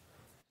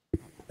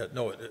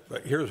 No,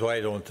 but here's why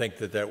I don't think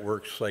that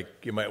works like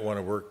you might want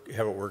to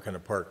have it work in a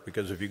park.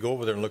 Because if you go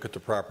over there and look at the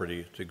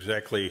property, it's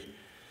exactly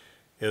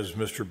as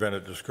Mr.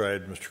 Bennett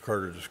described, Mr.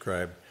 Carter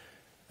described.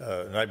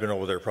 And I've been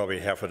over there probably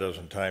half a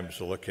dozen times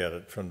to look at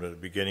it from the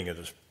beginning of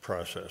this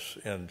process.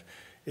 And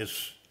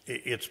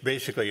it's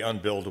basically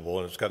unbuildable,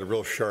 and it's got a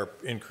real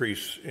sharp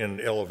increase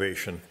in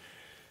elevation.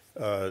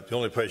 The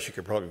only place you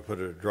could probably put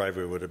a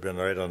driveway would have been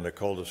right on the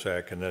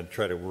cul-de-sac, and then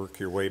try to work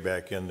your way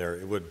back in there.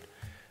 It would.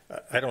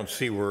 I don't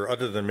see where,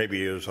 other than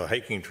maybe as a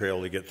hiking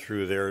trail to get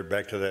through there,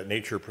 back to that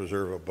nature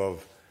preserve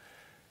above,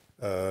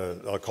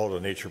 I'll call it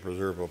a nature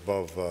preserve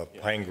above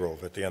Pine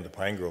Grove, at the end of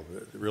Pine Grove.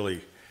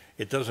 Really,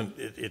 it doesn't,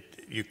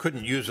 you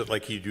couldn't use it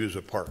like you'd use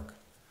a park.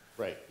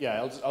 Right,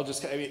 yeah,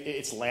 I mean,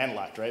 it's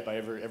landlocked, right, by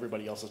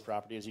everybody else's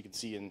property, as you can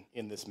see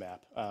in this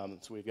map.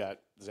 So we've got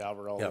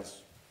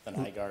Zalvarel's, yep.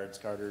 The Nygaards,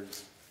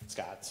 Carters,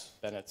 Scott's,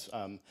 Bennett's.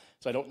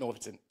 So I don't know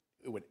if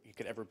it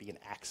could ever be an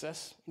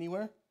access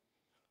anywhere.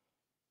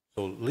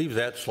 So leave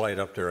that slide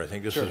up there. I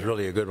think this Sure. is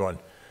really a good one.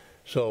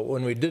 So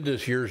when we did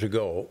this years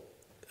ago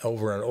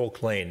over on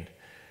Oak Lane,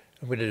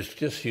 I'm going to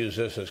just use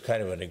this as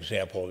kind of an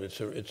example.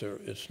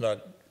 It's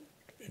not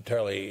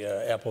entirely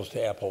apples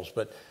to apples,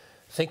 but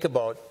think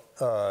about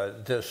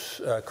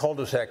this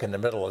cul-de-sac in the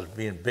middle as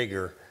being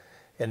bigger,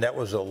 and that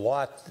was a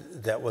lot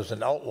that was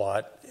an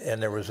outlot,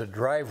 and there was a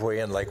driveway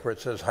in, like where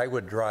it says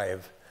Highwood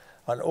Drive.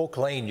 On Oak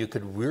Lane, you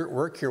could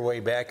work your way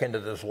back into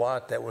this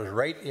lot that was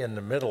right in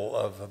the middle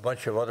of a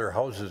bunch of other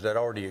houses that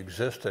already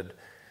existed.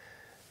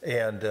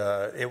 And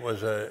it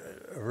was a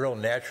real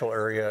natural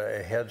area.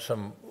 It had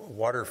some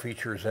water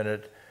features in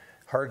it,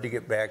 hard to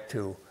get back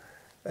to.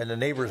 And the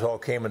neighbors all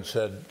came and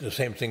said the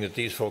same thing that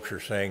these folks are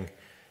saying,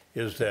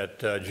 is that,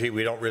 gee,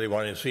 we don't really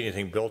want to see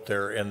anything built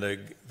there. And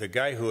the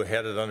guy who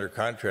had it under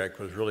contract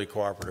was really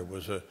cooperative,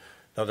 was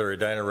another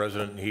Edina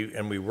resident,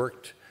 and we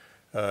worked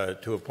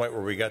to a point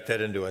where we got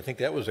that into, I think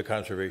that was a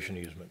conservation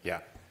easement.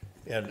 Yeah.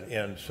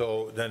 And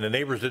so then the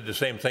neighbors did the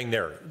same thing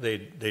there. They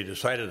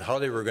decided how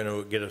they were going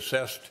to get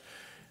assessed.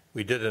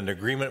 We did an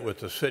agreement with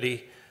the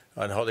city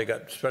on how they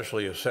got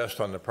specially assessed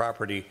on the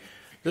property.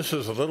 This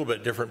is a little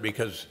bit different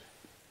because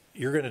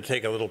you're going to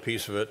take a little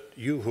piece of it.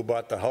 You who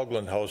bought the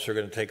Haugland house are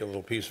going to take a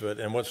little piece of it.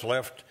 And what's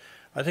left,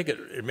 I think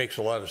it makes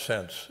a lot of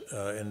sense.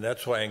 And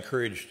that's why I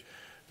encouraged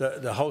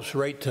the house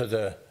right to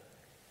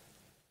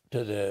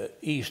the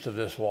east of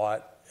this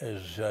lot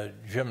is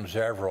Jim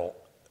Zaverill.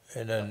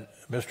 And then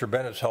Mr.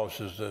 Bennett's house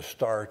is the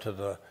star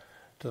to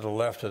the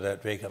left of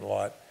that vacant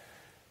lot.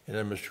 And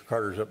then Mr.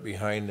 Carter's up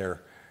behind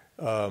there.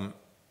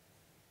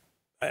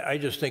 I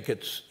just think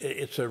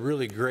it's a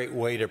really great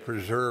way to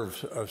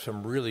preserve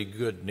some really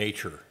good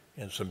nature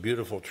and some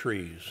beautiful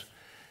trees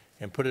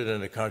and put it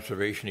in a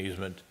conservation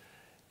easement.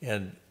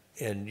 And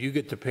you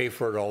get to pay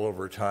for it all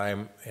over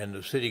time, and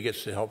the city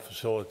gets to help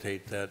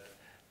facilitate that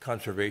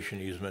conservation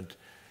easement.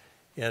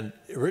 And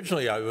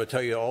originally, I would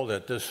tell you all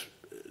that this,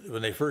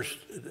 when they first,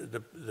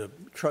 the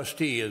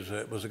trustee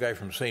was a guy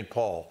from St.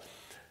 Paul.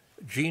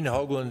 Gene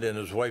Haugland and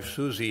his wife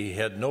Susie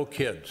had no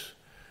kids.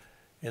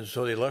 And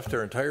so they left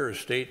their entire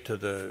estate to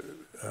the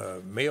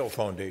Mayo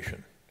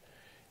Foundation.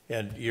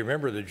 And you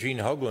remember that Gene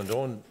Haugland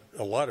owned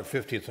a lot of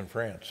 50th and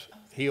France.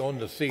 He owned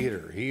the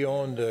theater. He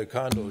owned the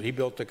condos. He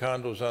built the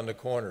condos on the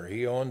corner.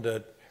 He owned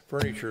that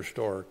furniture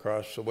store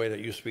across the way that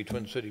used to be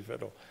Twin City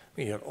Federal. I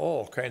mean, he had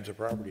all kinds of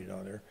property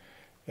down there.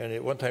 And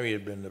at one time he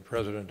had been the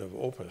president of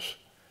Opus.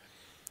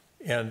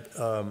 And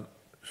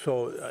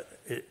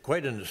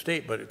quite an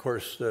estate, but of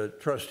course the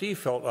trustee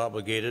felt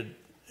obligated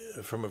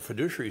from a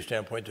fiduciary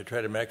standpoint to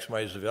try to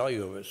maximize the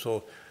value of it.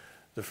 So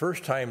the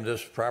first time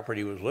this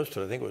property was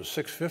listed, I think it was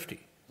 $650.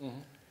 Mm-hmm.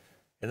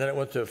 And then it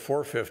went to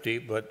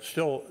 $450, but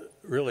still,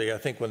 really, I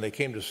think when they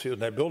came to see, when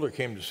that builder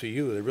came to see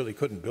you, they really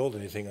couldn't build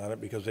anything on it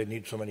because they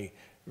need so many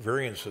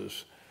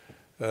variances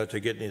to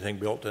get anything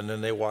built, and then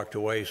they walked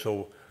away.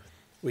 So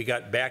we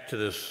got back to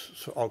this,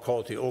 so I'll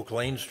call it the Oak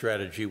Lane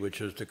strategy,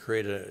 which is to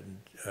create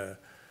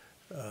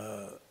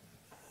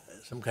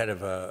some kind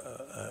of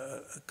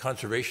a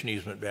conservation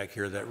easement back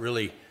here that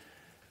really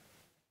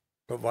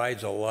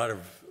provides a lot of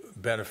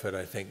benefit,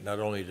 I think, not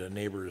only to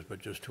neighbors, but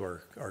just to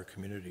our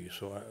community.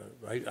 So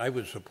I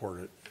would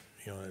support it,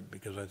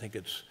 because I think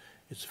it's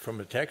from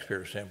a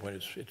taxpayer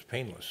standpoint, it's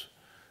painless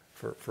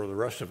for the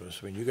rest of us.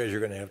 I mean, you guys are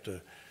going to have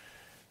to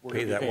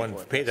pay that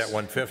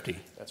 $150.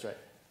 That's right.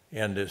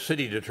 And the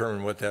city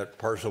determined what that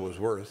parcel was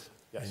worth,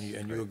 yes,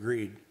 and you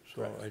agreed.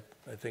 So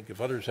I think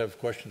if others have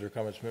questions or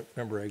comments,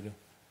 Member Agnew.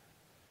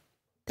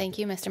 Thank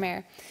you, Mr.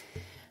 Mayor.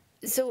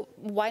 So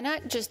why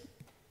not just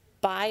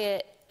buy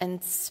it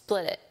and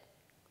split it,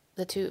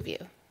 the two of you?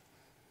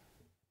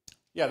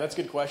 Yeah, that's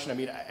a good question. I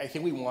mean, I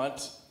think we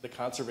want the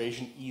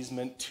conservation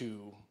easement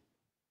to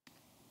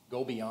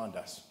go beyond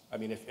us. I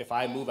mean, if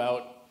I move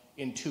out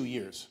in 2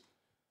 years,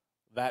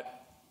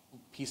 that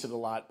piece of the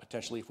lot,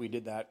 potentially, if we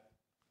did that,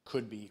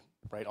 could be,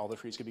 right, all the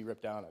trees could be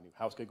ripped down, a new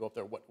house could go up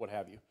there, what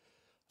have you.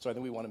 So I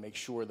think we want to make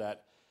sure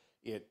that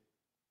it,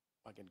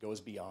 again,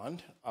 goes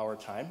beyond our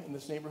time in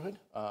this neighborhood.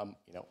 I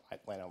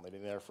plan on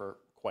living there for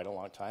quite a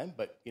long time,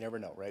 but you never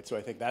know, right? So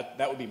I think that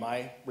would be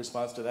my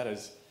response to that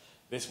is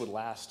this would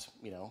last,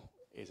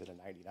 is it a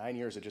 99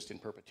 years? Is it just in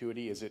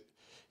perpetuity?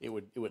 It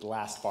would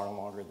last far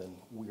longer than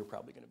we're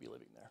probably going to be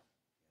living there.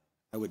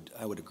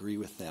 I would agree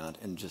with that,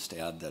 and just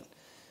add that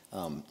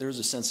there's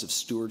a sense of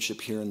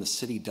stewardship here, and the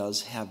city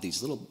does have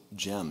these little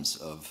gems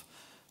of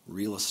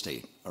real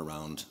estate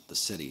around the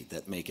city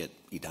that make it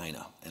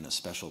Edina and a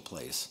special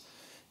place.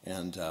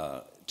 And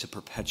to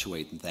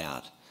perpetuate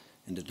that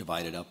and to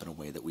divide it up in a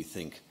way that we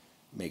think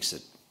makes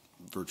it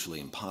virtually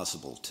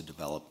impossible to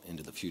develop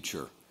into the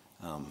future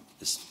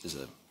is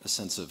a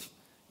sense of,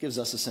 gives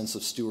us a sense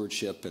of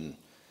stewardship and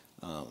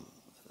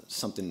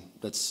something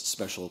that's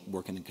special,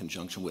 working in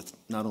conjunction with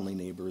not only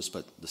neighbors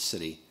but the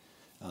city.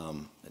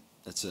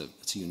 It's a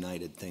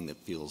united thing that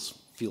feels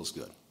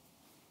good.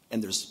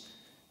 And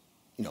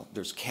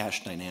there's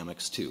cash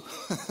dynamics too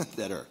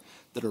that are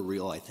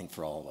real, I think,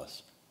 for all of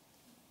us.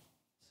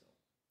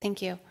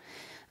 Thank you.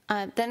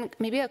 Then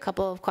maybe a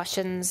couple of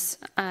questions.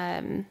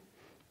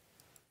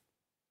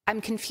 I'm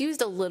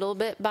confused a little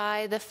bit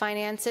by the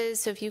finances.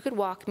 So if you could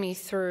walk me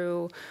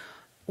through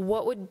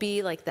what would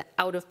be like the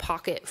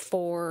out-of-pocket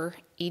for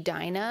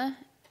Edina,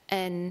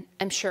 and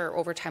I'm sure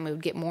over time we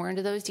would get more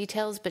into those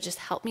details, but just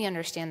help me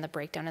understand the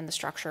breakdown and the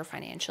structure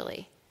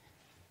financially.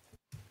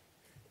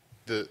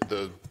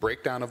 The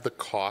breakdown of the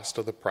cost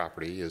of the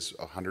property is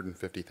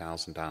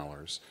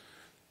 $150,000.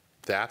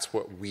 That's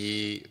what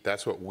we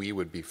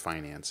would be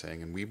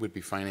financing, and we would be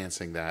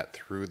financing that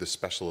through the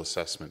special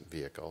assessment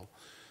vehicle.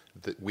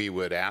 That we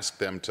would ask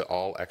them to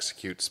all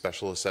execute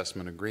special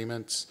assessment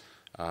agreements.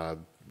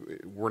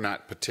 We're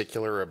not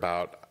particular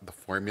about the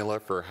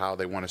formula for how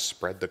they want to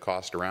spread the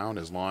cost around,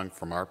 as long,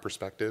 from our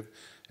perspective,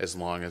 as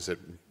long as it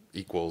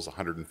equals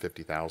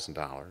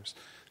 $150,000.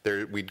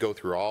 We'd go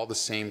through all the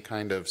same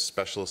kind of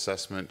special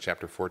assessment,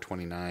 Chapter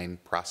 429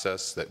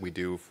 process that we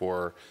do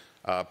for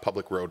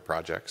public road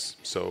projects.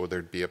 So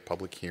there'd be a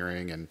public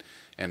hearing,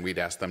 and we'd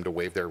ask them to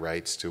waive their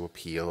rights to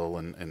appeal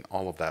and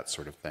all of that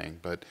sort of thing.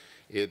 But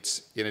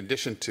it's, in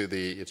addition to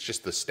it's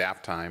just the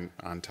staff time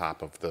on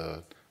top of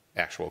the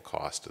actual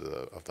cost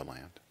of the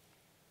land.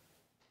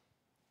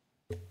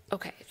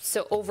 Okay,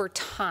 so over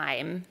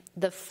time,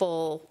 the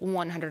full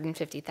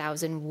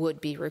 $150,000 would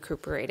be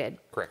recuperated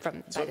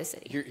by the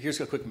city. Here's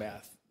a quick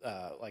math,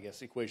 I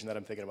guess, equation that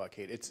I'm thinking about,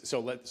 Kate.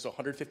 So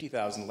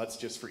 $150,000. Let's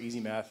just, for easy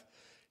math,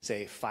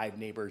 say 5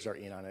 neighbors are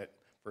in on it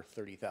for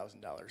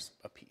 $30,000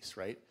 a piece,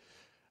 right?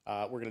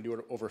 We're going to do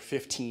it over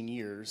 15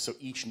 years, so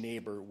each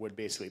neighbor would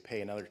basically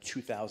pay another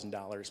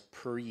 $2,000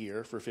 per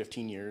year for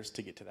 15 years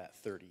to get to that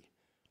 30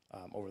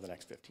 over the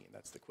next 15.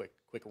 That's the quick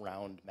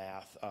round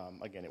math.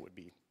 Again, it would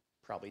be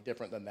probably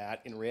different than that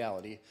in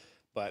reality,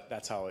 but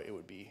that's how it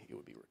would be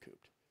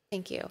recouped.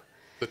 Thank you.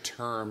 The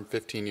term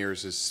 15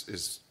 years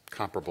is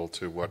comparable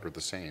to what, or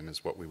the same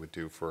as what we would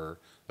do for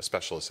a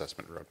special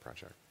assessment road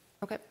project.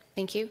 Okay,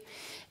 thank you.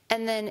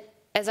 And then,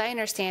 as I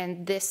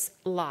understand, this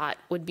lot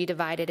would be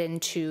divided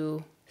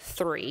into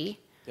 3,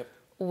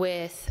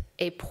 with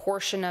a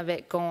portion of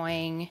it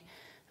going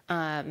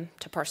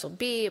to parcel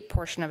B, a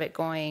portion of it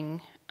going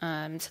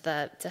to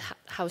the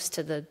house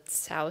to the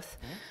south,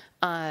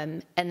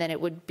 and then it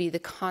would be the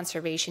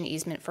conservation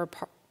easement for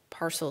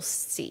parcel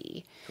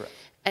C. Correct.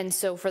 And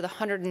so for the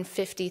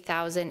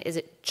 $150,000, is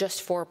it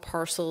just for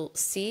parcel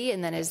C,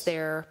 and then is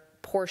there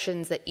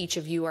portions that each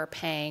of you are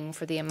paying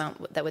for the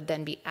amount that would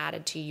then be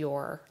added to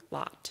your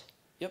lot?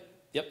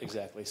 Yep,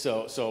 exactly.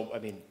 So I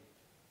mean,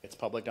 it's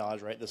public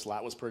knowledge, right? This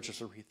lot was purchased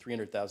for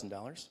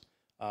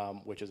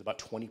 $300,000, which is about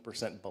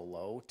 20%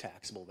 below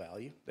taxable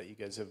value that you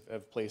guys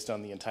have placed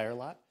on the entire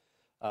lot.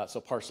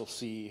 So parcel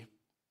C,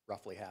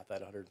 roughly half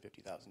that,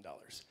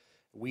 $150,000.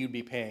 We would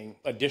be paying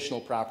additional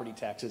property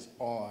taxes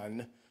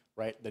on,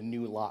 right, the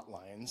new lot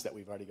lines that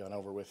we've already gone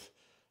over with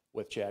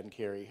Chad and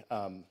Carrie.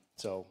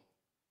 So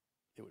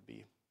it would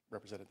be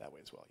represented that way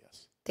as well,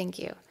 yes. Thank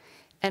you.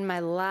 And my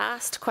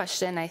last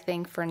question, I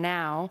think for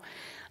now,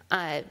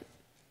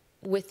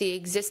 with the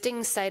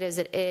existing site as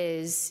it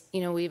is,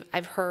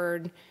 I've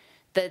heard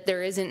that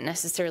there isn't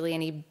necessarily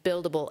any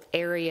buildable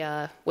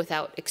area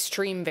without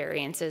extreme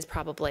variances,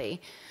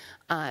 probably.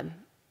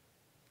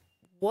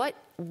 What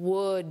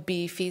would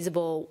be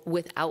feasible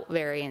without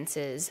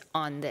variances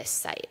on this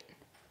site?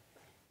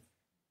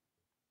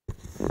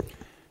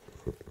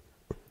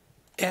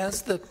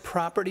 As the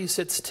property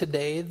sits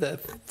today, the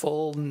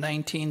full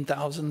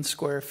 19,000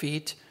 square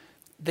feet,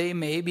 they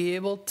may be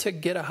able to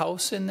get a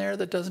house in there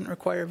that doesn't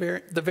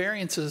require the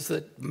variances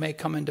that may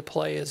come into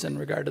play is in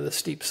regard to the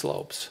steep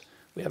slopes.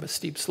 We have a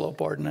steep slope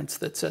ordinance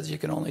that says you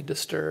can only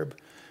disturb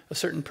a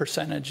certain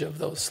percentage of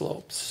those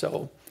slopes.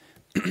 So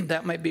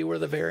that might be where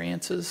the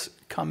variances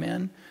come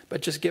in,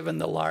 but just given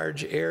the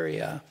large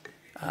area,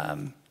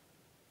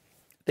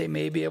 they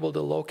may be able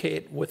to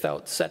locate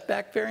without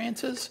setback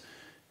variances.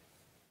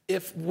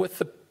 If with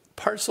the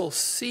parcel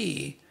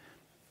C,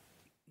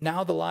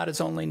 now the lot is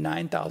only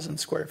 9,000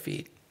 square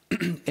feet,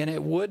 and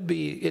it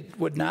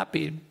would not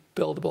be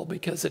buildable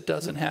because it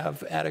doesn't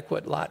have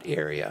adequate lot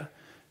area.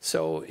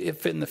 So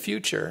if in the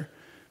future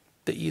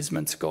the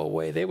easements go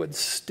away, they would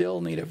still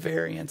need a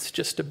variance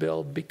just to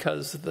build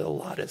because the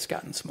lot has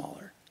gotten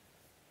smaller.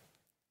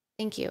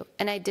 Thank you.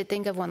 And I did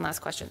think of one last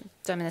question,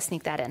 so I'm going to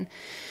sneak that in.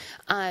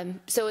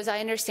 So as I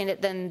understand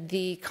it, then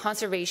the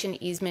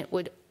conservation easement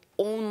would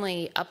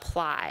only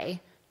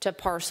apply to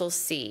parcel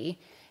C,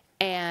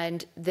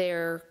 and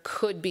there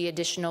could be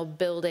additional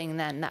building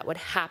then that would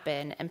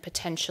happen and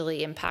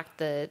potentially impact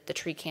the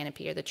tree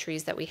canopy or the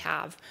trees that we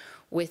have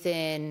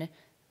within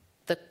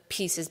the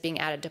pieces being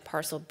added to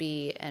parcel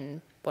B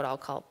and what I'll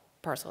call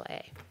parcel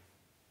A.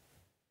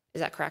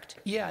 Is that correct?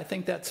 Yeah, I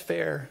think that's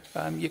fair.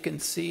 You can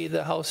see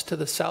the house to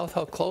the south,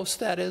 how close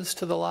that is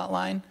to the lot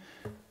line.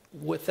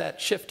 With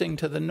that shifting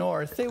to the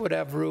north, they would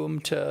have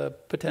room to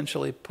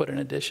potentially put an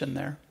addition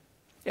there.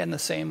 And the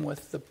same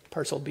with the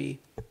parcel B.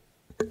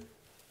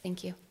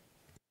 Thank you.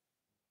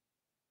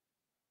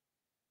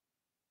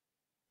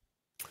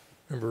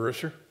 Member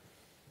Risser?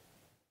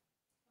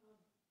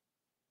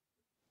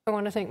 I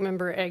want to thank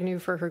Member Agnew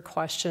for her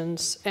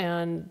questions,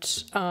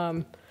 and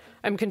I'm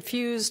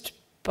confused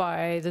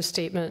by the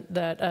statement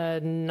that a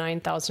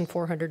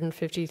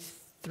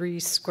 9,453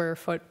 square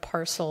foot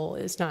parcel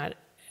is not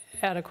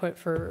adequate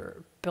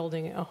for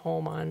building a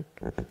home on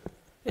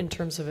in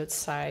terms of its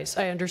size.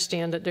 I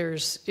understand that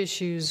there's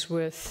issues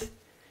with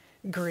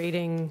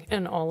grading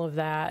and all of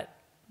that,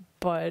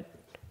 but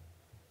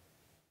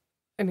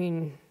I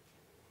mean,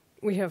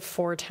 we have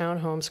 4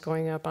 townhomes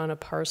going up on a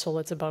parcel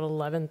that's about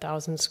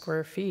 11,000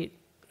 square feet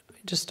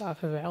just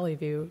off of Valley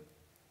View.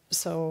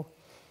 So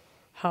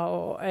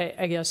how,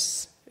 I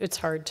guess it's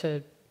hard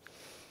to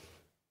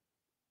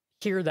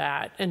hear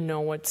that and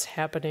know what's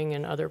happening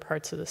in other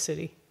parts of the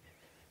city.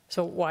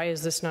 So why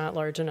is this not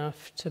large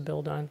enough to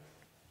build on?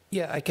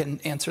 Yeah, I can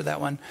answer that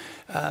one.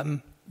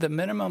 The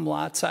minimum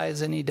lot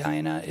size in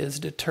Edina is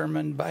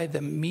determined by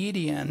the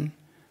median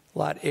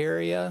lot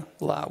area,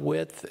 lot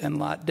width, and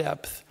lot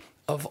depth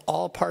of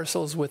all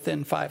parcels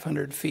within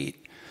 500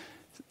 feet.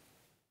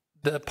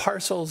 The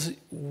parcels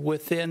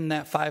within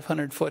that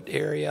 500-foot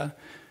area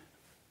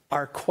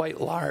are quite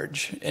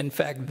large. In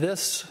fact,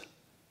 this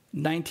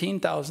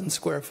 19,000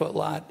 square foot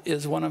lot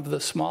is one of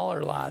the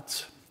smaller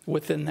lots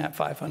within that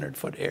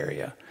 500-foot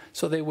area.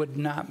 So they would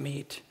not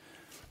meet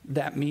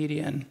that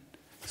median.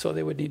 So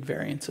they would need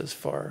variances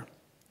for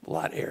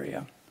lot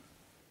area.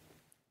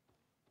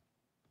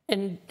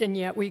 And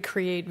yet we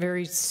create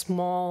very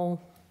small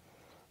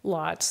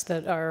lots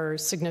that are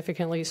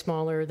significantly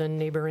smaller than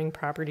neighboring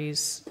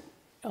properties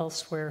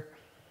elsewhere.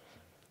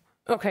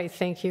 Okay,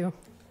 thank you.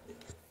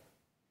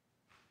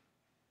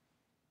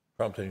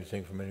 Prompt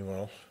anything from anyone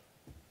else?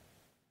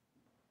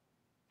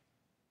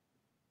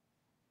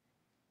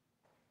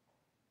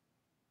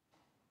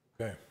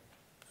 Okay.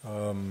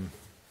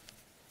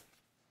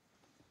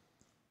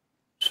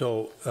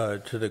 So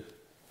to the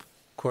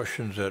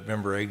questions that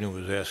Member Agnew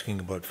was asking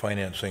about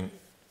financing,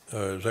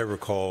 as I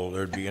recall,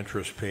 there'd be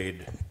interest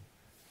paid.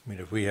 I mean,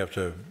 if we have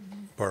to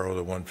borrow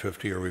the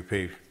 150 or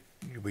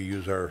we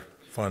use our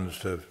funds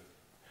to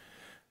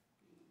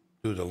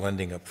do the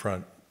lending up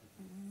front,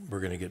 we're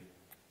going to get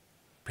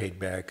paid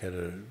back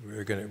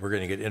we're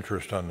going to get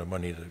interest on the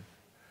money that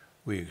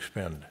we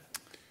expend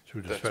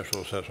through the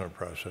special assessment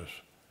process.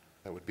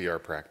 That would be our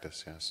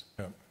practice, yes.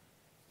 Yeah.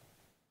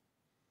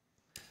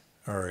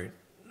 All right.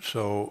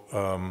 So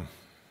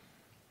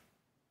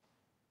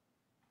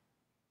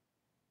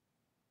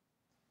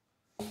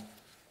let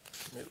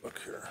me look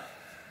here.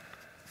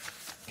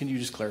 Can you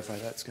just clarify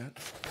that, Scott?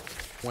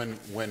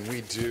 When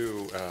we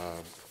do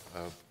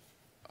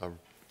a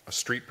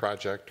street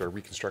project or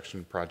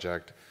reconstruction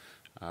project,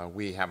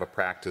 we have a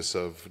practice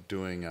of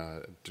doing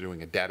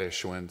a debt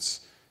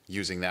issuance,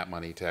 using that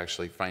money to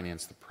actually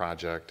finance the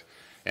project.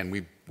 And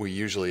we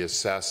usually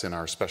assess in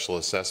our special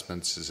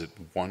assessments, is it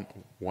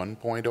one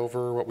point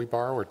over what we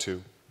borrow or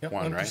 2? Yep,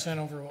 1, 1% right?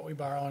 over what we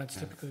borrow, and it's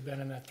typically been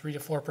in that 3 to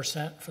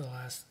 4% for the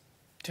last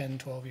 10,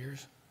 12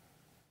 years.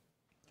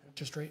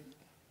 Interest rate.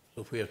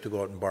 So if we have to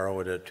go out and borrow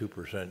it at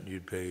 2%,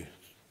 you'd pay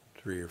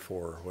 3 or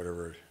 4 or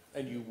whatever.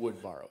 And you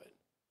would borrow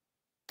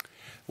it?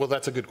 Well,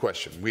 that's a good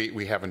question.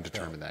 We haven't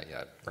determined that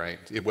yet, right?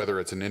 Whether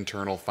it's an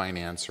internal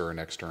finance or an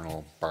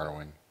external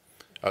borrowing.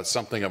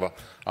 Something of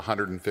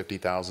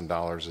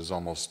 $150,000 is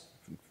almost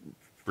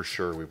for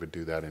sure we would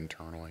do that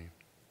internally.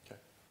 Okay.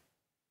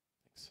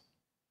 Thanks.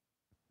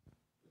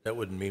 That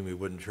wouldn't mean we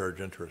wouldn't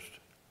charge interest.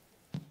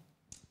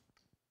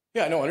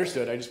 Yeah, no,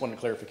 understood. I just wanted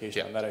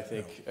clarification on that. I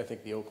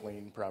think the Oak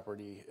Lane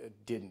property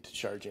didn't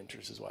charge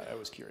interest, is why I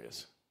was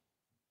curious.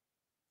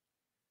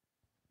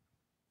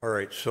 All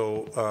right.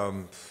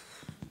 So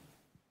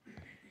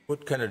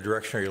what kind of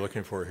direction are you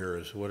looking for here?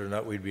 Is whether or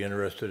not we'd be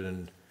interested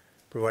in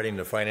providing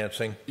the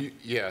financing?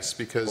 Yes,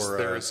 because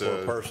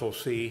for parcel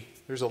C.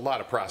 There's a lot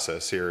of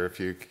process here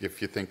if you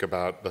think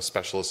about a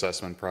special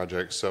assessment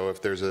project. So if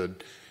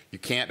you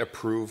can't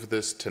approve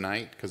this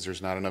tonight because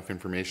there's not enough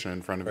information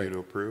in front of you to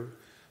approve,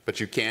 but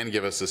you can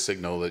give us a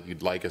signal that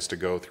you'd like us to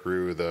go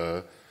through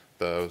the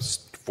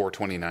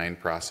 429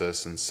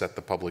 process and set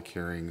the public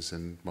hearings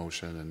in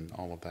motion and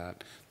all of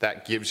that.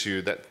 That gives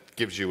you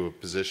a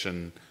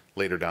position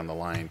later down the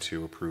line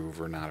to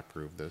approve or not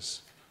approve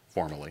this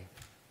formally.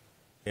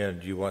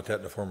 And you want that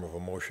in the form of a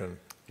motion?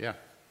 Yeah.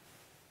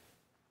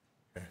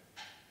 Okay.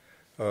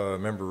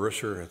 Member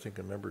Risser, I think,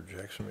 and Member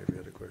Jackson maybe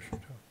had a question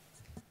too.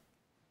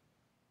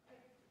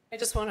 I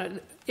just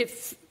want to,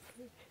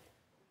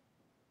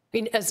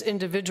 as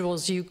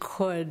individuals, you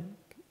could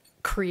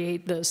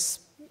create this,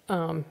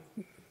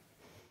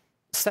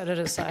 set it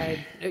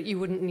aside. You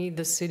wouldn't need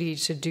the city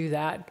to do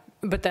that,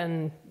 but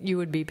then you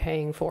would be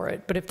paying for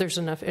it. But if there's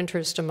enough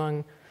interest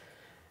among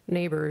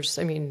neighbors,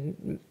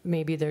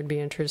 maybe there'd be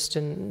interest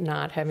in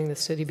not having the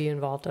city be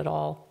involved at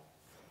all.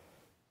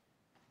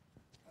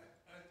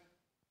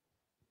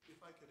 If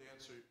I could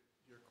answer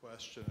your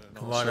question.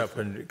 Come on up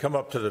and come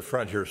up to the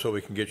front here so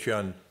we can get you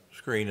on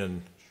screen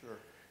and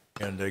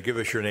give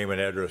us your name and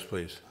address,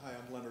 please. Hi,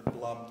 I'm Leonard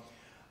Blum.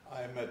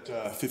 I'm at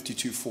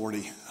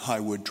 5240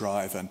 Highwood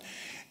Drive, and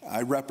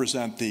I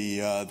represent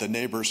the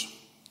neighbors,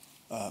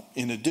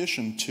 in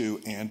addition to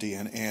Andy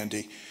and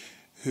Andy,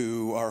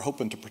 who are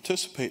hoping to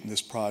participate in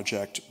this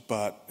project,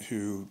 but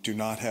who do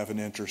not have an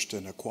interest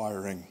in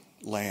acquiring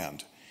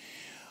land.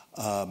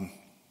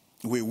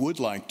 We would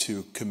like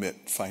to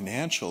commit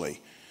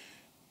financially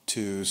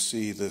to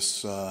see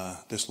this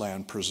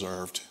land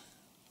preserved,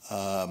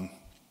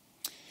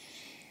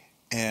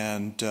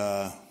 and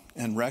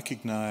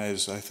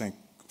recognize, I think,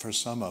 for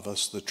some of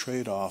us, the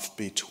trade-off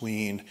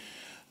between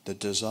the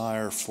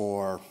desire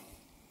for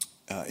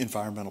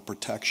environmental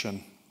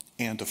protection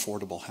and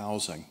affordable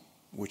housing,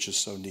 which is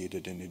so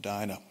needed in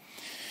Edina.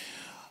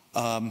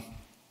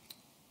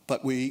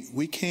 But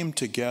we came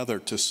together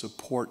to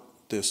support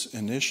this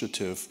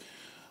initiative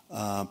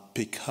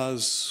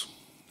because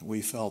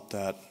we felt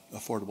that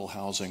affordable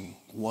housing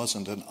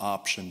wasn't an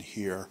option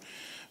here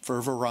for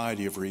a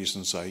variety of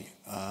reasons I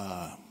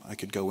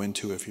could go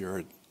into if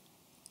you're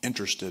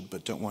interested,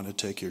 but don't want to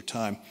take your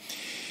time.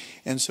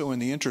 And so in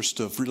the interest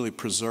of really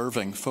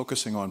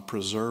focusing on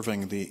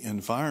preserving the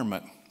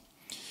environment,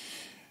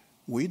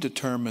 we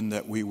determined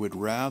that we would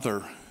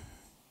rather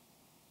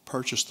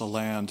purchase the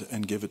land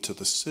and give it to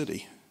the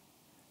city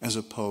as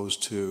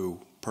opposed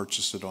to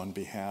purchase it on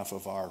behalf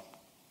of our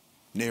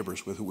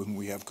neighbors with whom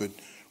we have good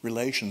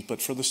relations.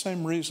 But for the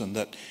same reason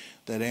that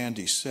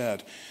Andy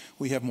said,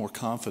 we have more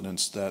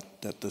confidence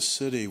that the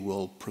city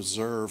will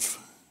preserve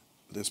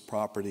this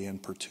property in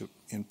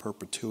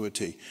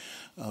perpetuity,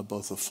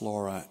 both the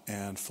flora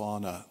and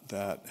fauna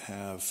that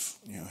have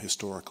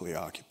historically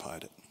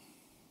occupied it.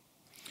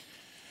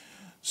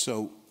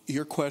 So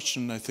your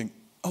question, I think,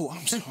 oh,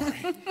 I'm sorry.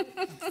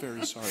 I'm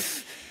very sorry.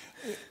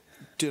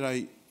 Did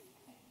I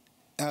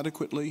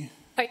adequately?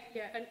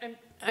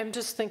 I'm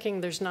just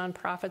thinking there's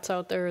nonprofits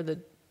out there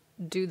that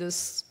do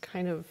this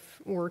kind of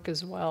work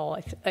as well.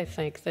 I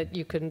think that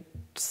you can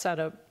set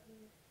up,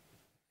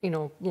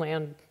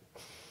 land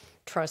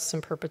trusts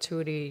in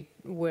perpetuity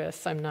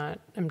with,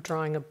 I'm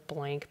drawing a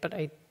blank, but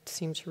I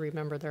seem to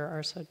remember there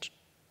are such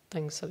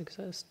things that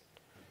exist.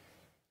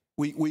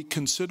 We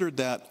considered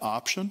that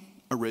option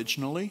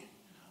originally,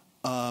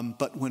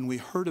 but when we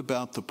heard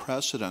about the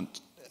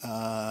precedent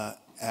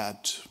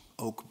at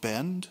Oak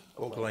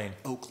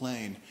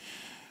Lane,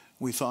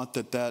 we thought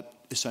that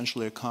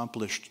essentially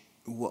accomplished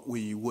what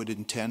we would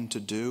intend to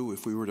do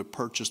if we were to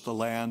purchase the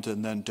land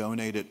and then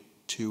donate it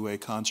to a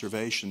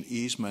conservation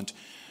easement.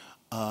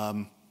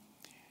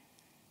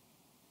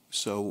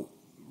 So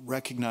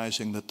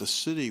recognizing that the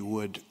city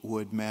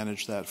would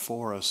manage that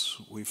for us,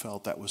 we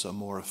felt that was a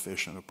more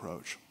efficient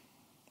approach.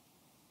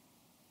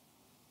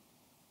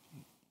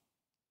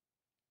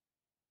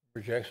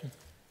 Jackson?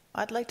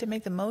 I'd like to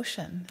make the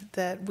motion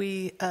that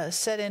we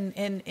set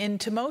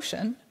into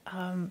motion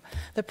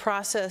the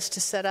process to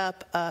set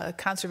up a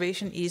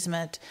conservation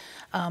easement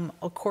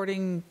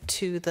according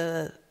to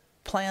the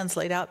plans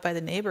laid out by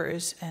the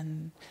neighbors.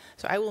 And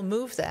so I will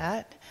move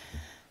that.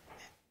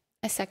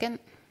 A second.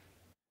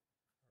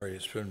 All right,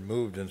 it's been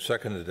moved and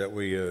seconded that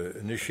we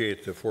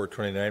initiate the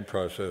 429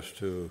 process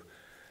to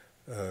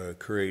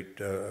create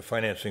a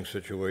financing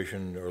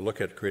situation, or look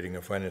at creating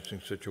a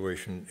financing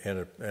situation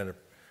and a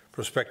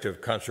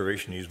prospective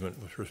conservation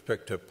easement with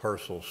respect to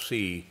parcel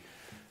C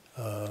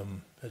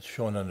that's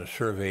shown on the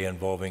survey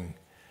involving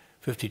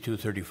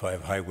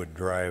 5235 Highwood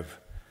Drive.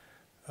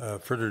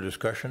 Further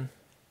discussion?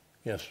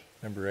 Yes,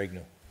 Member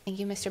Agnew. Thank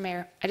you, Mr.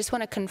 Mayor. I just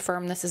want to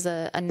confirm this is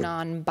a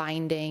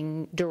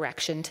non-binding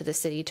direction to the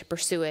city to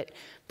pursue it,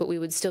 but we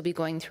would still be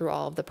going through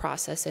all of the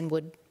process and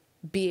would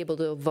be able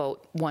to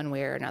vote one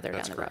way or another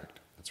down the road.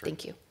 That's right.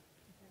 Thank you.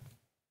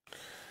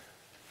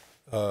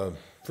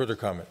 Further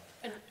comment?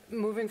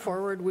 Moving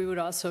forward, we would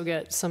also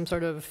get some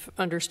sort of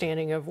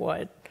understanding of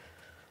what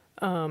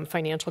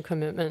financial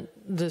commitment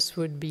this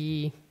would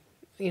be,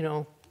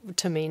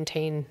 to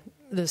maintain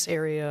this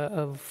area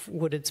of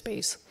wooded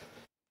space.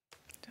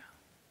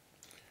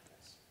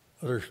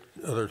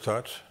 Other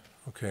thoughts?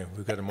 Okay,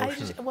 we've got a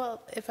motion.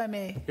 Well, if I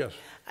may. Yes.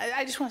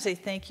 I just want to say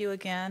thank you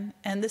again.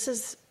 And this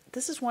is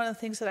one of the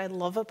things that I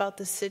love about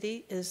the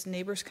city is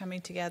neighbors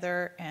coming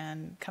together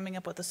and coming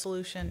up with a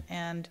solution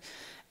and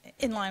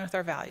in line with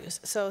our values.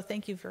 So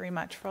thank you very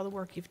much for all the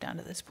work you've done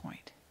to this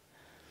point.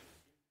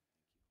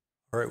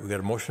 All right, we've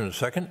got a motion and a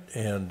second,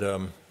 and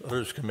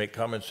others can make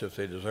comments if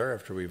they desire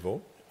after we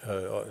vote.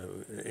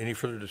 Any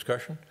further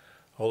discussion?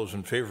 All those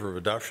in favor of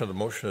adoption of the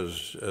motion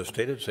as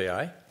stated, say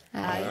aye.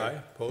 Aye.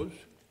 Aye. Opposed?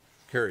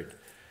 Carried.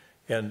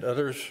 And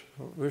others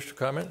wish to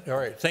comment? All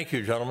right. Thank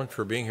you, gentlemen,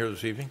 for being here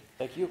this evening.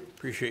 Thank you.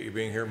 Appreciate you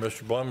being here.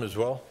 Mr. Blum as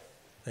well.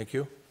 Thank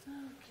you.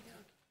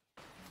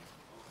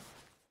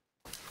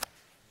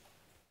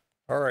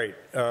 All right.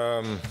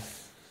 Now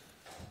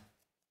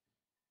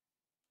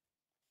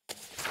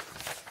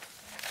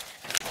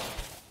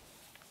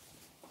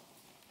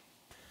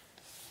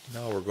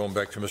we're going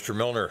back to Mr.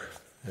 Milner,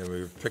 and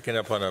we're picking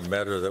up on a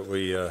matter that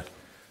we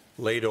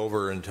laid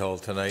over until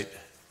tonight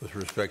with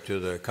respect to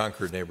the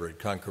Concord neighborhood.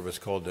 Concord was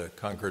called the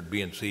Concord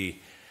B&C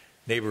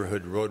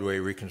Neighborhood Roadway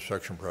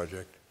Reconstruction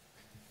Project.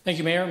 Thank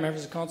you, Mayor,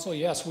 members of council.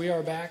 Yes, we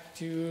are back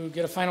to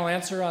get a final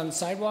answer on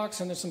sidewalks,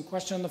 and there's some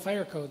question on the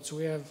fire code. So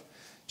we have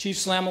Chief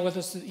Slama with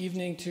us this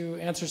evening to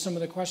answer some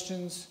of the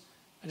questions.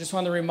 I just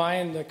want to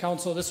remind the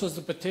council, this was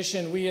the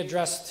petition. We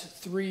addressed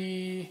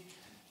 3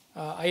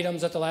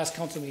 items at the last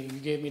council meeting. You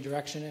gave me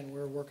direction, and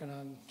we're working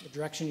on the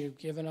direction you've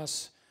given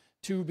us.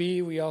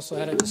 2B, we also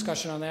had a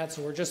discussion on that.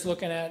 So we're just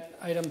looking at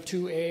item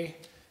 2A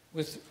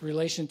with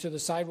relation to the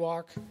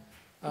sidewalk.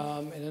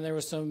 And then there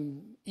was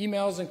some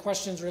emails and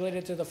questions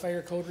related to the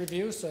fire code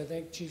review. So I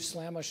think Chief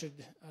Slama should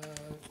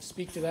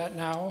speak to that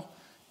now.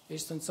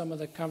 based on some of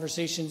the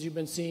conversations you've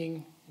been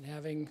seeing and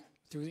having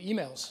through the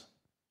emails.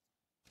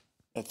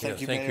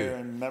 Thank you, Mayor,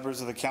 and members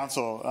of the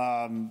council.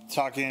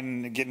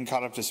 Getting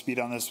caught up to speed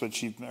on this with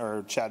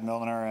Chad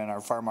Milner and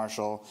our fire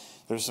marshal.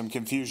 There's some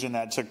confusion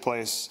that took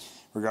place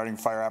regarding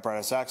fire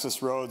apparatus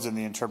access roads and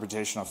the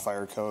interpretation of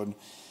fire code.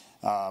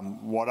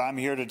 What I'm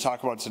here to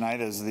talk about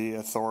tonight is the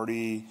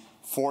authority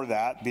for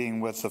that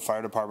being with the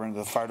fire department.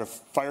 The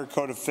fire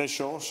code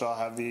official shall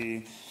have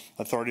the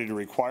authority to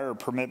require or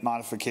permit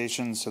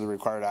modifications to the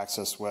required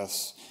access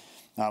widths.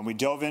 We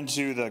dove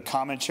into the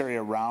commentary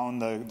around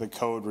the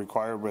code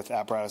required with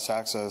apparatus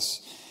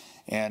access,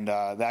 and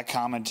that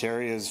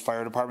commentary is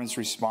fire departments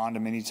respond to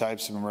many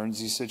types of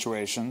emergency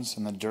situations,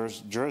 and the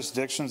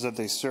jurisdictions that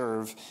they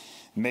serve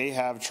may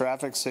have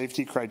traffic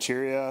safety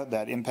criteria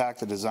that impact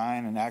the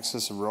design and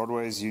access of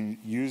roadways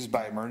used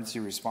by emergency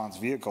response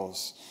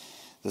vehicles.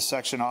 The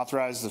section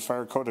authorizes the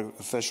fire code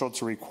official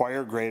to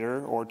require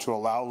greater or to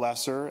allow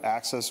lesser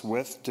access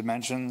width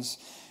dimensions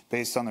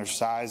based on their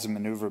size and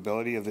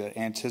maneuverability of the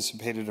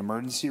anticipated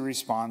emergency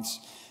response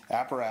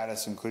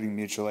apparatus, including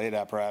mutual aid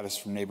apparatus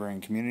from neighboring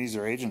communities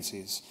or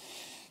agencies.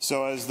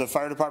 So as the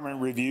fire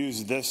department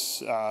reviews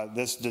this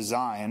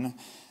design,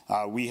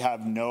 we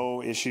have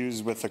no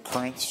issues with the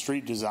current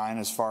street design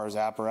as far as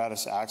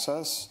apparatus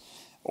access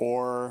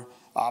or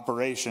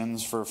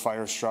operations for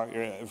fire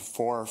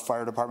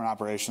department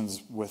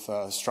operations with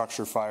a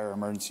structure fire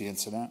emergency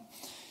incident.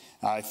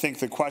 I think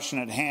the question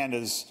at hand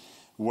is,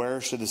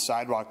 where should the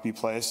sidewalk be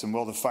placed, and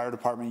will the fire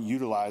department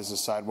utilize the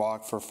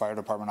sidewalk for fire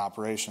department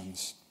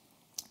operations?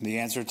 The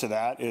answer to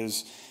that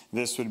is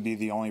this would be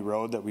the only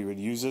road that we would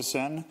use this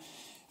in,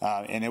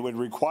 and it would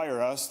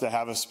require us to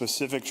have a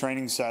specific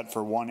training set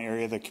for one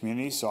area of the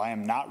community, so I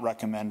am not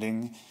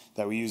recommending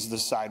that we use the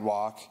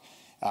sidewalk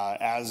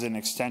as an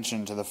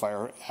extension to the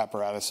fire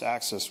apparatus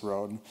access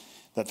road,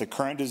 that the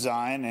current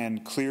design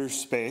and clear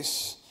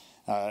space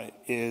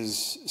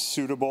is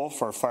suitable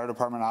for fire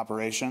department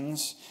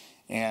operations.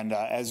 And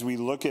as we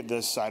look at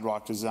this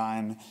sidewalk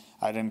design,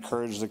 I'd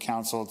encourage the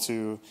council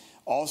to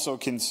also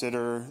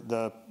consider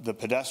the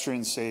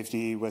pedestrian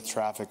safety with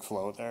traffic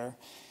flow there.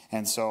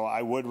 And so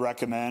I would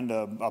recommend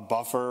a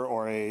buffer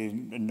or a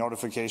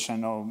notification. I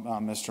know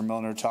Mr.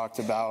 Milner talked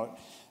about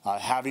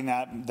having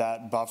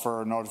that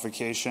buffer or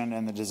notification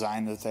and the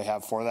design that they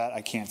have for that.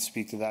 I can't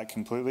speak to that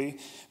completely,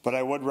 but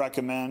I would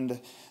recommend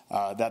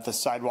that the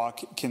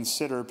sidewalk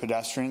consider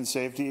pedestrian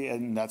safety,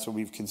 and that's what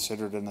we've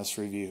considered in this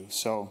review.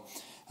 So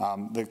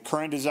the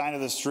current design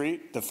of the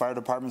street, the fire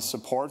department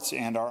supports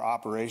and our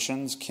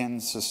operations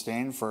can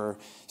sustain for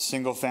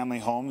single-family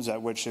homes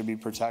at which they'd be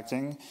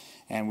protecting,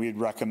 and we'd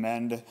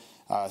recommend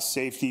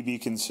safety be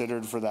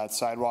considered for that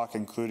sidewalk,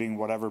 including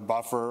whatever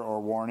buffer or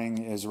warning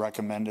is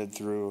recommended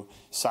through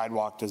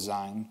sidewalk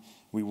design.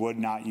 We would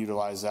not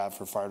utilize that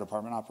for fire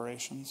department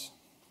operations.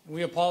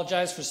 We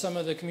apologize for some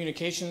of the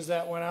communications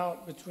that went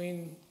out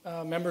between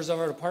members of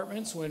our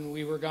departments when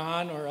we were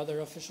gone or other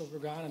officials were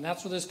gone, and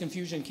that's where this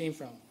confusion came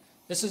from.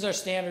 This is our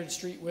standard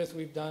street width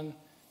we've done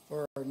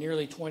for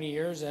nearly 20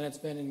 years, and it's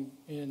been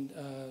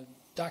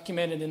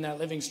documented in that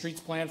Living Streets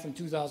Plan from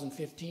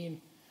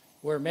 2015,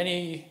 where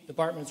many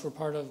departments were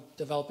part of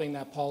developing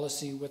that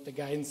policy with the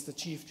guidance the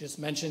chief just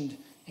mentioned,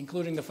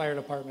 including the fire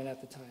department at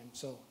the time.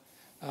 So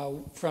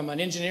from an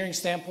engineering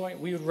standpoint,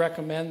 we would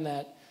recommend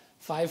that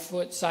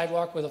 5-foot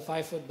sidewalk with a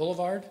 5-foot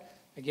boulevard.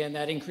 Again,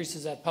 that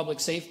increases that public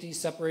safety,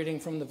 separating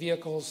from the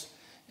vehicles.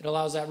 It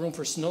allows that room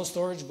for snow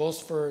storage,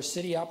 both for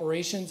city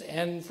operations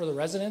and for the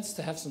residents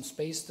to have some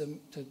space to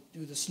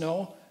do the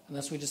snow,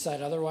 unless we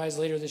decide otherwise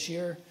later this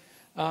year.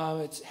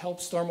 It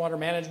helps stormwater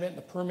management,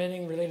 the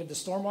permitting related to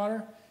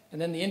stormwater, and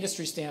then the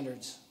industry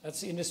standards.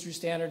 That's the industry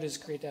standard, is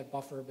create that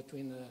buffer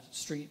between the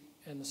street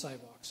and the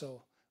sidewalk.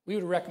 So we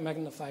would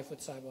recommend the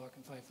 5-foot sidewalk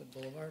and 5-foot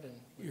boulevard. And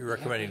you're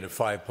recommending the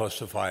 5 plus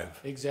the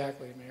 5?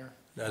 Exactly, Mayor.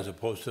 As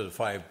opposed to the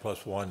 5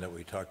 plus 1 that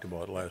we talked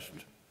about last.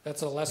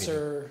 That's a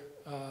lesser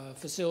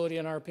facility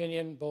in our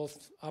opinion,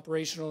 both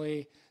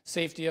operationally,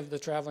 safety of the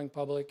traveling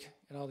public,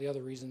 and all the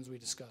other reasons we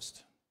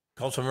discussed.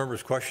 Council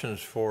members, questions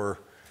for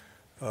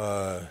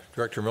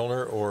Director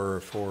Milner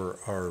or for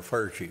our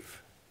fire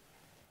chief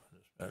on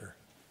this matter?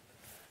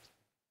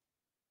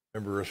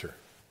 Member Risser.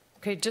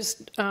 Okay,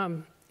 just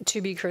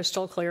to be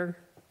crystal clear,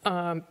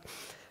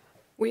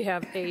 we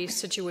have a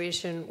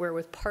situation where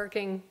with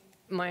parking,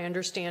 my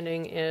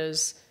understanding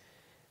is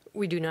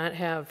we do not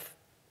have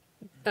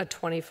a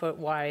 20-foot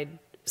wide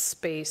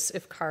space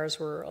if cars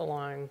were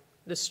along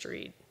the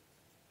street.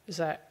 Is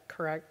that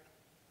correct?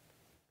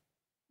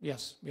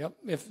 Yes, yep.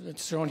 If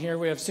it's shown here,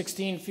 we have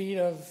 16 feet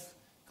of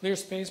clear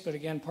space, but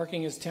again,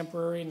 parking is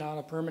temporary, not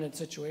a permanent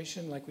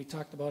situation like we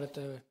talked about at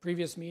the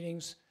previous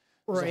meetings.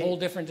 There's a whole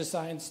different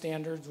design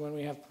standards when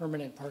we have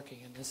permanent parking,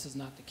 and this is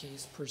not the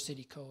case per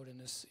city code in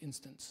this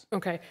instance.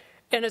 Okay,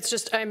 and it's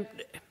just, I'm,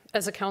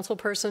 as a council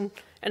person,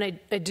 and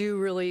I do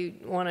really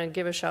want to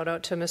give a shout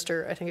out to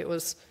Mr., I think it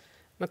was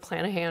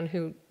McClanahan,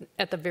 who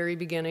at the very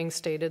beginning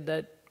stated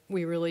that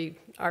we really,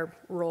 our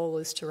role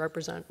is to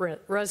represent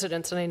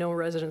residents, and I know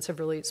residents have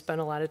really spent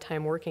a lot of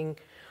time working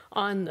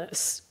on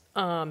this.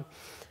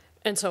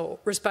 And so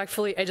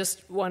respectfully, I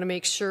just want to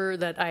make sure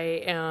that I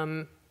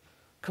am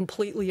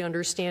completely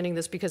understanding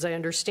this, because I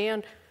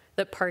understand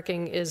that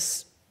parking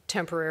is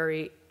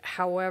temporary.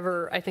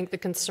 However, I think the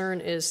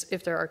concern is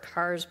if there are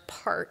cars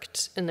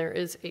parked and there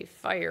is a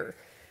fire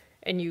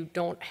and you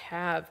don't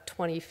have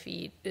 20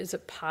 feet, is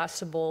it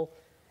possible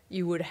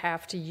you would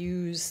have to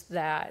use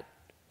that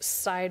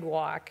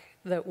sidewalk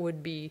that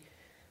would be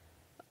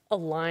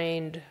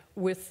aligned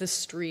with the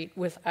street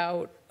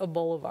without a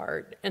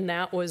boulevard? And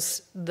that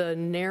was the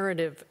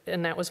narrative,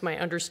 and that was my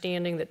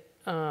understanding that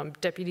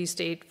Deputy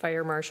State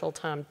Fire Marshal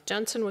Tom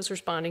Jensen was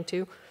responding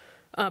to.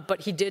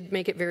 But he did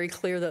make it very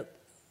clear that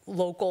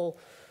local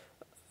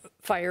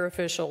fire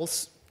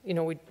officials, you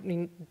know,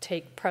 we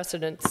take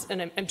precedence.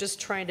 And I'm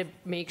just trying to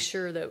make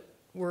sure that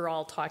we're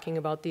all talking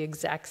about the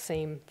exact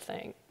same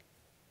thing.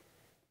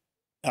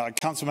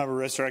 Councilmember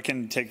Risser, I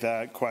can take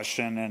that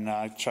question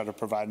and try to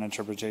provide an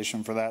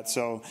interpretation for that.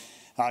 So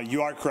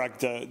you are correct.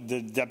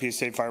 The Deputy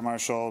State Fire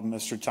Marshal,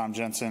 Mr. Tom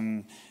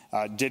Jensen,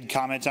 did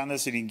comment on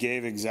this, and he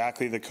gave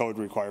exactly the code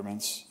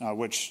requirements,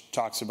 which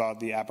talks about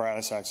the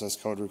apparatus access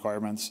code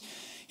requirements.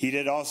 He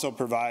did also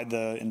provide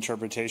the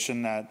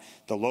interpretation that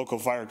the local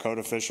fire code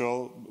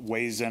official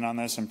weighs in on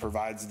this and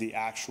provides the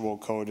actual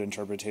code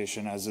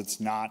interpretation, as it's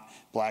not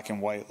black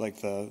and white like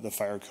the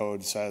fire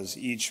code says.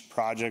 Each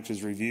project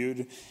is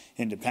reviewed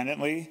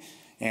independently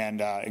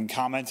and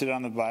commented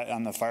on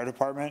the fire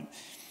department,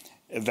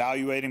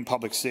 evaluating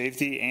public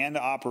safety and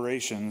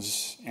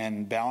operations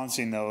and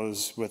balancing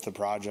those with the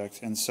project.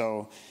 And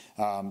so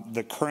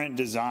the current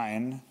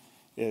design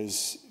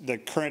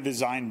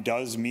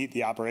does meet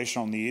the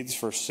operational needs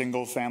for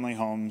single family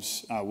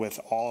homes with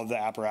all of the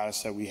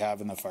apparatus that we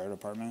have in the fire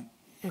department.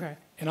 Okay.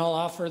 And I'll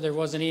offer, there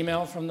was an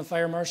email from the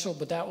fire marshal,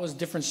 but that was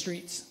different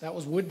streets. That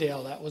was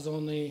Wooddale. That was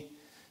only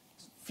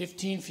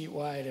 15 feet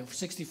wide, and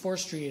 64th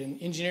Street.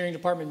 And engineering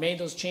department made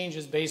those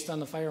changes based on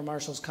the fire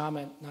marshal's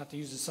comment not to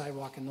use the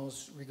sidewalk in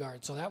those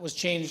regards. So that was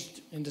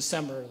changed in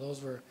December.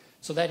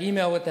 So that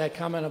email with that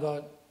comment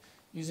about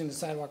using the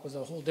sidewalk was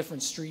a whole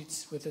different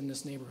streets within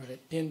this neighborhood.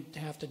 It didn't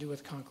have to do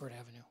with Concord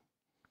Avenue.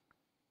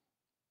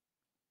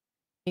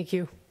 Thank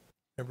you.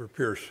 Member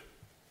Pierce.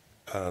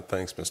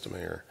 Thanks, Mr.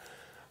 Mayor.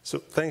 So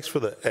thanks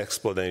for the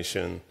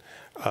explanation,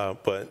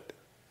 but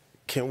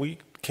can we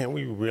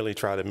really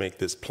try to make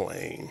this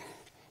plain?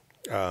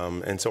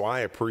 And so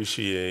I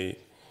appreciate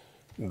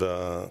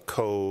the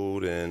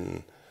code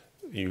and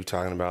you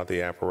talking about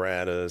the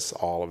apparatus,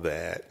 all of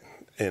that.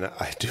 And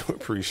I do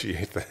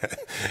appreciate that,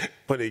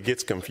 but it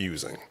gets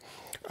confusing.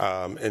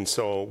 And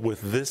so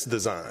with this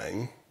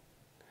design,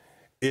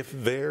 if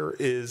there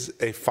is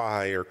a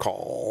fire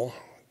call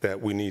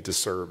that we need to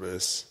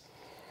service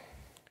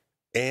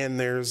and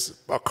there's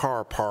a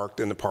car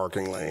parked in the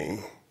parking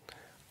lane,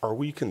 are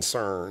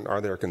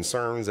there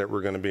concerns that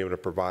we're going to be able to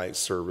provide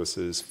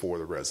services for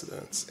the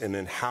residents? And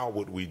then how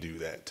would we do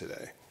that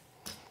today?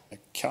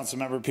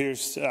 Councilmember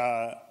Pierce,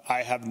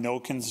 I have no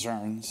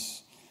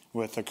concerns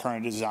with the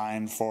current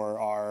design for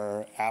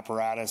our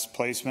apparatus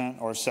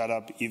placement or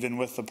setup, even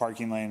with the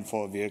parking lane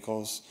full of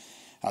vehicles.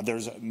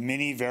 There's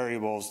many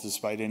variables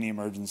despite any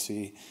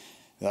emergency.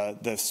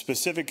 The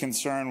specific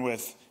concern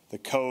with the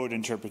code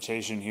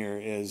interpretation here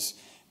is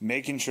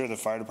making sure the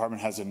fire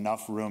department has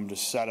enough room to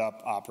set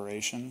up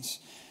operations.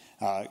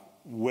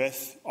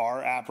 With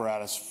our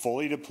apparatus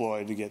fully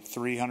deployed to get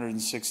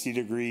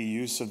 360-degree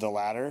use of the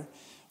ladder,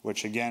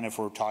 which again, if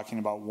we're talking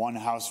about one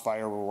house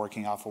fire, we're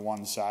working off of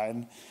one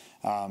side.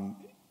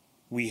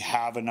 We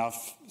have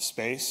enough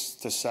space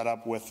to set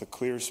up with the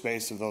clear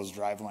space of those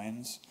drive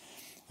lanes.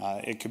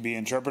 It could be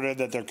interpreted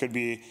that there could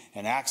be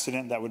an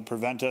accident that would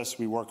prevent us.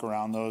 We work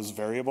around those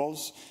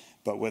variables,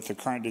 but with the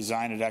current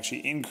design, it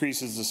actually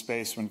increases the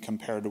space when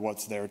compared to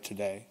what's there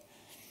today.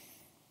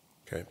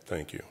 Okay,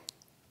 thank you.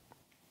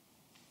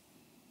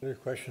 Other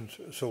questions?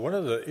 So one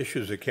of the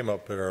issues that came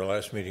up at our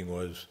last meeting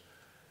was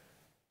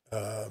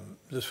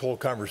this whole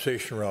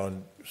conversation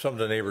around some of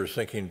the neighbors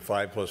thinking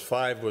 5 +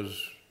 5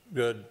 was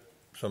good,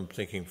 some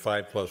thinking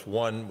 5 +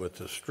 1 with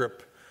the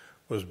strip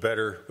was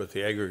better, with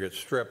the aggregate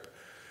strip.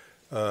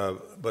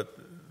 But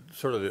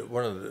sort of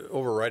one of the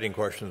overriding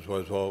questions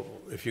was, well,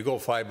 if you go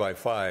 5 by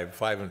 5,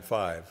 5 and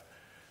 5,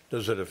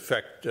 does it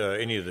affect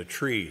any of the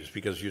trees?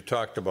 Because you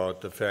talked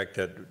about the fact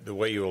that the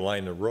way you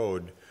align the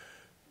road,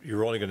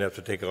 you're only going to have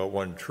to take out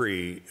one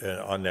tree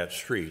on that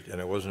street, and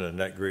it wasn't in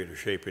that great a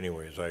shape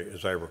anyway,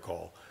 as I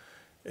recall.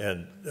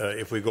 And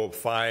if we go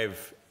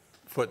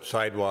 5-foot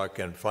sidewalk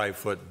and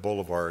 5-foot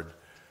boulevard,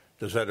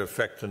 does that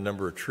affect the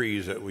number of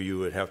trees that you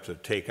would have to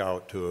take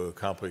out to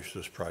accomplish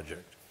this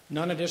project?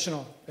 None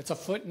additional. It's a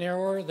foot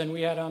narrower than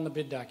we had on the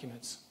bid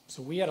documents.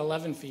 So we had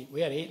 11 feet.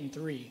 We had 8 and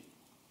 3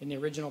 in the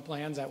original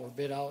plans that were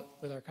bid out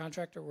with our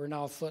contractor. We're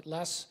now a foot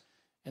less.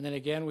 And then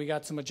again, we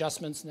got some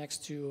adjustments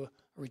next to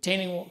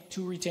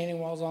two retaining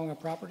walls along the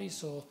property.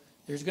 So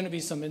there's going to be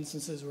some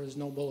instances where there's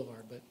no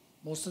boulevard, but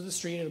most of the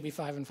street, it'll be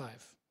 5 and 5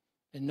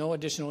 and no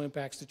additional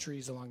impacts to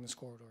trees along this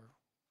corridor.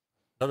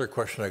 Another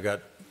question I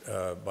got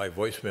by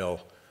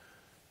voicemail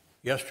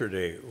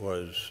yesterday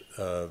was,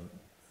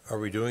 Are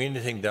we doing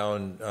anything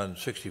down on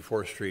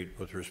 64th Street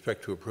with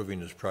respect to approving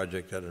this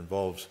project that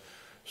involves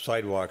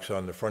sidewalks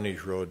on the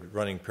frontage road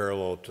running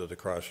parallel to the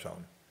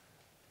crosstown?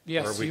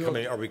 Yes. Or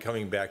are we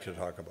coming back to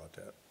talk about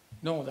that?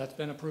 No, that's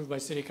been approved by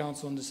City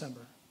Council in December.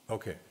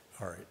 Okay,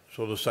 all right.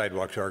 So the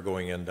sidewalks are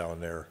going in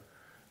down there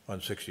on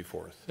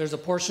 64th. There's a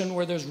portion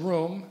where there's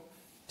room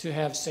to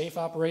have safe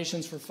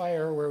operations for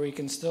fire where we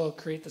can still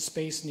create the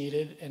space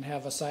needed and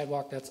have a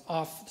sidewalk that's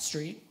off the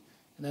street.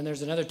 And then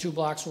there's another 2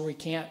 blocks where we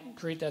can't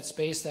create that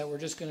space that we're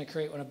just going to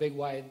create on a big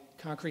wide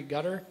concrete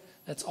gutter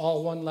that's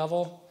all one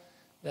level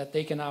that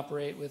they can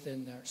operate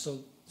within there. So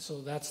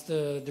that's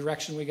the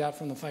direction we got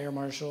from the fire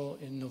marshal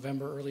in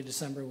November, early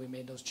December. We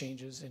made those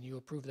changes and you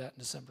approved that in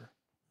December.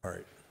 All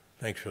right,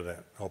 thanks for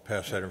that. I'll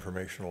pass that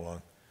information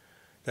along.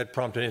 That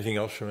prompt anything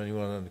else from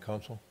anyone on the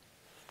council?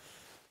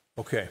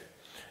 Okay.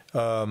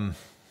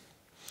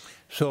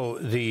 So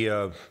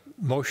the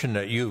motion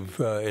that you've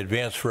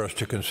advanced for us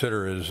to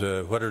consider is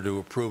whether to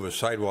approve a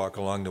sidewalk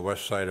along the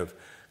west side of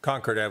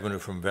Concord Avenue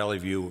from Valley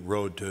View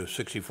Road to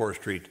 64th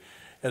Street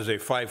as a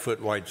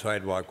 5-foot wide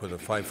sidewalk with a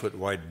 5-foot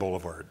wide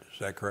boulevard. Is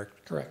that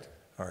correct? Correct.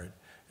 All right.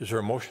 Is there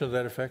a motion to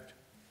that effect?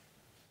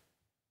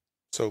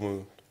 So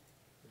moved.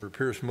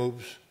 Pierce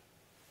moves.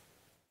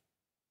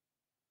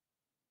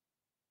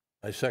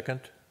 I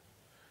second.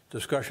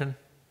 Discussion?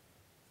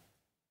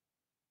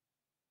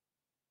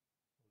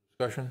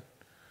 Discussion?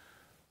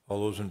 All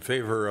those in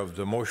favor of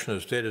the motion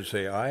as stated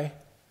say aye.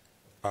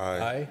 Aye.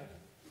 Aye.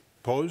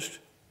 Opposed?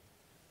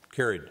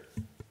 Carried.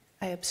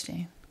 I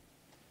abstain.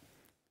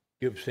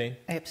 You abstain?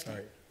 I abstain. All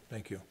right,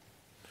 thank you.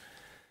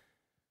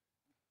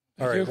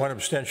 All right, 1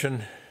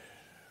 abstention,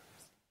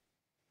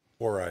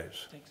 4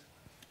 ayes. Thanks.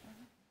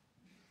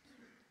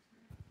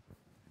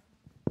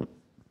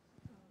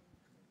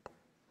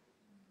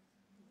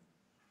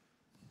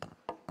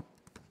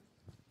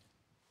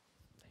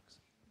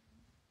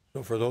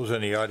 So for those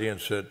in the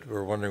audience that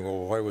were wondering,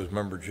 well, why was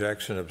Member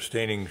Jackson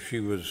abstaining?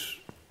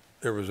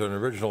 There was an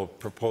original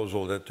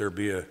proposal that there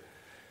be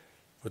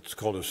what's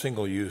called a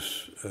single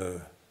use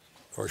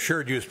or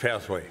shared use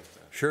pathway.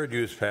 Shared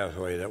use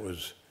pathway that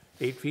was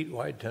 8 feet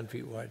wide, 10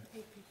 feet wide?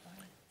 8 feet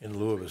wide. In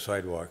lieu of a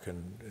sidewalk.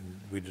 And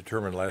we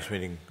determined last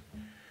meeting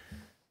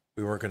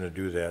we weren't going to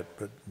do that.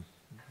 But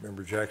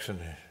Member Jackson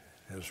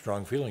has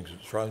strong feelings,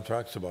 strong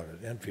thoughts about it,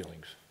 and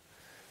feelings,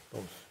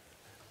 both.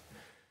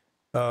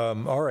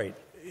 All right.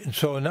 And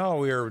so now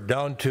we are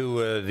down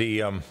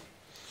to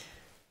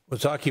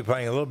what's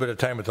occupying a little bit of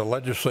time at the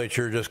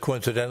legislature, just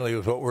coincidentally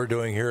with what we're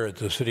doing here at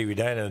the City of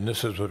Edina, and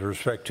this is with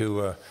respect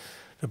to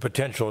the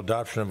potential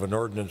adoption of an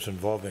ordinance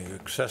involving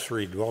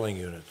accessory dwelling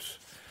units.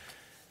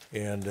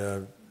 And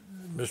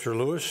Mr.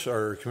 Lewis,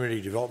 our Community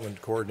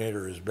Development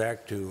Coordinator, is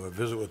back to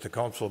visit with the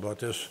council about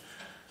this.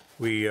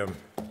 We had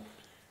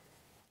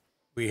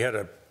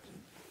a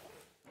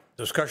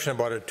discussion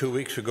about it 2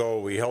 weeks ago.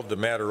 We held the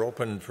matter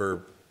open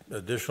for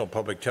additional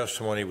public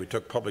testimony. We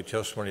took public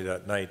testimony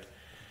that night,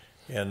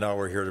 and now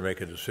we're here to make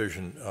a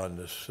decision on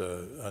this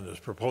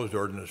proposed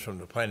ordinance from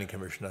the Planning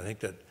Commission. I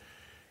think that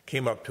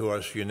came up to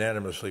us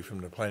unanimously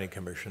from the Planning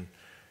Commission,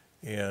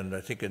 and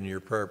I think in your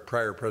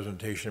prior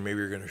presentation, maybe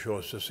you're going to show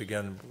us this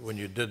again, when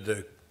you did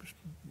the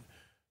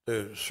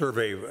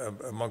survey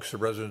amongst the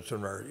residents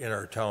in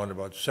our town,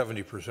 about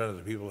 70% of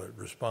the people that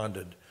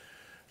responded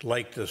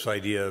liked this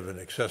idea of an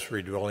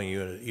accessory dwelling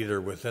unit,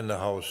 either within the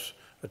house,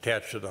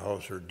 attached to the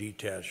house, or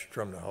detached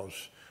from the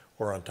house,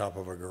 or on top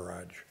of a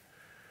garage.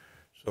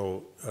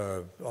 So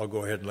I'll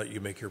go ahead and let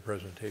you make your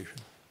presentation.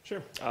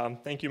 Sure.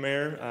 Thank you,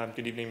 Mayor.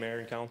 Good evening, Mayor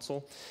and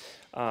Council.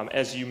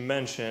 As you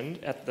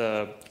mentioned, at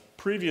the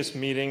previous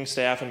meeting,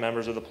 staff and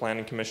members of the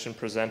Planning Commission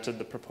presented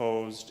the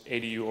proposed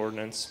ADU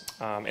ordinance,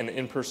 and the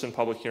in-person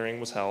public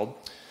hearing was held.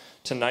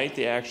 Tonight,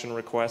 the action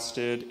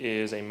requested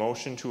is a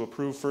motion to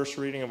approve first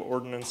reading of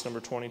ordinance number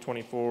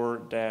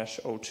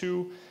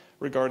 2024-02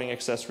 regarding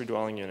accessory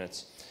dwelling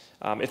units.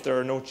 If there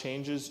are no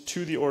changes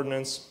to the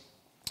ordinance,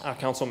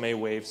 Council may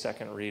waive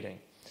second reading.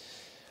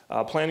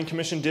 Planning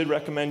Commission did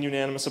recommend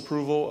unanimous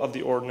approval of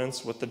the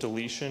ordinance with the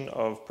deletion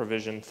of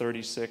provision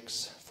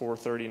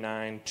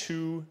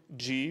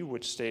 36-439-2G,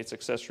 which states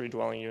accessory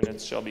dwelling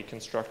units shall be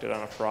constructed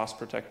on a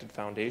frost-protected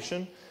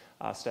foundation.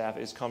 Staff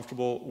is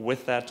comfortable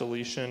with that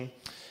deletion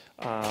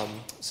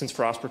since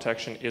frost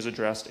protection is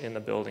addressed in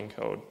the building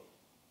code.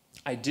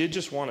 I did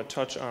just want to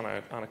touch on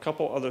a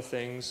couple other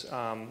things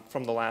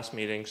from the last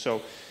meeting.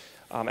 So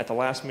at the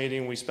last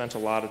meeting, we spent a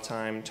lot of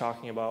time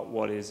talking about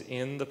what is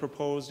in the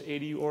proposed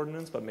ADU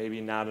ordinance, but maybe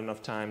not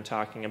enough time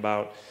talking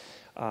about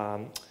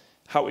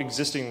how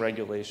existing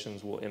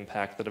regulations will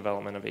impact the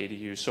development of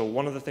ADUs. So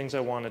one of the things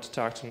I wanted to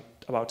talk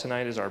about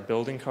tonight is our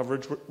building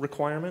coverage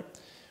requirement,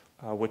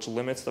 which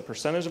limits the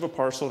percentage of a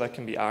parcel that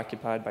can be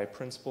occupied by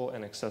principal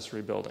and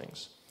accessory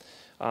buildings.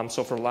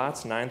 So for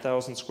lots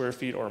 9,000 square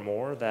feet or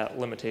more, that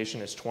limitation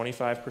is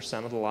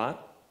 25% of the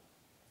lot.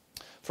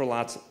 For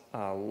lots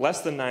less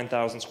than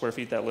 9,000 square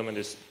feet, that limit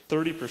is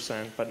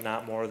 30%, but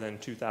not more than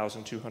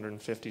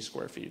 2,250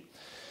 square feet.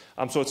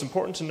 So it's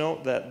important to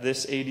note that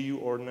this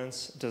ADU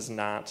ordinance does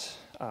not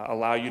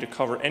allow you to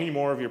cover any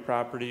more of your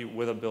property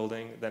with a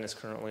building than is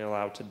currently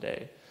allowed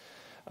today.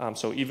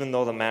 So even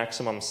though the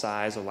maximum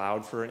size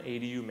allowed for an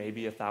ADU may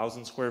be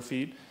 1,000 square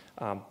feet,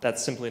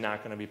 that's simply not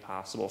going to be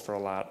possible for a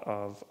lot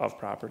of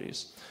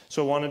properties.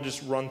 So I want to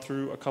just run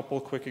through a couple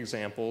quick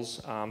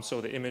examples.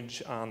 So the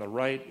image on the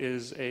right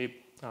is a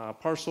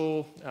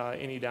parcel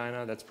in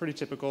Edina that's pretty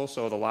typical.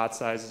 So the lot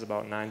size is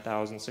about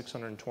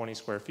 9,620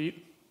 square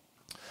feet.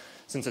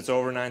 Since it's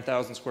over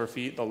 9,000 square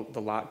feet,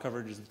 the lot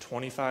coverage is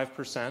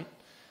 25%.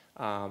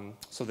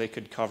 So they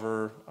could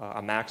cover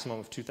a maximum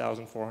of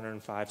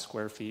 2,405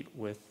 square feet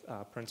with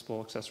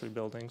principal accessory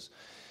buildings.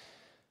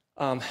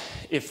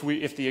 If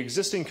the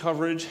existing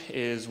coverage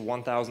is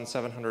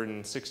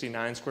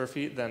 1,769 square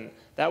feet, then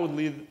that would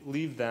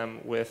leave them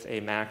with a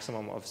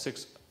maximum of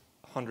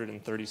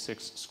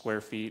 636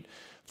 square feet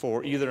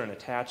for either an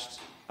attached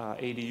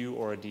ADU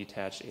or a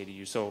detached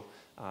ADU. So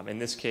in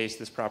this case,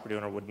 this property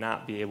owner would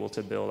not be able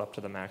to build up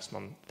to the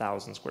maximum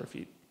 1,000 square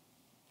feet.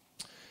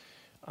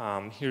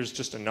 Here's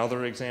just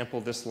another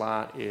example. This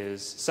lot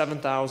is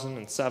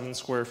 7,007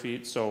 square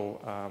feet,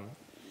 so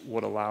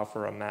would allow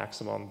for a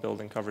maximum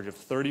building coverage of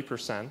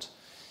 30%.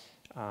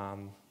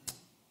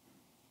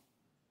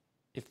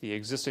 If the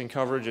existing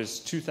coverage is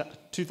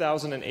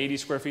 2,080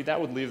 square feet, that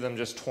would leave them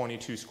just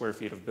 22 square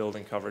feet of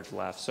building coverage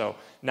left. So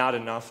not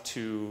enough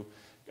to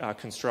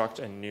construct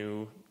a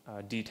new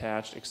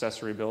detached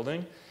accessory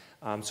building.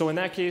 So in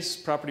that case,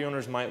 property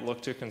owners might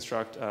look to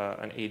construct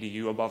an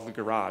ADU above the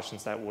garage,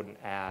 since that wouldn't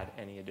add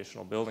any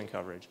additional building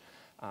coverage.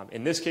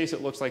 In this case,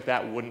 it looks like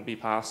that wouldn't be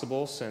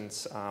possible,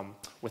 since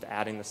with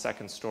adding the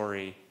second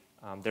story,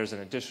 there's an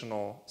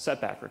additional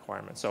setback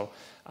requirement. So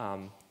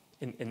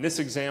in this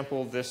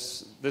example,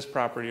 this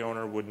property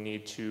owner would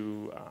need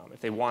to, if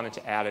they wanted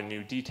to add a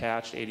new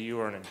detached ADU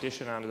or an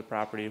addition onto the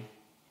property,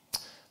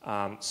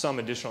 some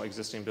additional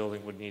existing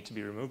building would need to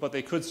be removed, but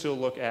they could still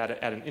look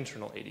at an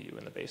internal ADU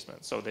in the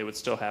basement, so they would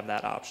still have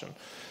that option.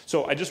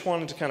 So I just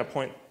wanted to kind of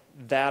point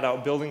that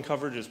out. Building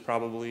coverage is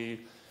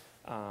probably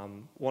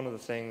one of the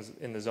things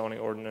in the zoning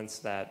ordinance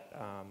that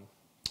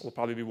will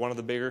probably be one of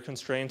the bigger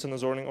constraints in the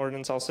zoning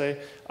ordinance, I'll say.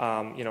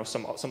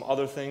 Some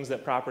other things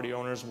that property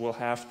owners will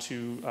have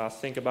to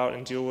think about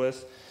and deal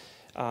with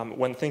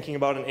when thinking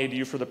about an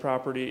ADU for the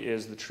property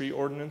is the tree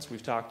ordinance.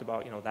 We've talked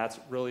about, that's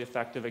really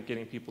effective at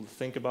getting people to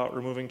think about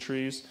removing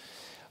trees.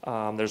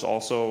 There's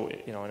also,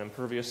 an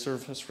impervious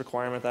surface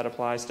requirement that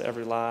applies to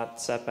every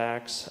lot,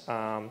 setbacks.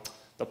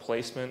 The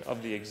placement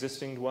of the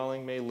existing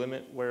dwelling may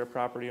limit where a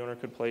property owner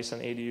could place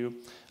an ADU.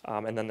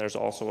 And then there's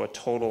also a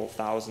total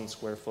 1,000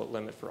 square foot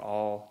limit for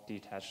all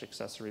detached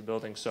accessory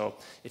buildings. So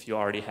if you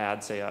already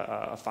had, say,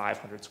 a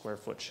 500 square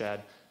foot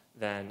shed,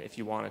 then if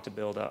you wanted to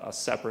build a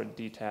separate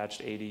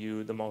detached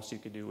ADU, the most you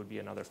could do would be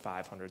another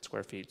 500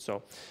 square feet.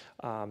 So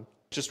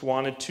just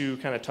wanted to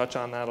kind of touch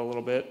on that a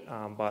little bit,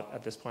 but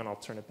at this point I'll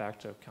turn it back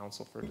to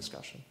council for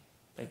discussion.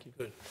 Thank you.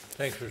 Good.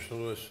 Thanks, Mr.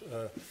 Lewis.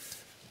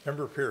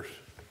 Member Pierce.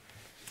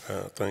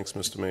 Thanks,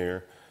 Mr.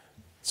 Mayor.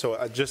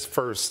 So just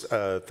first,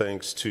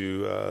 thanks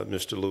to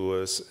Mr.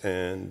 Lewis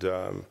and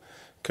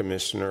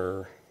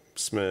Commissioner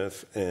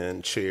Smith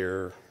and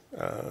Chair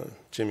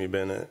Jimmy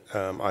Bennett.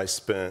 I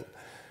spent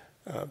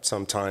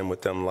some time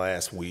with them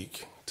last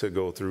week to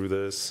go through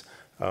this,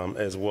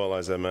 as well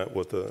as I met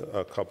with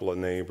a couple of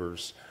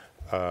neighbors.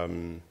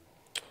 And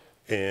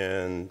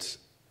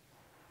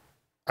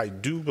I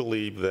do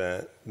believe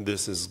that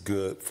this is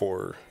good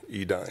for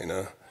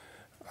Edina.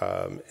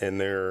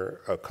 And there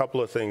are a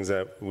couple of things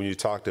that when you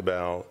talked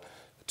about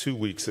 2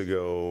 weeks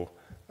ago,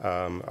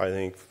 I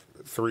think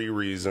 3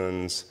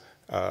 reasons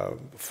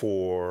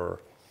for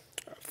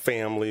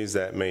families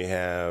that may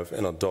have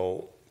an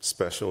adult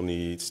special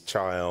needs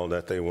child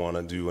that they want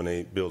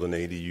to build an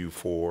ADU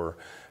for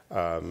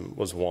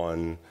was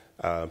one.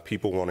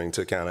 People wanting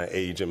to kind of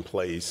age in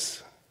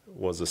place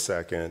was a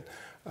second.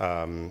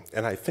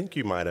 And I think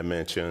you might have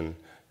mentioned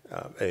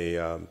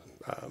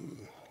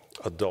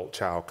adult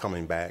child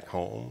coming back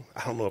home.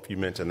 I don't know if you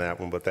mentioned that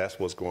one, but that's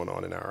what's going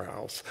on in our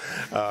house.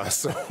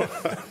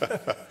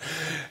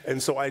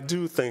 And so I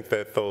do think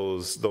that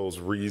those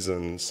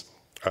reasons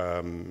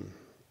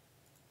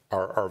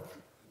are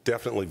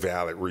definitely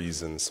valid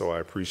reasons, so I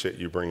appreciate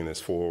you bringing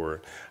this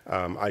forward.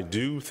 I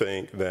do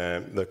think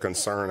that the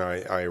concern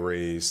I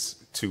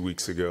raised 2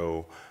 weeks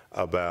ago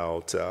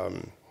about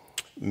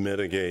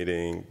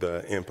mitigating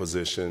the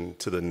imposition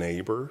to the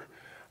neighbor,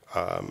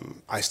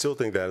 I still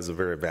think that is a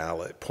very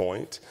valid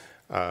point.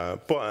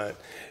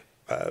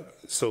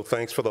 So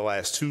thanks for the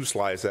last 2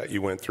 slides that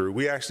you went through.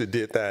 We actually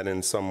did that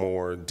in some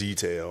more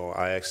detail.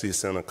 I actually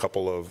sent a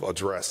couple of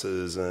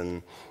addresses,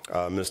 and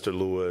Mr.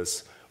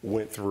 Lewis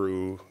went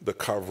through the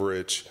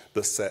coverage,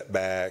 the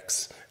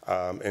setbacks,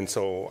 and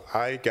so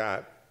I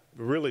got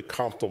really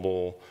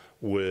comfortable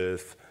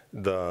with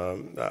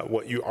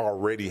what you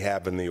already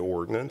have in the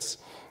ordinance.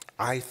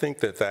 I think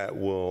that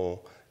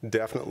will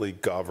definitely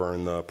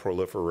govern the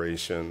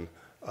proliferation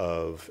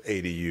of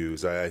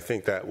ADUs. I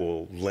think that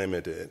will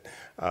limit it.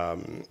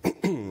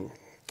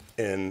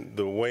 And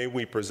the way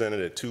we presented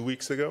it 2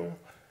 weeks ago,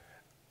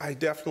 I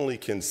definitely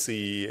can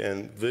see,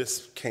 and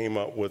this came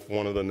up with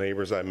one of the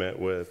neighbors I met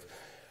with,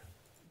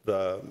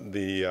 the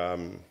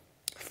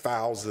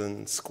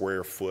 1,000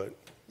 square foot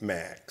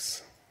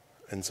max.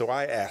 And so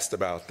I asked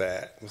about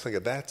that. I was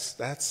like,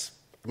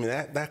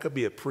 that could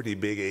be a pretty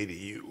big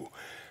ADU.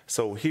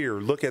 So here,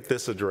 look at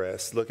this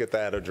address, look at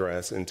that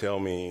address, and tell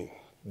me,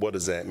 what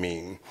does that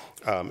mean?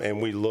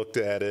 And we looked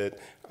at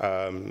it.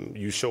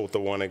 You showed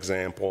the one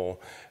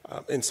example.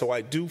 And so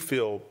I do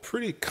feel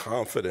pretty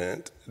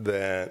confident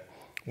that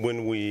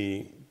when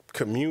we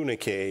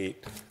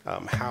communicate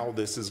how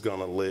this is going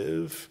to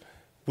live,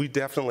 we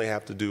definitely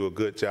have to do a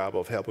good job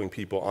of helping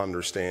people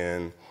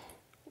understand,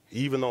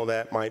 even though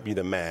that might be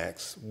the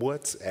max,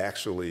 what's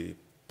actually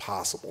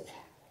possible,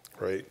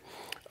 right?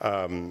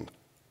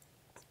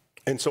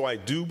 And so I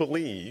do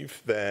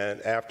believe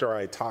that after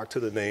I talk to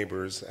the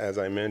neighbors, as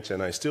I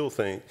mentioned, I still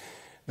think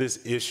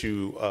this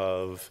issue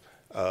of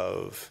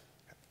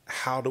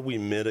how do we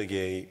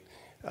mitigate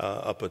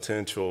a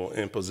potential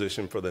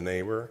imposition for the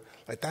neighbor,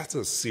 like that's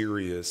a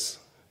serious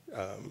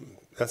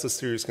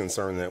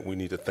concern that we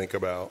need to think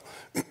about.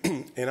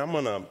 And I'm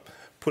going to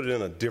put it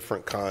in a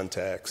different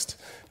context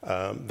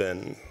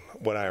than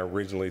what I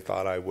originally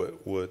thought I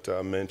would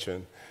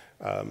mention.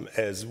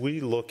 As we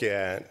look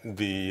at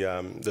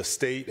the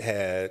state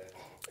had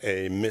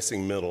a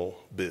missing middle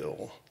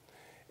bill,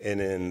 and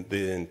then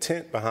the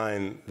intent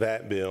behind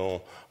that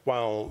bill,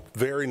 while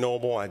very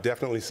noble, I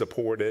definitely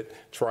support it,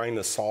 trying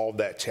to solve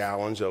that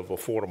challenge of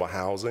affordable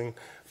housing.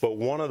 But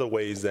one of the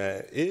ways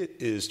that it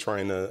is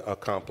trying to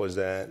accomplish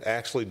that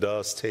actually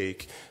does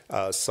take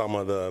some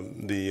of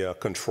the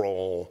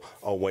control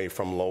away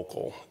from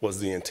local, was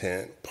the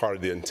intent, part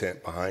of the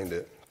intent behind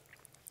it.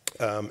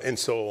 And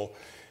so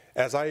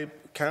as I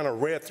kind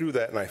of read through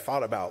that and I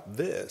thought about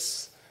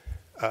this,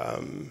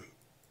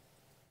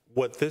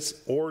 what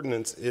this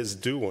ordinance is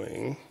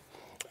doing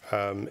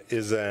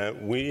is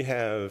that we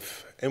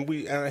have, and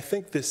I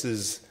think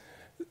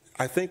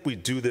we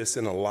do this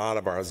in a lot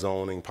of our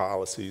zoning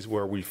policies,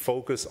 where we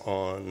focus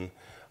on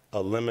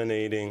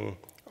eliminating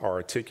or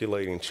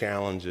articulating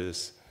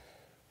challenges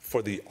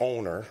for the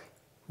owner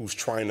who's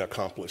trying to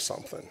accomplish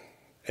something.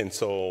 And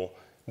so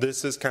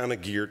this is kind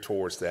of geared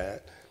towards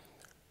that.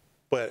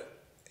 But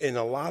in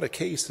a lot of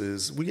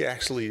cases, we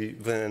actually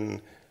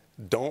then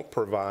don't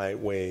provide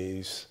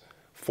ways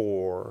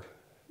for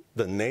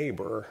the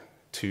neighbor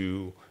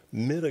to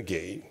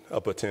mitigate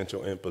a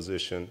potential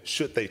imposition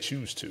should they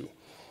choose to.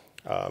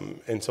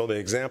 And so the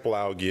example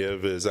I'll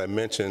give is, I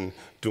mentioned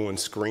doing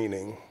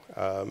screening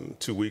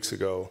 2 weeks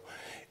ago.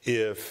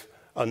 If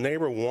a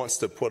neighbor wants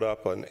to put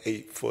up an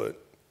 8-foot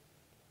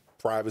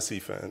privacy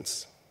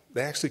fence,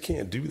 they actually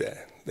can't do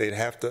that. They'd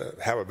have to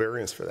have a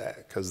variance for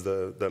that because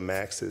the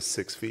max is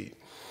 6 feet.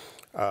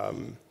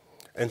 And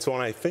so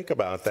when I think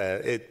about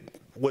that, it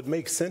would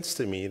make sense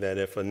to me that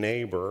if their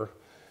neighbor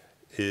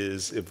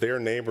is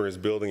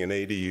building an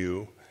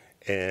ADU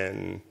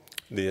and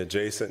the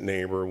adjacent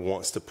neighbor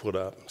wants to put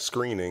up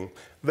screening,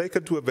 they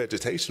could do a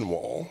vegetation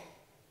wall,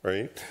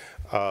 right?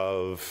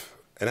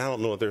 And I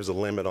don't know if there's a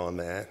limit on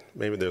that.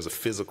 Maybe there's a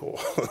physical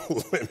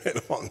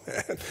limit on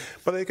that.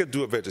 But they could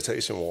do a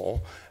vegetation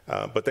wall.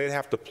 But they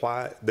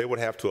would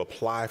have to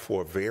apply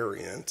for a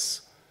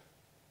variance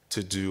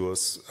to do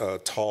a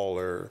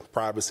taller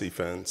privacy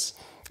fence.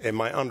 And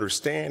my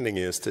understanding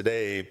is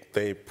today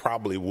they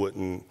probably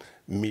wouldn't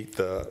meet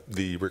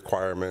the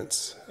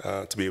requirements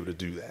to be able to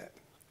do that.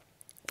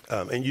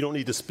 And you don't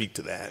need to speak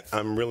to that.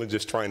 I'm really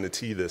just trying to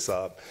tee this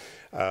up,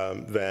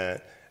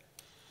 that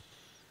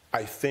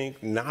I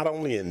think not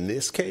only in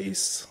this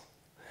case,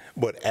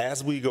 but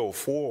as we go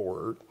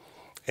forward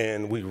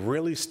and we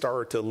really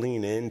start to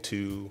lean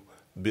into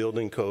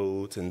building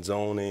codes and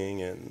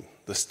zoning, and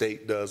the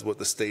state does what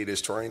the state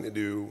is trying to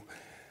do,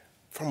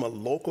 from a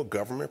local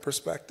government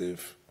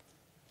perspective,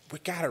 we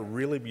got to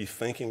really be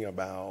thinking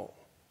about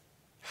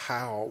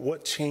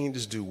what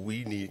changes do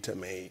we need to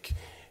make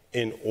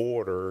in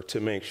order to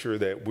make sure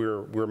that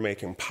we're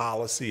making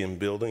policy and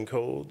building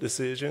code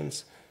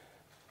decisions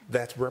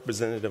that's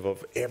representative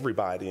of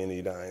everybody in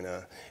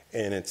Edina,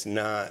 and it's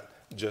not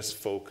just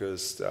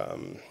focused,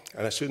 and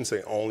I shouldn't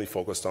say only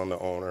focused on the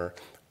owner,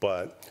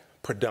 but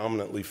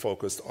predominantly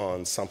focused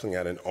on something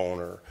that an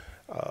owner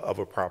of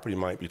a property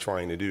might be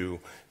trying to do,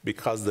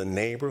 because the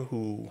neighbor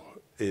who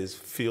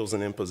feels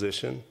an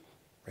imposition,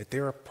 right,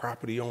 they're a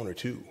property owner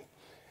too.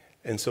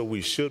 And so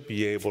we should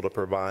be able to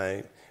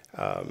provide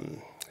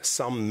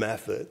some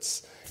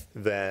methods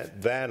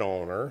that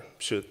owner,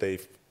 should they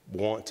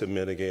want to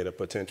mitigate a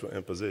potential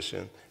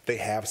imposition, they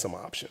have some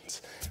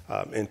options.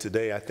 And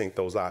today I think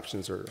those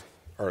options are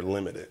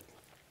limited.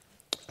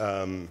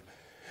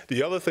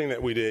 The other thing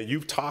that we did,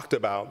 you've talked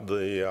about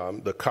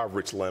the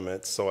coverage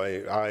limits, so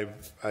I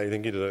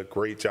think you did a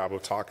great job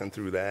of talking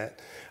through that.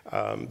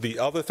 The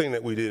other thing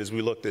that we did is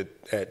we looked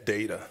at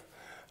data.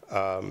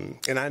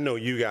 And I know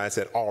you guys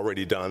had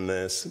already done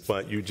this,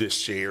 but you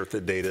just shared the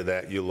data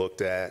that you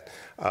looked at.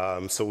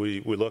 So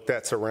we looked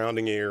at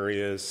surrounding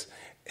areas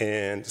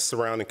and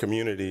surrounding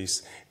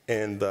communities,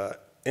 and the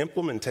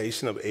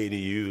implementation of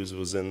ADUs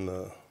was in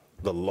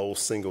the low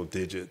single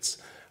digits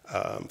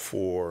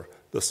for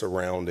the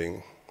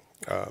surrounding,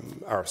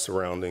 our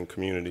surrounding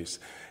communities.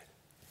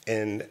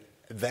 And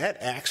that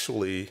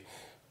actually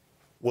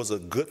was a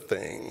good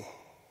thing,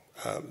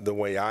 the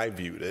way I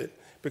viewed it,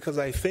 because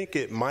I think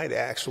it might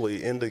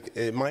actually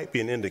it might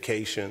be an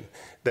indication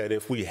that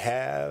if we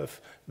have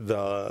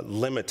the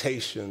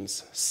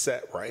limitations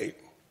set right,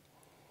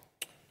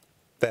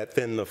 that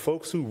then the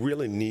folks who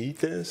really need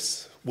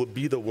this would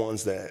be the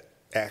ones that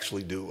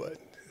actually do it.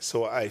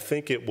 So I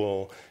think it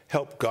will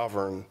help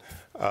govern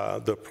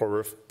the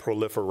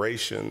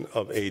proliferation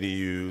of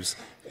ADUs,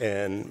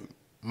 and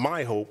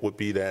my hope would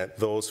be that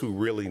those who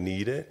really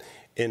need it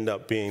end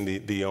up being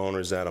the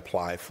owners that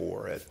apply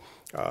for it.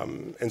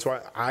 And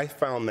so I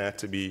found that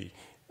to be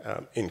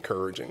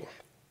encouraging.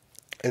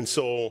 And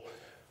so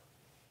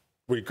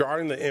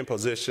regarding the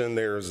imposition,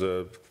 there's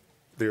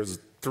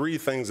 3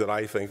 things that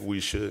I think we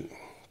should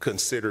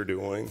consider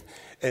doing,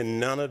 and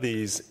none of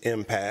these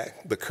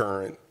impact the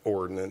current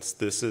ordinance.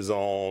 This is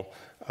all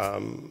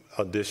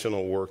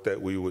additional work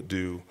that we would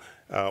do.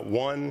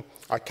 One,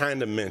 I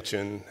kind of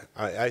mentioned,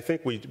 I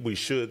think we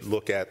should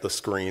look at the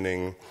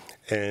screening,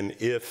 and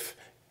if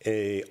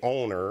a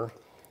owner,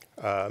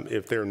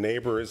 if their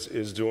neighbor is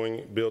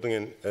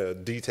building a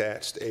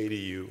detached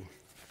ADU,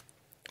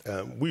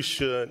 we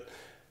should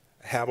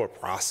have a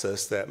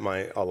process that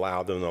might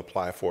allow them to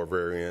apply for a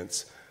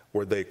variance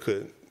where they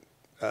could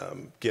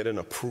get an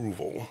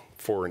approval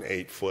for an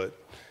 8-foot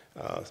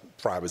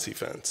privacy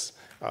fence.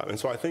 And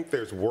so I think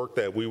there's work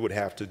that we would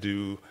have to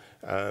do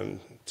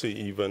to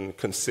even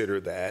consider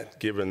that,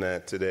 given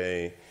that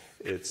today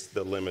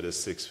the limit is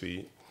 6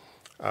 feet.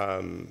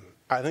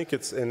 I think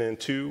and then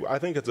 2, I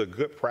think it's a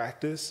good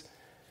practice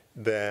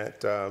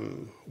that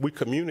we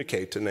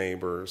communicate to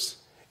neighbors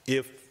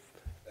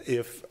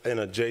if an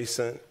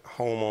adjacent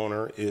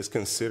homeowner is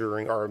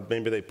considering, or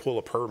maybe they pull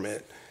a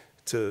permit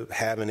to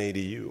have an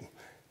ADU.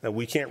 Now,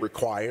 we can't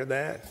require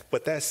that,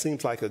 but that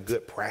seems like a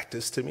good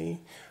practice to me,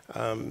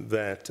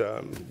 that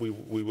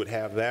we would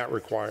have that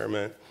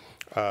requirement.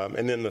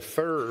 And then the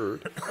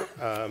third,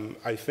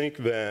 I think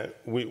that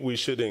we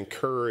should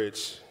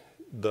encourage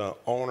the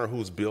owner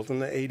who's building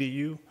the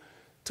ADU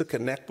to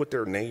connect with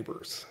their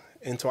neighbors.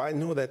 And so I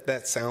know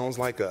that sounds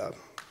like well,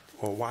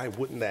 why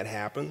wouldn't that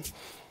happen?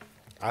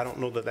 I don't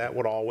know that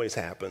would always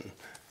happen.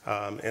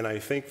 And I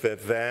think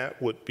that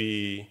would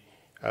be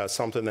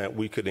something that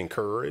we could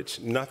encourage.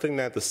 Nothing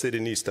that the city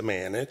needs to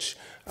manage,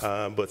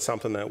 but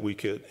something that we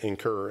could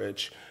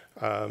encourage.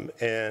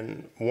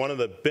 And one of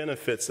the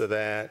benefits of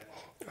that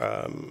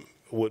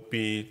would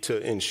be to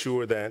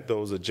ensure that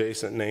those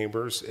adjacent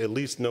neighbors at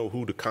least know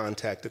who to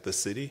contact at the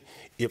city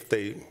if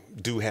they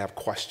do have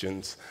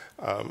questions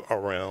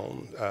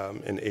around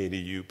an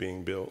ADU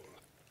being built.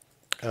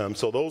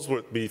 So those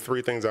would be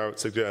 3 things I would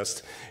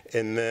suggest.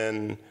 And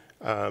then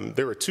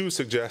there were 2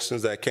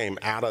 suggestions that came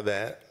out of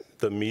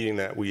the meeting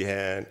that we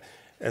had.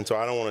 And so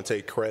I don't want to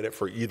take credit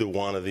for either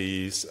one of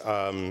these.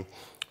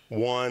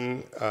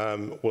 One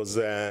was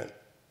that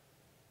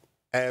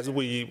as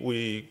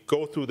we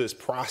go through this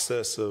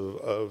process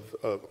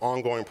of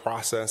ongoing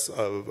process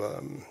of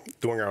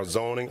doing our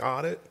zoning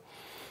audit,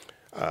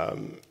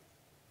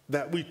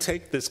 that we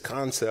take this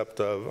concept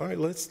of, all right,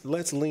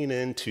 let's lean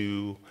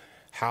into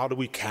how do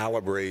we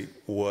calibrate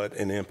what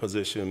an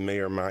imposition may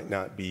or might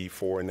not be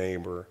for a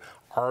neighbor?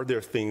 Are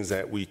there things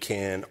that we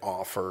can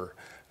offer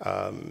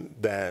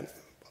that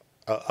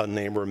a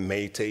neighbor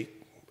may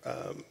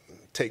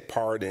take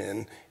part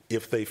in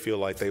if they feel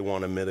like they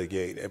want to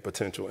mitigate a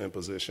potential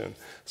imposition?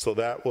 So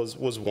that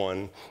was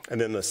one.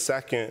 And then the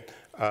second,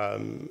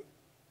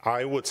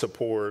 I would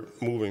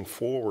support moving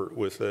forward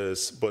with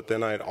this, but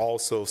then I'd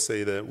also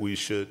say that we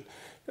should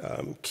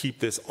keep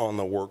this on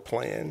the work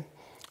plan.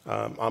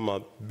 I'm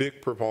a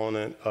big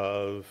proponent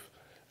of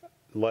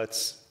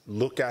let's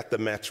look at the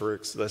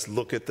metrics, let's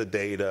look at the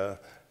data.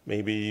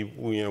 Maybe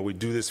we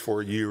do this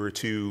for a year or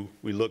 2.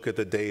 We look at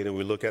the data,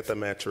 we look at the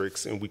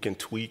metrics, and we can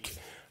tweak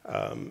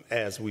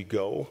as we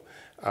go.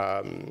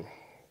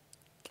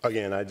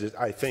 Again,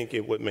 I think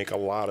it would make a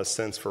lot of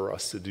sense for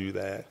us to do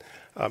that.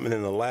 And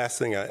then the last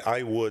thing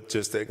I would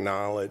just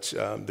acknowledge,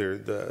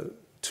 the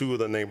 2 of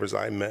the neighbors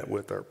I met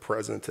with are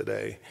present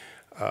today.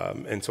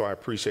 And so I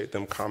appreciate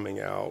them coming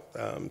out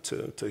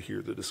to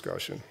hear the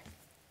discussion.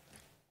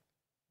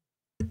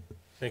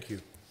 Thank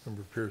you,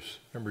 Member Pierce,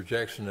 Member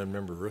Jackson, and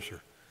Member Risser.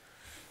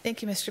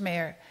 Thank you, Mr.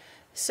 Mayor.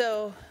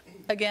 So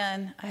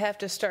again, I have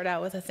to start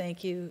out with a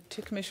thank you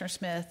to Commissioner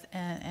Smith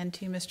and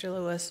to Mr.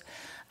 Lewis.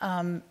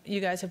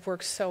 You guys have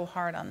worked so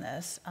hard on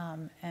this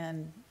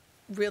and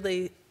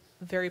really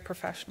very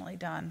professionally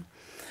done.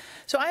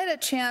 So I had a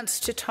chance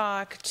to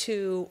talk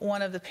to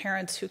one of the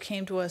parents who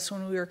came to us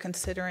when we were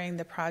considering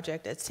the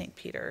project at St.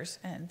 Peter's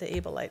and the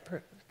Able-Light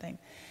thing.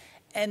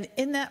 And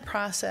in that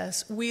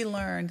process, we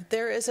learned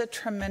there is a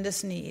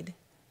tremendous need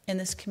in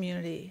this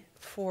community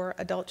for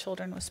adult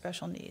children with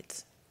special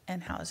needs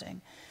and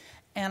housing.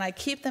 And I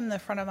keep them in the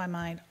front of my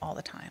mind all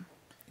the time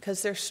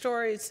because their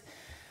stories,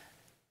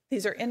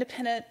 These are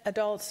independent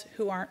adults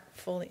who aren't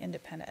fully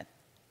independent.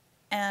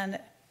 And,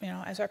 you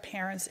know, as our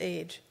parents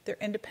age, they're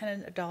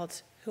independent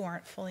adults who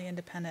aren't fully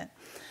independent.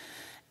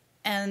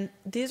 And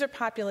these are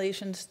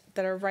populations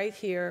that are right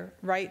here,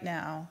 right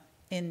now,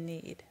 in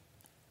need.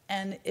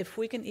 And if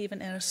we can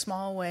even in a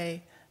small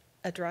way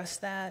address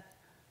that,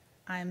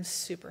 I'm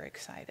super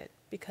excited,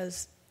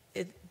 because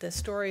the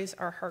stories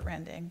are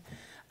heartrending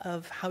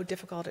of how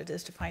difficult it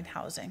is to find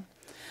housing.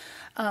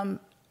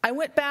 I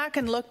went back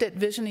and looked at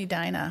Vision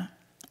Edina,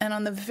 and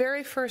on the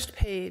very first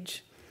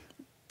page,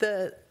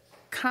 the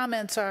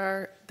comments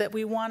are that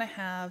we want to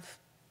have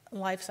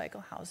life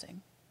cycle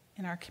housing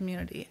in our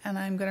community. And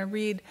I'm going to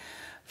read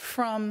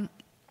from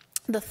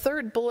the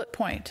third bullet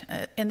point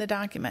in the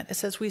document. It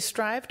says, we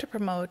strive to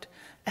promote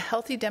a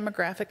healthy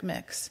demographic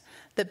mix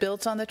that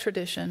builds on the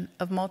tradition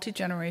of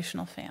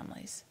multi-generational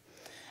families.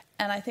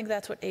 And I think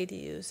that's what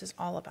ADUs is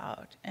all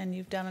about. And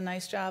you've done a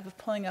nice job of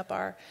pulling up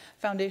our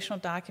foundational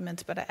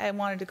documents, but I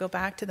wanted to go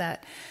back to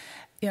that.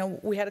 You know,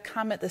 we had a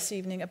comment this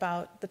evening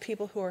about the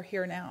people who are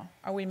here now.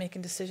 Are we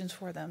making decisions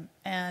for them?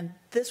 And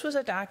this was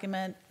a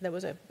document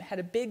that had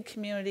a big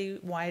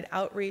community-wide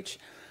outreach.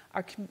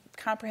 Our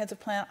comprehensive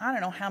plan, I don't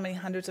know how many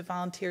hundreds of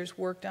volunteers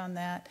worked on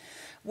that.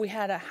 We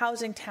had a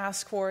housing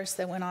task force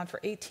that went on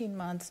for 18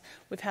 months.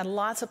 We've had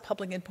lots of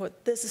public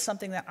input. This is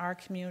something that our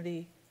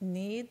community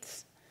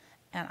needs,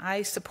 and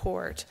I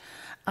support.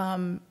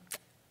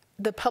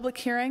 The public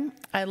hearing,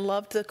 I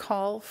loved the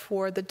call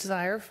for the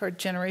desire for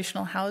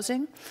generational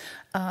housing,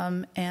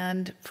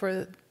 and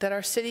for that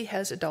our city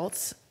has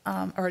adults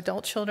or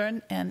adult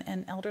children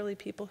and elderly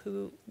people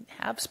who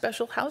have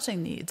special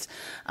housing needs,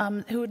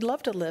 who would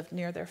love to live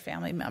near their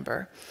family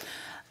member.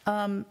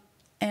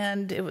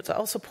 And it was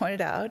also pointed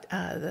out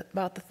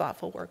about the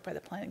thoughtful work by the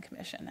Planning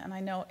Commission. And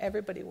I know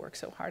everybody worked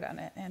so hard on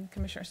it, and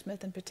Commissioner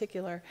Smith in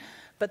particular,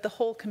 but the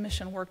whole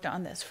commission worked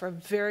on this for a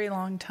very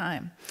long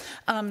time.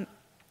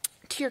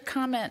 To your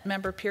comment,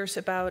 Member Pierce,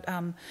 about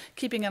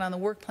keeping it on the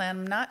work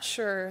plan, I'm not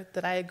sure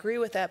that I agree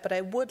with that, but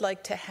I would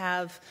like to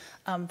have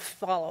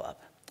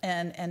follow-up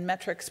and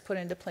metrics put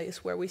into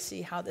place where we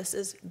see how this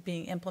is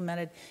being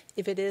implemented,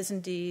 if it is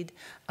indeed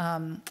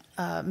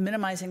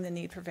minimizing the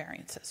need for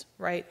variances,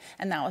 right?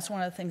 And that was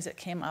one of the things that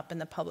came up in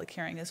the public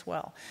hearing as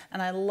well.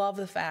 And I love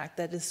the fact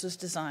that this was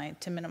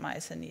designed to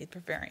minimize the need for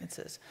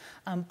variances.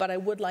 But I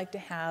would like to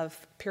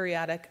have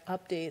periodic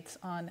updates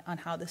on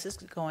how this is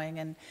going,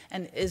 and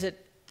is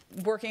it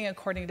working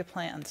according to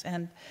plans.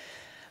 And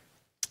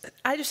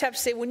I just have to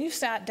say, when you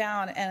sat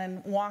down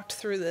and walked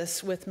through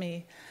this with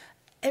me,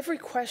 every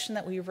question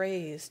that we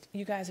raised,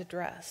 you guys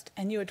addressed.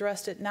 And you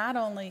addressed it not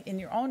only in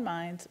your own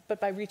minds, but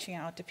by reaching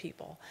out to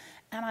people.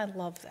 And I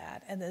love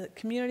that. And the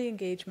community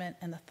engagement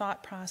and the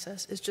thought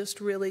process is just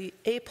really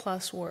A+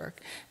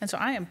 work. And so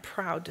I am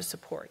proud to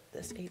support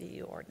this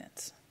ADU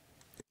ordinance.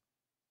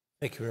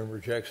 Thank you, Member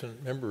Jackson.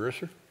 Member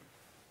Risser?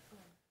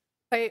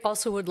 I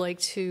also would like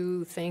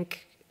to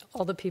thank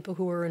all the people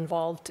who were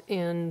involved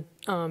in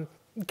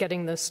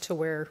getting this to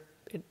where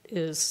it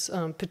is,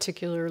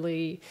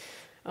 particularly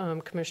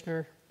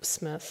Commissioner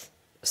Smith.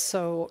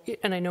 So,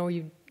 and I know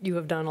you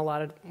have done a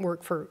lot of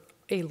work for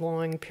a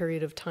long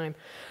period of time.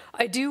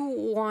 I do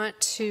want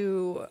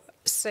to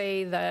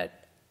say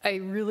that I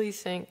really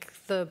think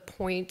the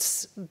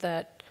points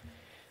that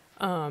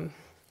Member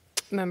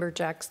Member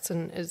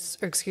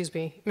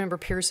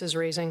Pierce is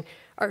raising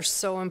are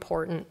so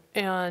important.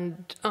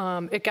 And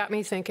it got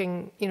me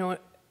thinking, you know,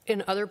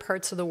 in other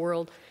parts of the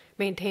world,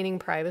 maintaining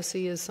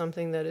privacy is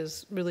something that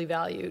is really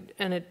valued,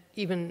 and it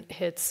even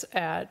hits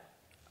at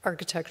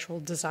architectural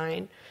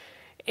design.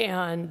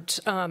 And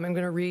I'm going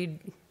to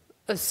read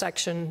a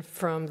section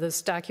from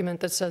this document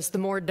that says, the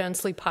more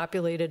densely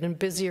populated and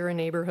busier a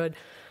neighborhood,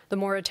 the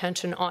more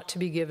attention ought to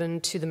be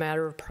given to the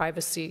matter of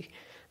privacy.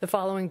 The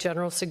following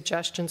general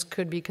suggestions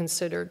could be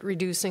considered: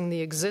 reducing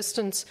the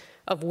existence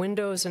of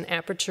windows and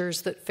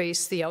apertures that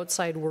face the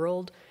outside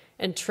world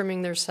and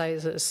trimming their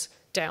sizes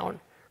down.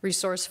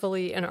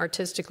 Resourcefully and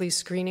artistically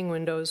screening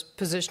windows,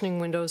 positioning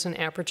windows and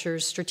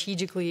apertures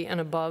strategically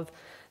and above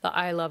the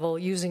eye level,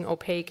 using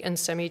opaque and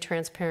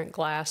semi-transparent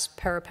glass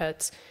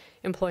parapets,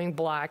 employing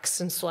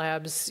blocks and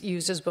slabs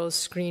used as both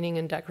screening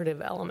and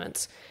decorative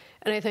elements.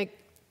 And I think,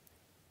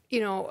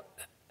 you know,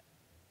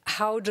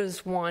 how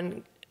does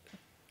one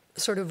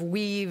sort of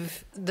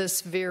weave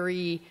this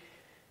very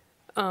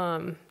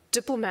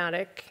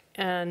diplomatic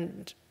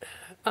and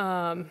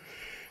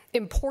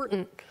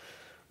important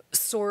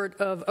sort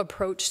of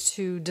approach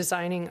to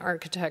designing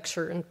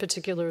architecture, and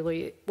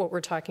particularly what we're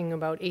talking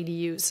about,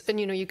 ADUs. And,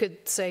 you know, you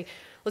could say,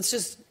 let's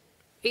just,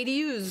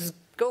 ADUs,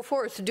 go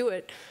forth, do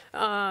it.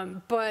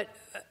 But,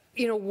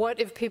 you know, what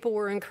if people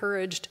were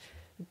encouraged,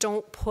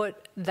 don't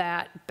put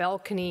that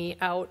balcony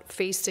out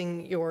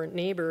facing your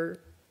neighbor,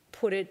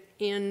 put it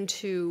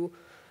into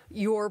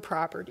your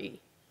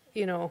property,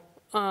 you know,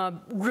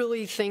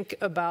 really think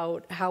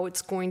about how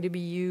it's going to be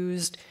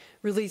used,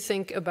 really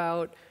think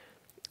about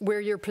where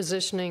you're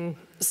positioning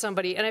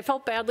somebody. And I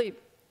felt badly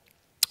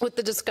with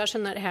the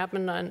discussion that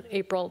happened on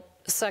April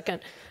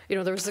 2nd. You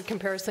know, there was a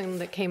comparison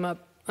that came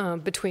up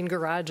between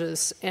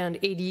garages and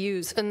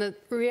ADUs. And the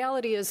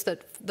reality is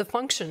that the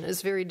function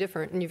is very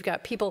different. And you've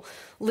got people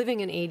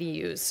living in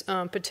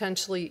ADUs,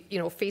 potentially,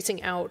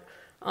 facing out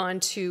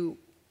onto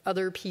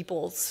other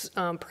people's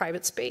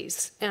private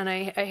space. And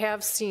I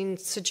have seen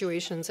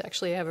situations,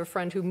 actually, I have a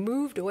friend who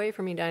moved away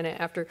from Edina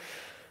after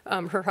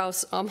her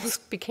house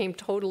almost became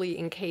totally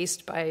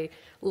encased by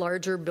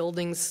larger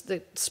buildings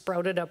that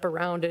sprouted up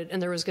around it,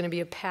 and there was going to be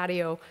a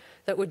patio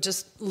that would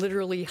just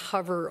literally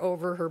hover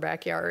over her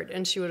backyard,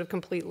 and she would have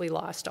completely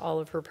lost all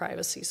of her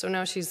privacy. So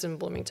now she's in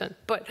Bloomington.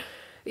 But,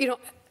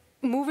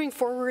 moving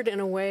forward in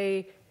a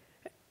way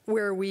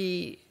where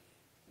we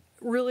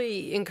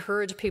really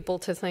encourage people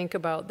to think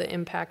about the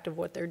impact of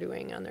what they're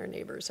doing on their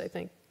neighbors, I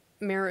think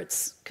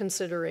merits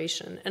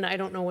consideration. And I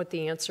don't know what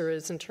the answer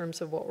is in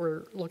terms of what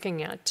we're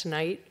looking at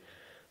tonight,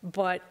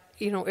 but,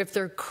 if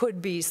there could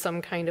be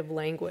some kind of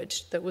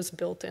language that was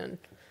built in,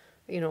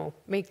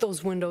 make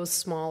those windows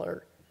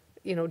smaller,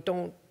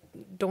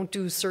 don't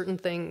do certain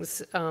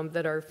things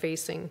that are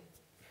facing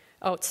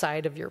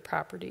outside of your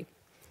property.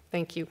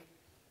 Thank you.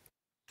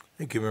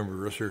 Thank you, Member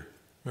Risser.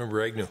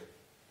 Member Agnew.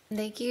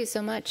 Thank you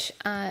so much.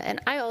 And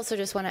I also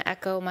just want to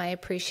echo my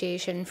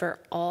appreciation for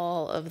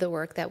all of the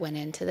work that went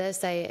into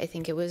this. I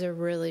think it was a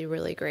really,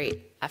 really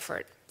great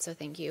effort. So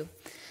thank you.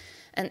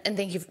 And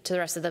thank you to the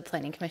rest of the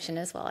Planning Commission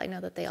as well. I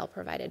know that they all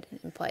provided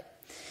input.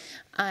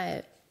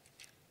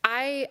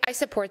 I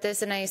support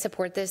this, and I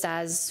support this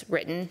as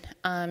written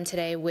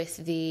today with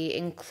the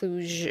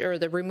inclusion or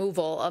the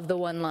removal of the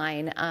one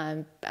line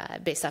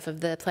based off of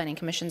the Planning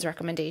Commission's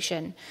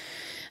recommendation.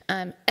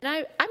 And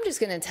I'm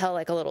just going to tell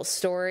like a little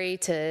story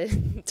to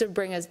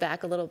bring us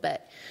back a little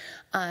bit.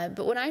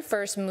 But when I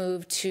first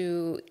moved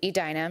to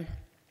Edina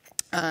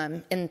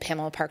in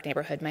Pamela Park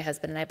neighborhood, my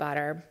husband and I bought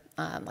our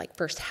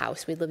first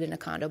house. We'd lived in a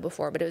condo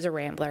before, but it was a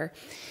Rambler.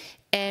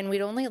 And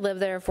we'd only lived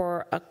there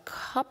for a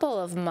couple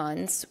of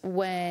months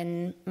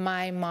when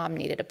my mom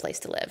needed a place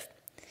to live.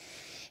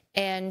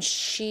 And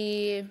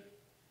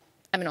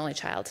I'm an only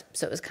child,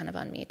 so it was kind of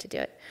on me to do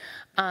it.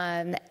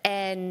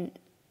 And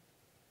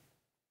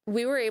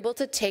we were able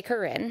to take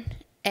her in,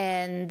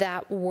 and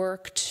that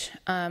worked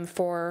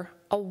for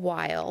a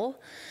while.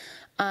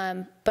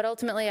 But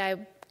ultimately, I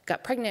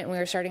got pregnant, and we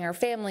were starting our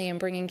family and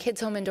bringing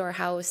kids home into our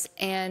house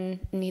and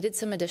needed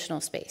some additional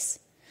space.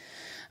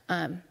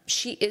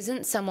 She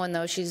isn't someone,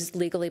 though, she's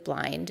legally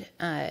blind,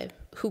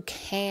 who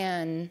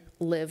can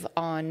live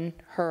on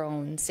her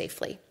own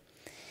safely.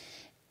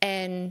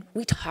 And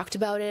we talked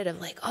about it of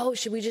like, oh,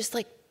 should we just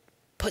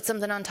put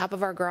something on top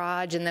of our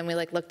garage? And then we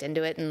looked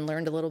into it and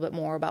learned a little bit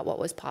more about what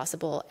was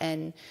possible.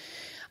 And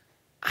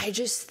I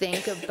just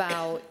think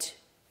about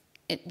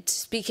it,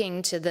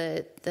 speaking to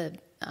the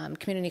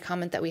community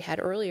comment that we had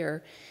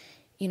earlier,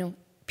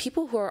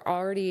 people who are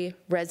already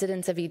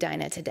residents of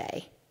Edina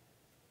today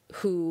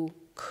who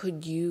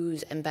could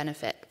use and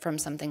benefit from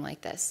something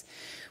like this.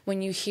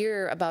 When you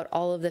hear about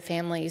all of the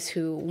families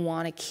who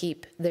want to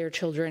keep their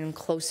children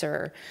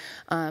closer,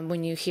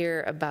 when you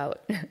hear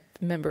about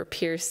Member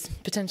Pierce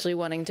potentially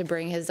wanting to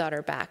bring his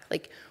daughter back,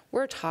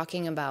 we're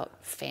talking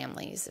about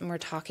families, and we're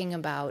talking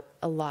about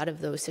a lot of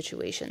those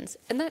situations.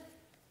 And that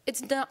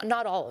it's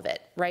not all of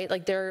it,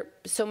 right? There are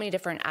so many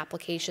different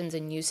applications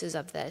and uses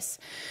of this.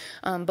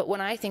 But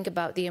when I think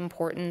about the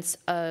importance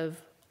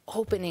of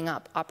opening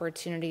up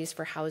opportunities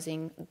for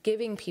housing,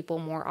 giving people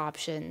more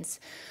options,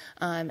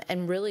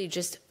 and really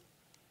just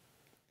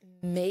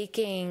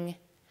making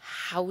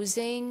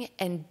housing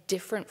and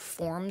different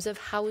forms of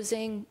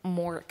housing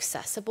more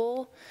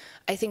accessible,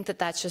 I think that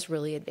that's just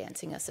really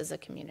advancing us as a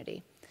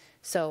community.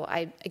 So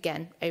I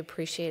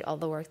appreciate all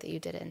the work that you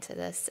did into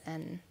this,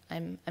 and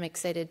I'm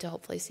excited to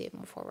hopefully see it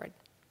move forward.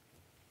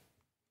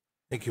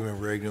 Thank you,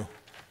 Member Agnew.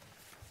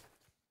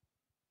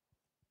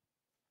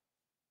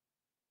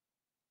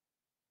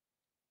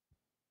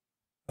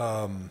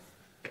 I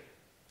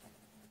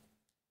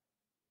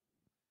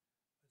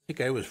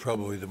think I was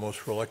probably the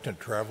most reluctant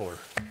traveler,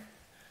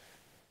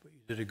 but you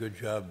did a good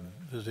job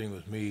visiting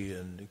with me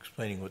and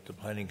explaining what the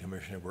Planning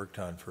Commission had worked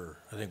on for,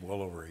 I think,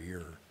 well over a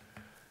year.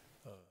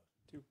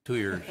 2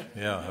 years,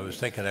 yeah. I was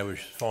thinking I was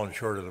falling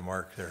short of the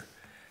mark there.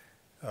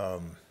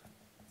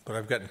 But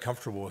I've gotten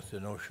comfortable with the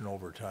notion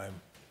over time.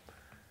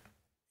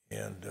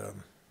 And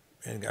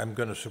I'm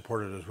going to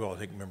support it as well. I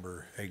think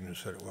Member Agnew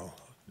said it well.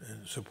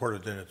 And support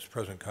it in its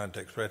present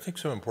context. But I think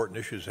some important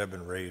issues have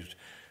been raised,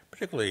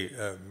 particularly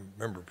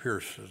Member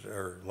Pierce,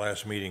 our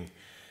last meeting,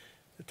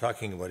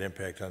 talking about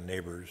impact on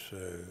neighbors.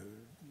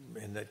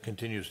 And that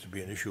continues to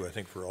be an issue, I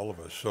think, for all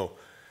of us. So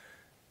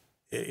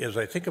as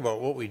I think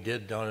about what we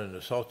did down in the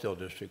Southdale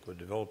District with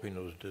developing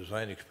those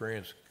design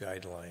experience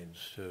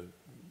guidelines to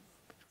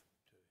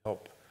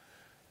help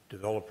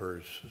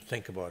developers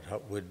think about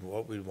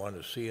what we'd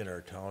want to see in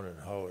our town and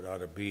how it ought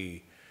to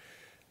be,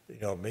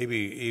 maybe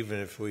even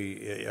if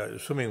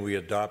assuming we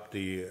adopt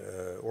the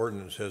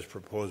ordinance as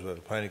proposed by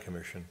the Planning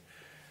Commission,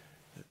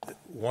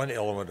 one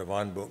element of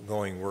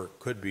ongoing work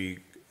could be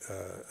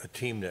a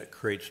team that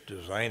creates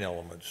design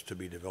elements to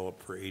be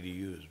developed for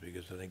ADUs,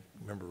 because I think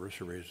Member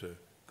Risser raised a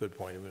good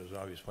point. It was an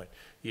obvious point.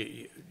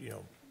 You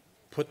know,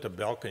 put the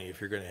balcony, if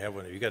you're going to have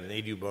one, if you got an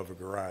ADU above a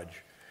garage,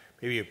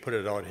 maybe you put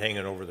it out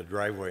hanging over the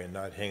driveway and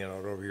not hanging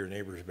out over your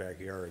neighbor's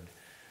backyard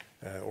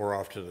or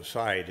off to the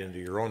side into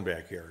your own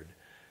backyard.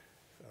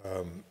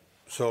 And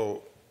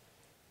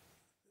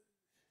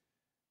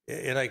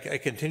I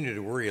continue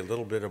to worry a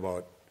little bit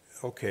about,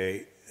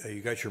 okay,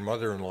 you got your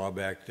mother-in-law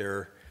back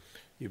there,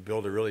 you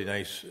build a really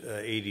nice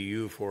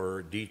ADU for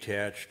her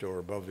detached or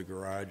above the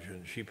garage,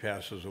 and she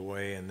passes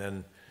away, and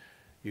then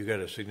you got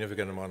a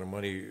significant amount of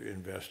money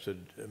invested.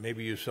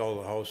 Maybe you sell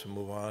the house and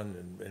move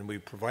on, and we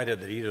provided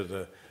that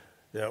either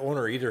the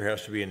owner either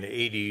has to be in the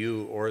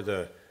ADU or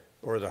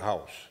the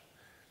house.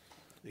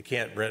 You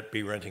can't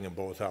be renting them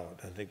both out.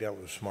 I think that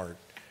was smart.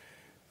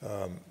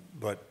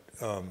 But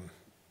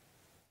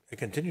I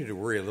continue to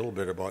worry a little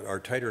bit about our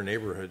tighter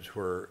neighborhoods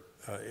where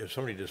if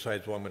somebody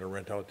decides, well, I'm going to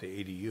rent out the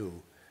ADU,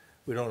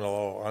 we don't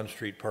allow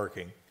on-street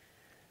parking.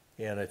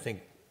 And I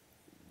think,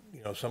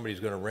 you know, somebody's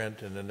going to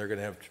rent and then they're going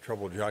to have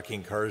trouble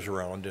jockeying cars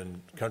around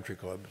in country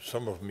clubs.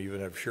 Some of them even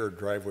have shared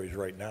driveways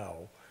right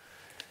now.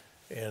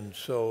 And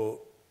so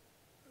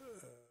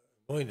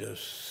I'm going to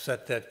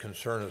set that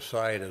concern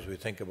aside as we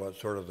think about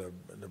sort of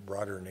the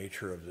broader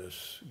nature of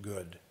this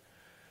good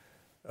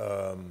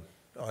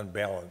on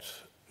balance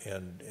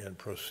and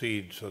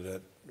proceed so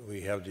that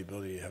we have the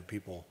ability to have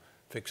people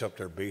fix up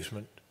their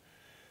basement,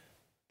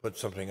 put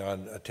something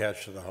on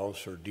attached to the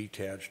house or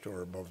detached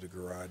or above the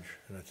garage.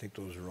 And I think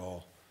those are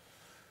all,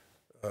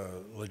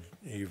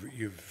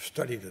 you've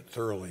studied it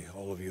thoroughly,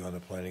 all of you on the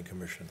Planning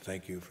Commission.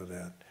 Thank you for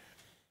that.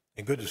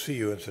 And good to see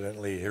you,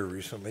 incidentally, here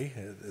recently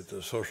at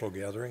the social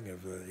gathering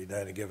of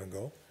Edina Give and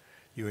Go,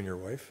 you and your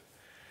wife.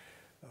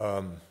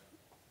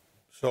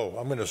 So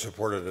I'm going to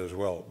support it as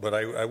well. But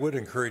I would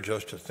encourage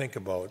us to think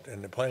about,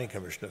 and the Planning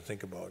Commission to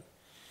think about,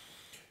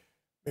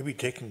 maybe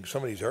taking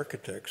some of these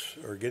architects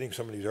or getting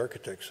some of these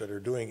architects that are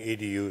doing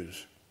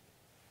ADUs.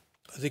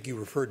 I think you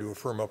referred to a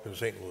firm up in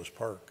St. Louis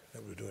Park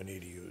that was doing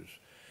ADUs.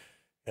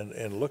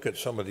 And look at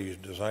some of these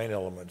design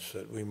elements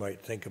that we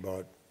might think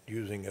about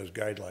using as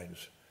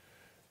guidelines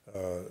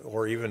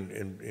or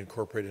even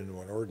incorporate into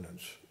an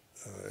ordinance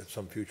at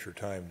some future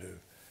time to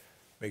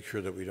make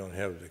sure that we don't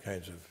have the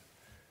kinds of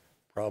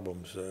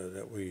problems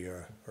that we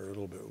are a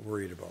little bit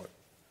worried about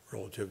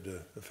relative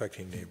to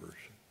affecting neighbors.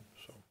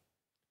 So,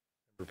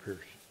 Member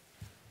Pierce.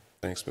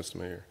 Thanks, Mr.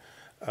 Mayor.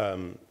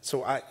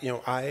 So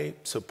I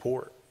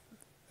support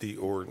the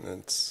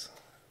ordinance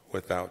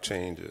without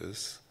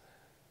changes,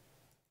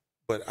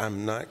 but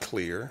I'm not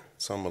clear,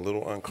 so I'm a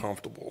little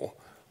uncomfortable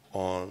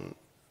on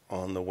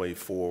the way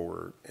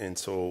forward. And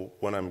so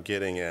what I'm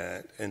getting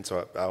at, and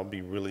so I'll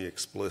be really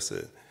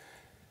explicit,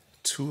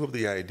 two of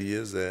the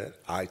ideas that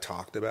I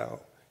talked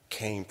about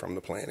came from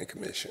the Planning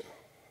Commission.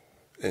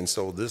 And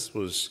so this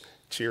was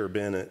Chair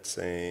Bennett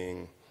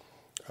saying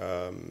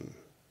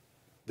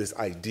this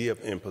idea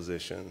of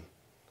imposition,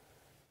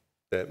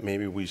 that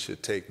maybe we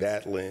should take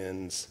that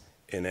lens,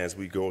 and as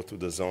we go through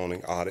the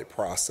zoning audit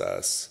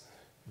process,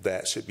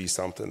 that should be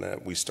something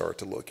that we start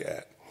to look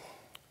at.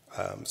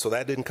 So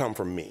that didn't come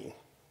from me.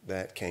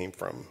 That came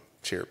from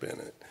Chair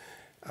Bennett.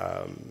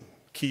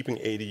 Keeping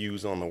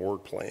ADUs on the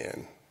work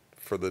plan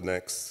for the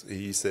next,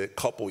 he said,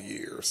 couple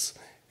years.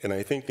 And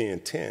I think the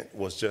intent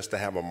was just to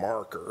have a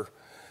marker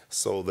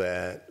so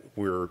that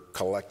we're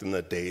collecting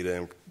the data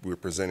and we're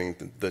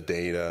presenting the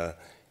data.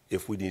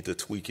 If we need to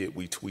tweak it,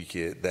 we tweak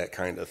it, that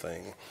kind of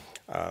thing.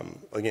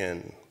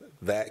 Again,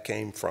 that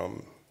came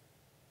from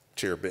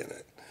Chair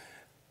Bennett.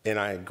 And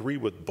I agree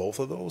with both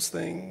of those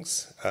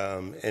things.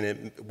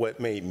 And what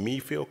made me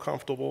feel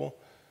comfortable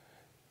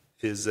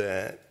is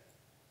that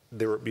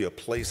there would be a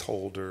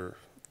placeholder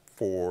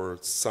for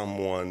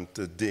someone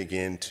to dig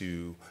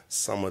into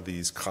some of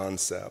these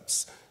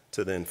concepts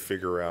to then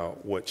figure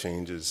out what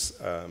changes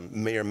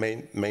may or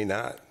may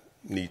not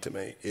need to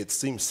make. It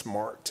seems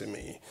smart to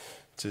me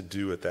to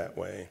do it that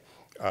way.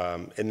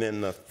 And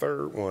then the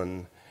third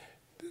one,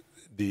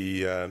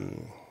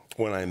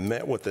 when I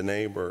met with the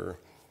neighbor,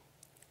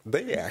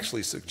 they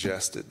actually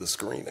suggested the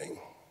screening.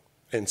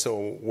 And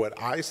so what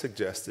I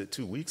suggested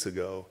 2 weeks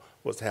ago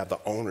was to have the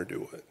owner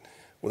do it.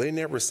 Well, they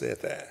never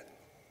said that.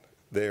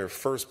 Their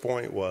first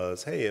point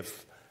was, hey,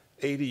 if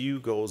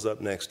ADU goes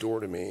up next door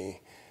to me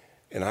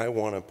and I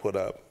want to put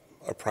up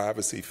a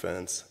privacy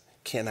fence,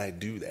 can I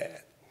do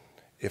that?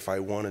 If I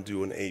want to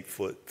do an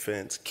 8-foot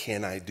fence,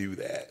 can I do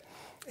that?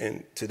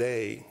 And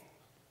today,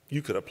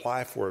 you could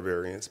apply for a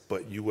variance,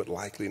 but you would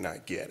likely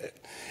not get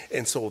it.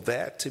 And so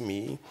that, to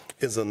me,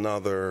 is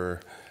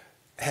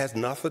has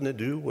nothing to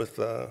do with,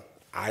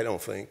 I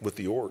don't think, with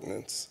the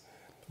ordinance.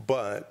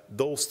 But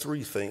those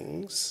three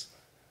things,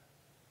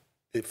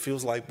 it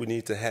feels like we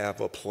need to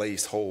have a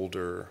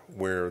placeholder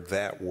where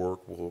that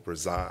work will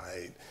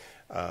reside,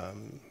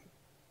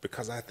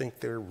 because I think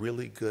they're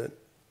really good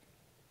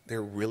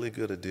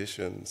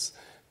additions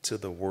to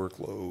the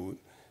workload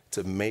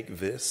to make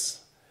this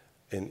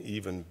an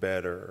even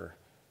better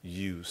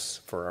use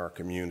for our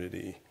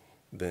community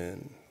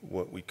than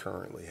what we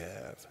currently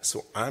have.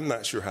 So I'm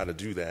not sure how to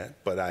do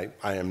that, but I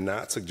am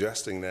not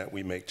suggesting that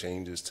we make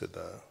changes to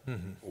the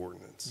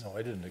ordinance. No,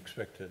 I didn't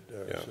expect it,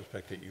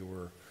 suspect that you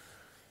were,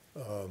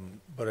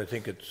 but I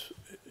think it's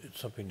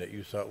something that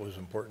you thought was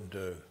important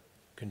to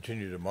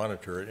continue to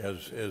monitor it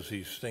as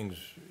these things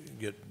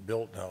get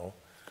built now,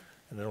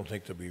 and I don't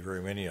think there'll be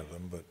very many of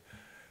them, but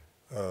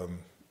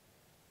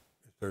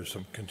there's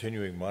some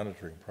continuing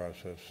monitoring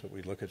process that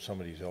we look at some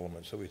of these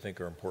elements that we think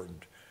are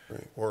important,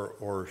 right,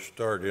 or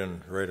start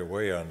in right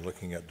away on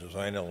looking at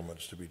design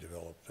elements to be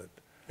developed.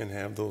 And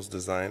have those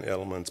design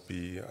elements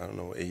be, I don't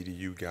know,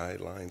 ADU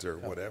guidelines or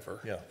whatever.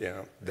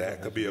 Yeah,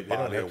 that could be a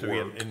body of work. They don't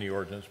have to be in the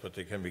ordinance, but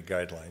they can be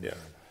guidelines. Yeah,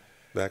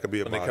 that could be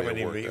a body of work. When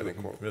they come in and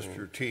meet with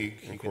Mr. Teague,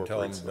 you can tell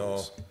them,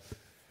 no,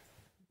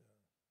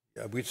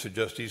 we'd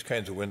suggest these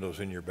kinds of windows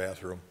in your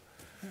bathroom.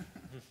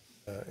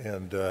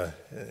 And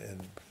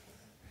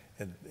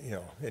you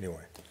know,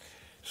 anyway.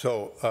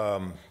 So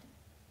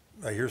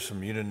I hear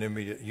some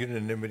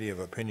unanimity of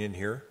opinion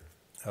here.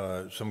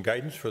 Some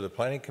guidance for the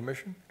Planning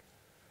Commission.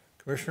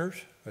 Commissioners,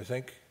 I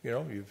think, you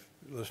know, you've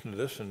listened to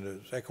this and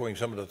it's echoing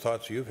some of the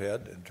thoughts you've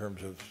had in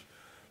terms of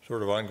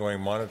sort of ongoing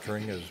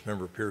monitoring, as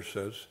Member Pierce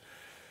says.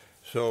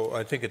 So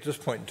I think at this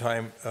point in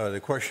time, the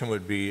question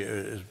would be,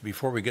 is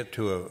before we get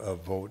to a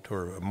vote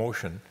or a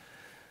motion,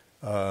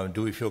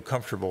 do we feel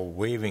comfortable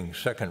waiving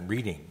second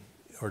reading?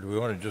 Or do we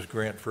want to just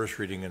grant first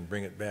reading and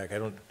bring it back? I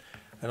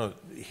don't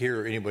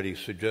hear anybody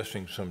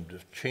suggesting some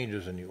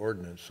changes in the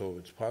ordinance, so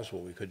it's possible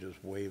we could just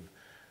waive,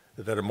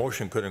 that a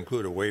motion could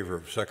include a waiver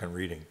of second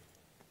reading.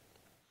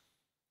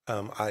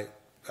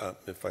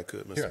 If I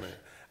could, Mr. Mayor.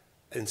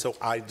 And so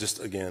I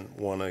just, again,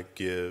 want to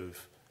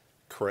give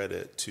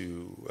credit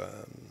to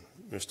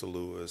Mr.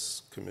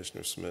 Lewis,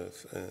 Commissioner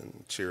Smith,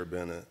 and Chair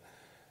Bennett.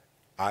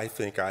 I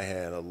think I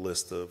had a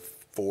list of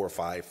 4 or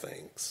 5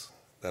 things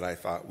that I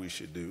thought we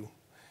should do.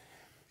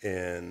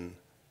 And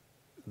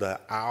the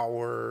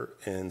hour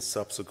and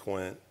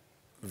subsequent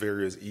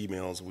various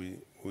emails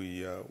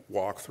we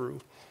walked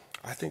through,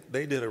 I think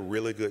they did a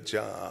really good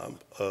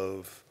job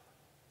of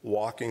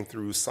walking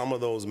through. Some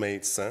of those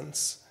made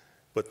sense,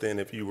 but then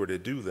if you were to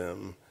do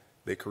them,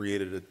 they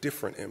created a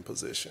different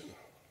imposition.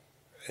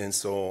 And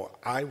so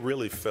I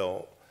really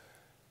felt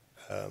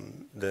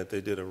that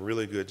they did a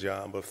really good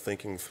job of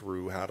thinking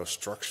through how to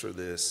structure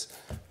this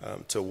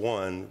to,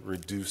 one,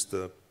 reduce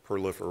the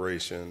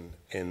proliferation,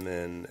 and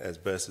then as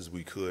best as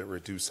we could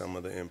reduce some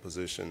of the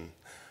imposition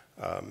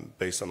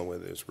based on the way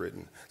that it's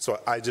written. So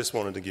I just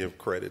wanted to give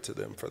credit to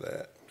them for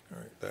that. All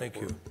right, thank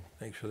you.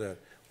 Thanks for that.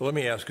 Well, let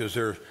me ask, is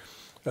there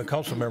a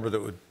council member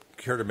that would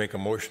care to make a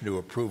motion to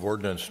approve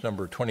ordinance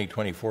number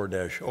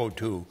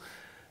 2024-02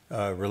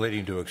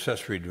 relating to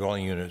accessory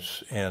dwelling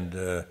units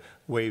and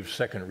waive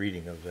second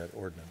reading of that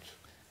ordinance?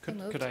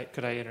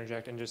 Could I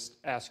interject and just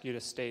ask you to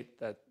state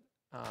that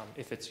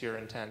if it's your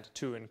intent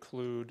to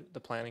include the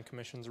Planning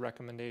Commission's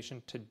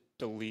recommendation to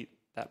delete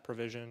that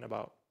provision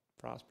about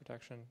frost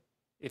protection,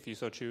 if you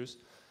so choose?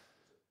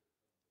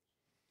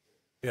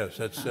 Yes,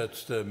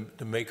 that's the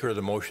maker of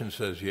the motion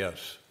says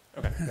yes.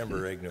 Okay.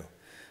 Member Agnew.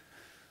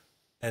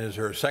 And is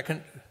there a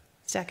second?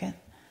 Second.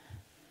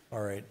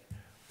 All right.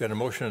 We've got a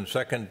motion and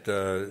second.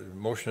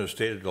 Motion is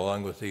stated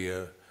along with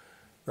the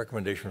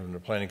recommendation from the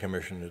Planning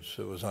Commission.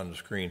 It was on the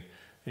screen.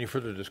 Any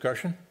further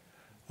discussion?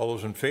 All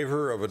those in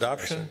favor of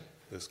adoption?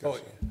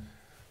 Discussion. Oh,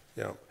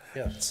 yeah.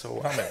 Yes.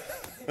 So comment.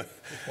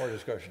 More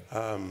discussion.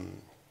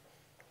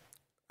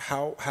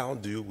 How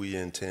do we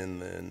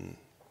intend then?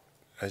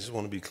 I just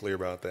want to be clear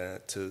about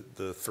that. To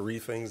the 3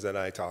 things that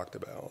I talked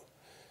about,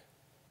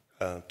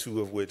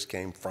 2 of which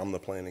came from the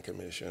Planning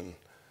Commission.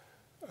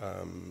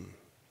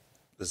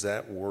 Does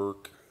that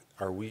work?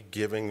 Are we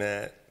giving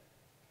that?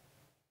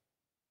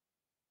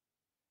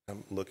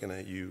 I'm looking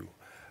at you.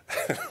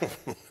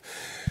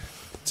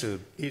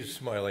 He's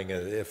smiling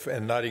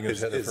and nodding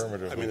his head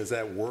affirmatively. I mean, is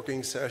that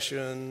working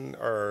session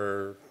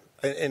or?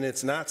 And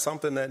it's not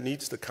something that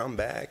needs to come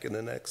back in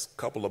the next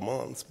couple of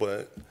months,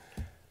 but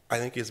I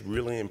think it's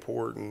really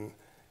important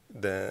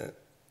that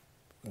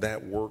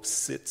that work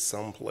sits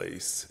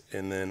someplace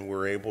and then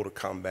we're able to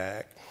come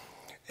back.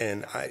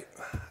 And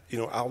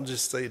I'll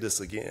just say this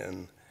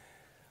again,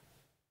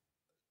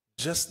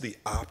 just the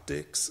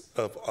optics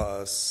of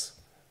us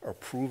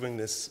approving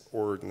this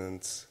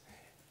ordinance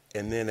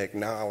and then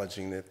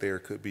acknowledging that there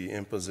could be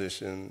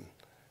imposition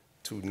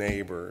to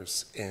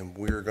neighbors, and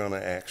we're going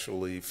to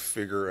actually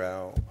figure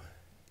out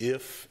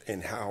if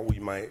and how we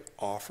might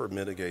offer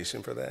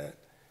mitigation for that.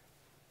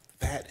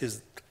 That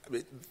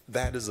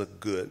is a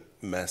good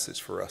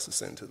message for us to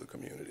send to the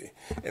community.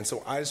 And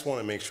so I just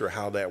want to make sure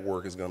how that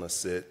work is going to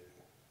sit,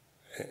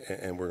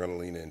 and we're going to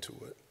lean into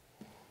it.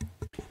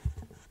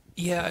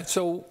 Yeah,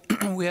 so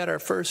we had our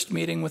first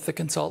meeting with the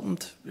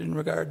consultant in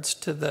regards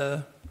to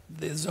the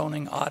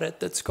zoning audit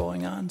that's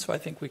going on. So I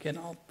think we can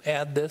all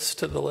add this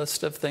to the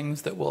list of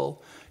things that we'll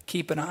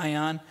keep an eye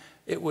on.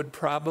 It would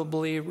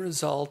probably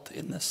result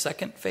in the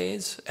second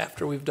phase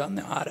after we've done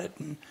the audit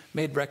and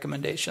made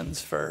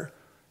recommendations for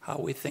how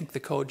we think the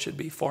code should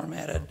be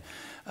formatted.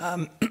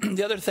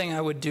 The other thing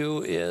I would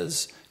do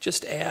is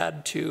just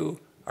add to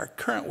our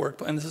current work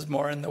plan. This is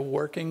more in the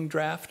working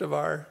draft of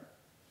our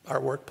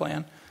work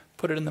plan.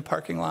 Put it in the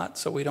parking lot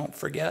so we don't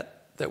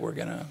forget that we're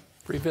going to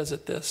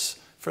revisit this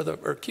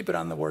or keep it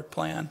on the work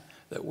plan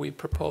that we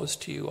propose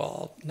to you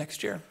all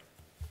next year.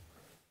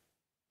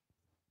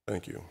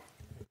 Thank you.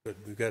 Good.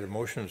 We've got a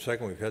motion and a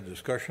second. We've had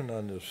discussion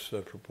on this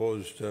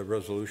proposed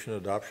resolution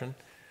adoption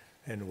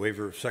and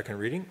waiver of second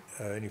reading.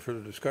 Any further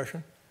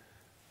discussion?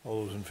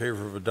 All those in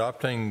favor of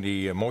adopting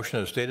the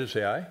motion as stated,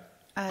 say aye.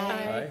 Aye.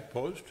 Aye.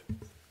 Opposed?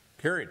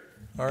 Carried.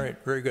 All right.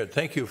 Very good.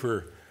 Thank you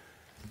for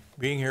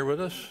being here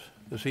with us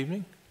this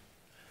evening.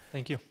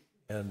 Thank you.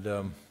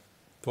 And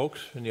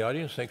folks in the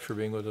audience, thanks for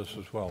being with us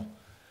as well.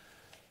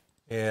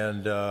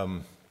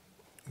 And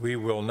we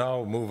will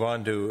now move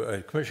on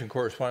to commission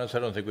correspondence. I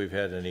don't think we've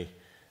had any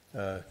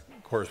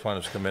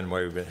correspondence come in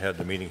while we've had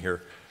the meeting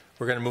here.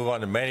 We're going to move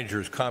on to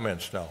manager's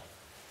comments now.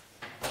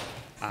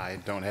 I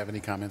don't have any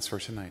comments for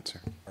tonight, sir.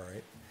 All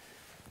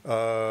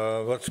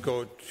right. Let's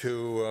go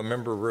to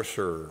Member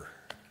Risser.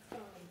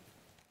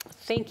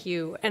 Thank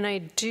you. And I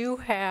do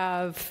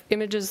have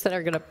images that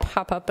are going to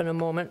pop up in a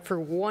moment for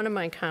one of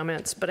my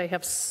comments, but I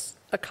have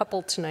a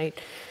couple tonight.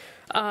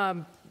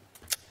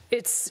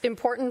 It's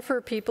important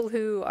for people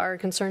who are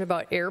concerned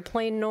about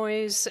airplane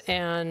noise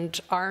and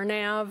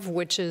RNAV,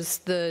 which is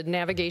the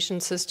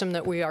navigation system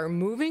that we are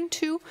moving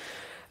to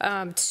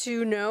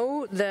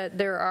know that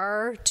there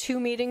are 2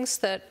 meetings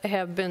that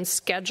have been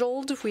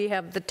scheduled. We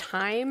have the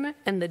time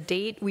and the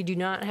date. We do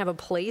not have a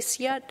place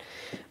yet,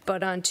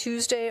 but on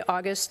Tuesday,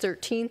 August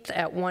 13th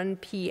at 1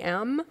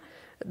 p.m.,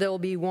 there will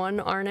be one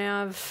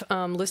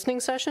RNAV listening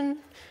session,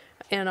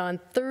 and on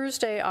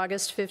Thursday,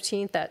 August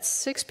 15th at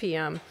 6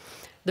 p.m.,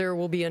 there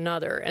will be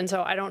another. And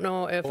so I don't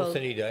know if... Both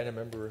in Edina,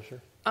 Member Risser?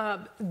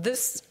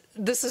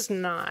 This is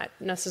not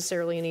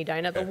necessarily in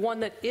Edina. Okay. The one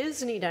that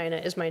is in Edina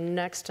is my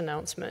next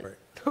announcement. Right.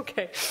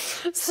 Okay,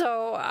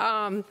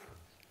 so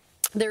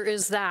there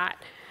is that.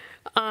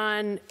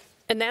 And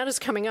that is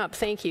coming up,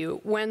 thank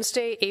you,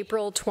 Wednesday,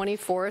 April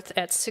 24th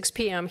at 6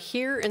 p.m.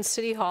 here in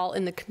City Hall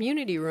in the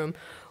community room.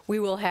 We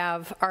will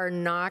have our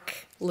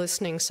NOC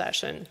listening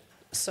session.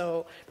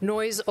 So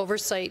Noise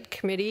Oversight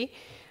Committee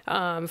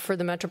for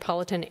the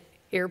Metropolitan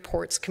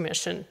Airports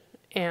Commission.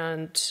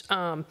 And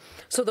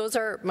so those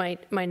are my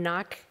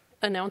NOC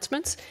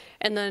announcements.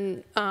 And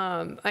then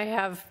I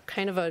have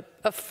kind of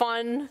a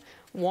fun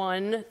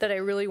one that I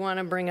really want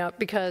to bring up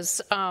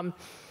because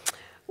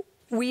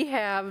we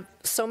have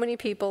so many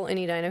people in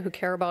Edina who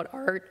care about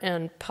art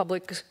and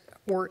public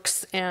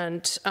works.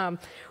 And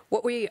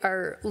what we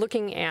are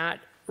looking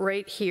at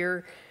right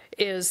here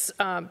is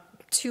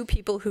 2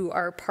 people who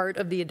are part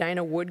of the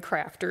Edina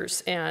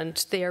Woodcrafters,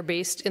 and they are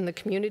based in the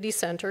community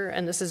center,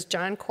 and this is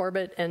John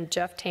Corbett and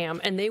Jeff Tam,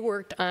 and they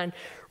worked on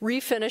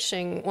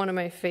refinishing one of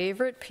my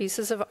favorite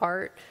pieces of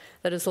art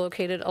that is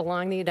located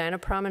along the Edina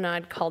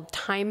Promenade called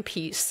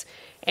Timepiece.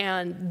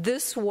 And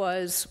this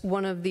was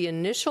one of the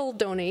initial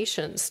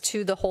donations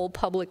to the whole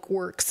public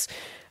works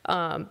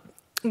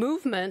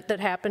movement that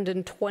happened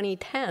in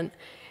 2010.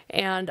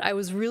 And I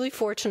was really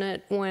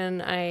fortunate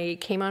when I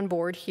came on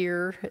board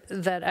here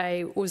that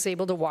I was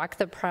able to walk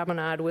the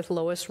promenade with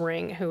Lois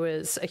Ring, who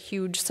is a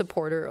huge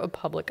supporter of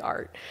public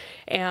art.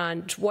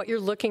 And what you're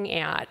looking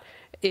at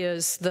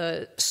is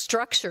the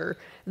structure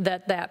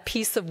that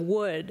piece of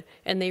wood,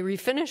 and they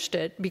refinished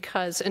it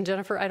because, and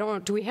Jennifer, I don't know,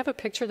 do we have a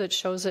picture that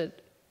shows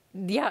it?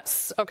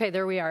 Yes, okay,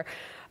 there we are.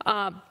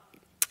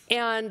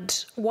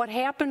 And what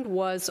happened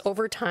was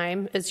over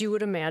time, as you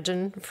would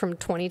imagine, from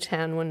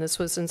 2010 when this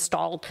was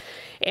installed,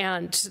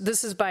 and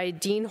this is by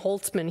Dean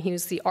Holtzman, he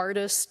was the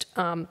artist,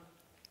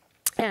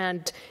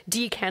 and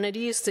Dee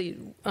Kennedy is the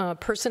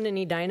person in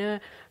Edina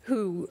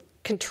who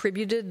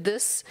contributed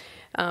this.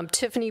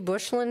 Tiffany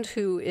Bushland,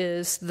 who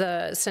is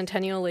the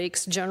Centennial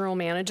Lakes general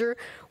manager,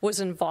 was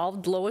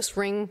involved. Lois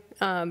Ring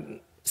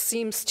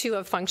seems to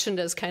have functioned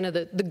as kind of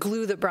the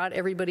glue that brought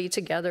everybody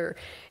together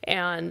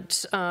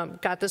and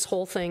got this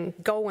whole thing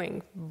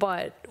going.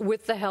 But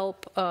with the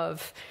help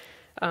of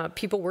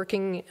people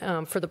working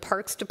for the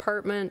Parks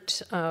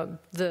Department,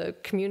 the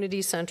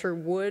Community Center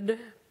Wood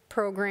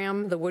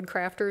program, the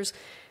Woodcrafters,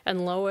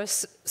 and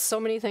Lois, so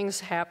many things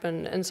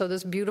happened. And so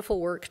this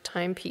beautiful work,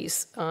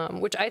 Timepiece,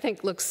 which I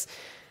think looks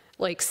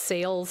like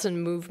sails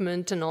and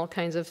movement and all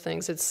kinds of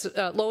things. It's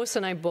Lois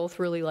and I both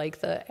really like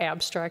the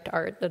abstract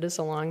art that is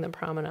along the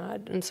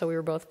promenade, and so we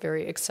were both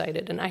very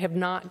excited. And I have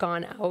not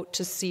gone out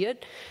to see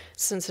it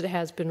since it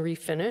has been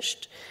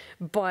refinished,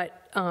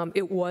 but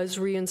it was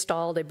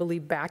reinstalled, I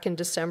believe, back in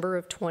December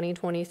of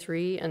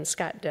 2023, and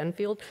Scott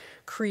Denfield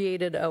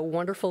created a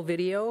wonderful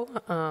video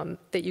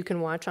that you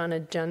can watch on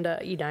Agenda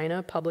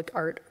Edina, Public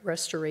Art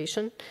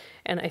Restoration,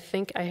 and I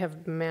think I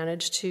have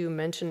managed to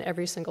mention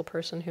every single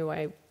person who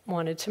I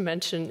wanted to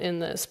mention in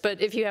this.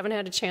 But if you haven't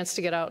had a chance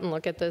to get out and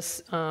look at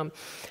this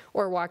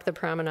or walk the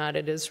promenade,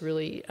 it is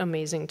really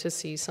amazing to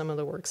see some of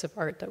the works of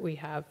art that we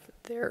have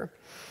there.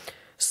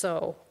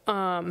 So,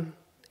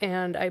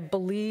 And I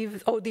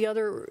believe,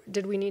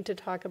 did we need to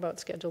talk about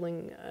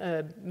scheduling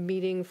a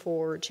meeting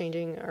for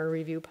changing our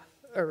review,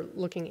 or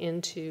looking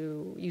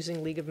into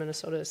using League of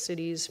Minnesota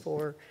Cities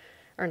for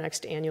our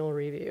next annual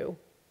review?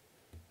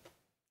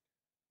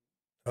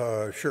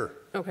 Sure.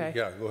 Okay.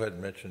 Yeah, go ahead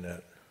and mention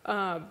that.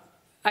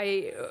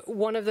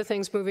 One of the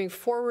things moving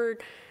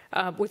forward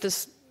with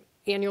this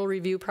annual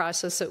review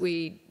process that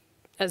we,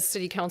 as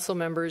city council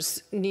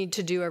members, need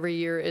to do every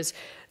year is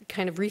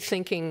kind of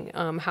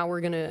rethinking how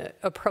we're going to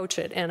approach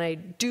it. And I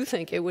do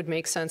think it would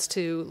make sense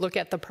to look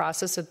at the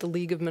process that the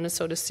League of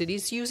Minnesota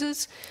Cities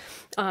uses.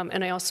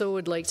 And I also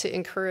would like to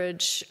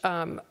encourage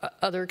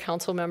other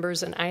council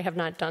members, and I have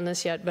not done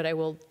this yet, but I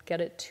will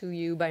get it to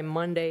you by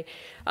Monday.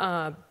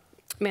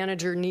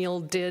 Manager Neal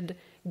did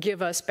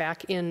give us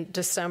back in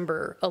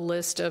December a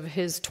list of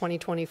his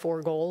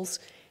 2024 goals.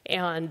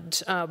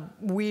 And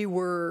we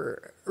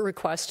were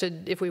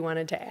requested, if we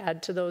wanted to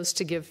add to those,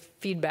 to give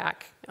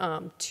feedback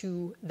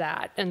to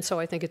that. And so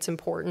I think it's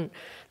important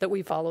that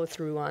we follow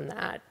through on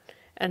that.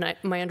 And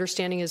my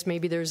understanding is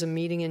maybe there's a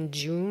meeting in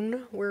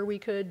June where we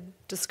could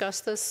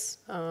discuss this,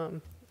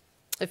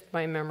 if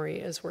my memory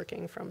is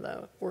working from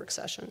the work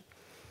session.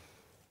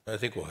 I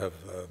think we'll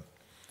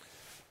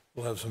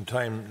have some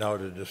time now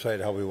to decide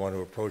how we want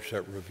to approach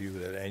that review,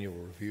 that annual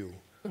review.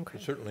 Okay.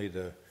 But certainly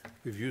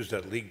we've used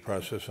that league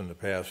process in the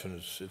past, and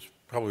it's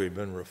probably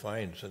been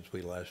refined since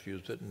we last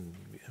used it, and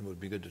it would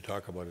be good to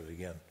talk about it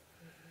again.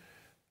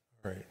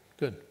 All right,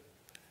 good.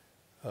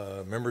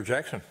 Member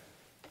Jackson.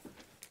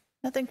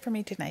 Nothing for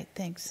me tonight,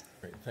 thanks.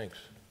 Great, thanks.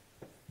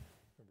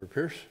 Member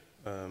Pierce.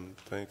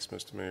 Thanks,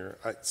 Mr. Mayor.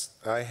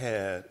 I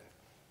had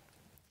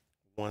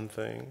one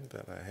thing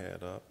that I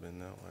had up, and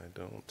now I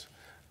don't.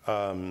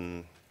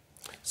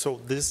 So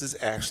this is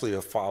actually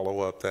a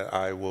follow-up that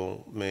I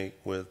will make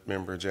with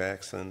Member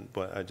Jackson,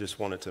 but I just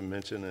wanted to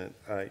mention it.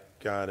 I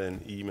got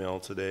an email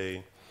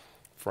today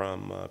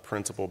from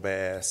Principal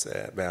Bass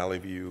at Valley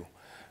View,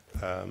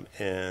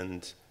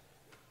 and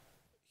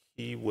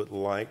he would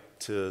like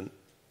to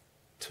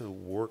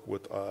work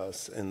with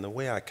us. And the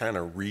way I kind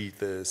of read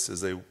this is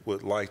they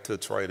would like to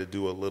try to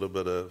do a little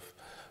bit of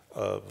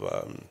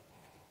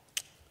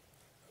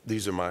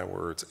these are my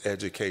words,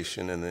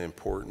 education and the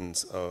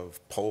importance of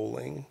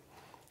polling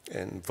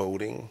and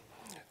voting.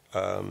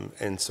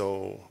 And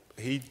so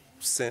he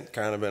sent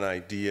kind of an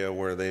idea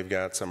where they've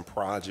got some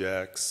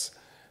projects,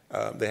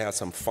 they have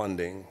some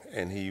funding,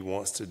 and he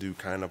wants to do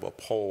kind of a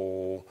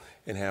poll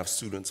and have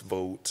students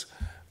vote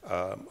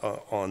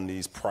on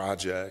these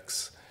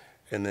projects.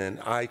 And then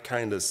I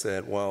kind of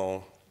said,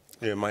 well,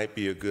 it might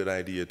be a good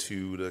idea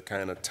too to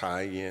kind of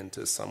tie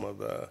into some of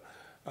the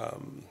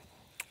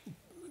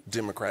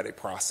democratic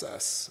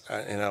process.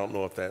 And I don't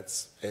know if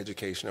that's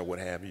education or what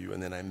have you.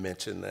 And then I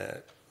mentioned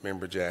that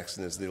Member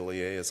Jackson is the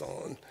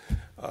liaison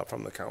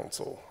from the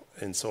council.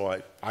 And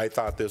so I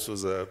thought this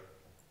was a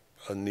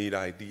neat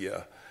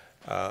idea.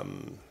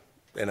 And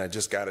I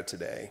just got it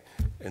today.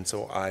 And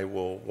so I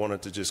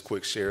wanted to just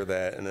quick share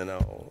that, and then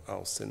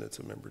I'll send it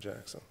to Member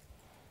Jackson.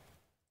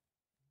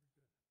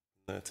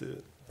 That's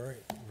it. All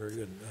right, very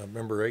good.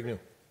 Member Agnew.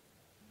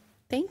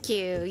 Thank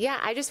you. Yeah,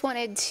 I just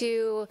wanted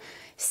to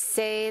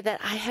say that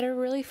I had a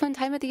really fun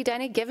time at the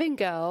Edina Give and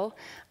Go.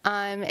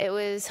 It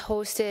was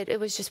hosted, it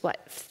was just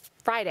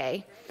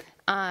Friday.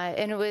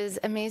 And it was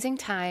amazing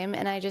time,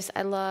 and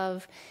I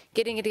love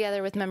getting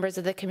together with members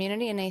of the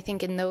community, and I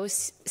think in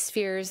those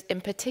spheres in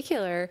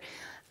particular,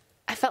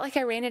 I felt like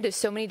I ran into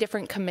so many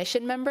different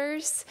commission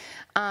members,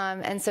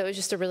 and so it was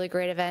just a really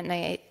great event,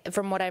 and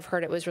from what I've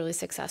heard, it was really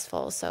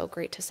successful, so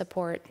great to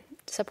support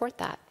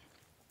that.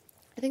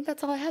 I think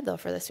that's all I had, though,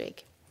 for this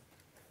week.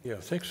 Yeah,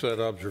 thanks for that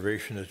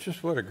observation. It's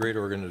just what a great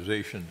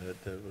organization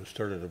that was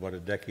started about a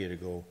decade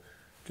ago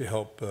to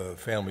help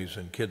families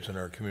and kids in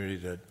our community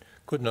that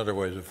couldn't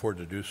otherwise afford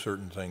to do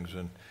certain things.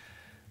 And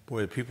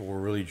boy, people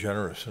were really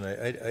generous. And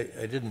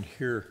I didn't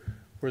hear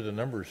where the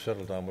numbers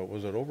settled on, but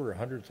was it over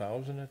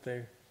 100,000 that they?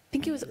 I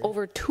think it was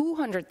over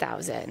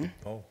 200,000.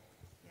 Oh,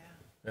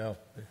 yeah,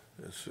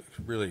 it's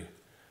really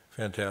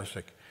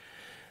fantastic.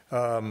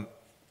 And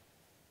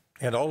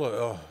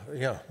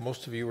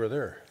most of you were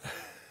there.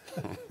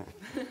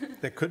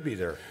 That could be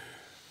there.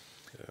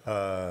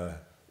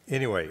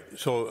 Anyway,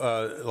 so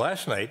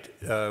last night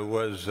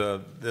was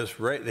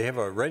they have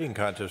a writing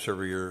contest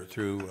every year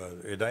through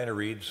Edina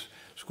Reads,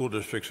 school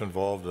districts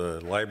involved,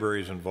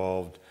 libraries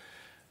involved,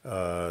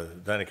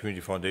 Edina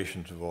Community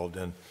Foundation's involved,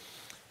 and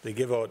they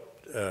give out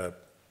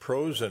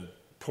prose and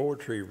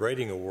poetry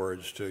writing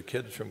awards to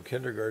kids from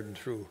kindergarten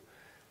through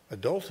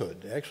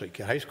adulthood, actually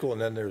high school,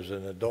 and then there's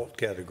an adult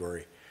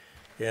category.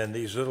 And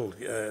these little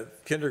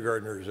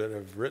kindergartners that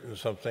have written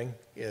something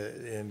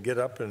and get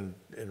up and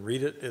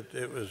read it,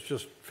 it was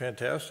just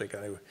fantastic.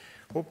 I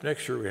hope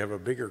next year we have a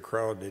bigger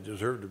crowd. They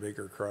deserved a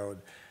bigger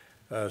crowd.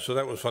 So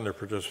that was fun to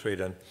participate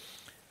in.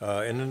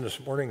 And then this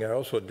morning I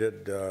also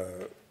did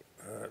a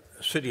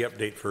city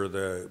update for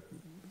the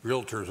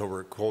realtors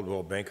over at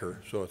Coldwell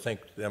Banker. So I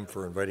thank them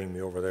for inviting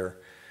me over there.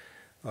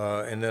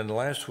 And then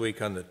last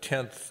week on the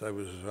 10th, I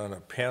was on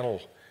a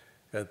panel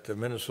at the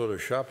Minnesota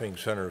Shopping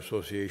Center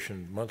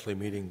Association monthly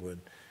meeting with,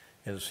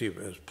 and see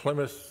as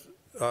Plymouth,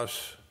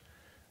 us,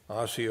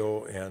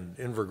 Osseo, and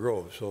Inver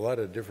Grove. So a lot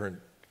of different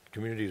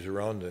communities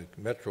around the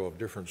metro of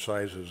different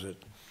sizes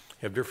that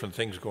have different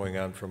things going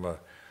on from a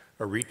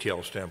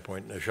retail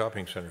standpoint and a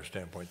shopping center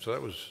standpoint. So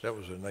that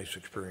was a nice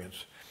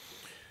experience.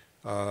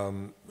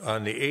 On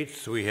the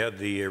 8th, we had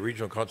the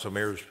Regional Council of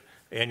Mayors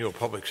annual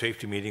public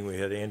safety meeting. We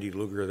had Andy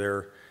Luger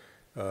there,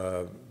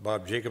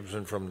 Bob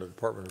Jacobson from the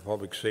Department of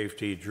Public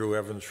Safety, Drew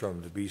Evans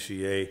from the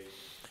BCA,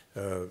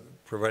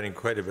 providing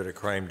quite a bit of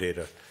crime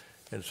data.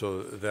 And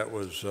so that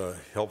was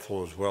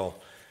helpful as well.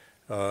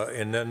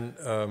 And then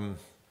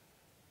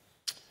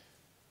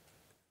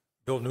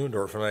Bill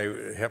Neuendorf and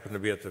I happened to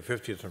be at the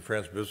 50th and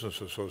France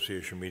Business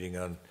Association meeting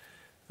on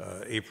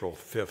April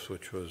 5th,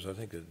 which was, I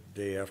think, 3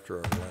 days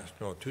after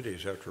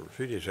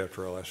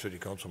our last city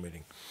council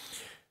meeting.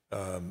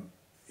 And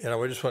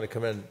I just want to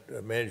commend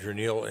Manager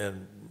Neal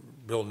and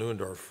Bill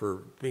Neuendorf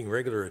for being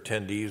regular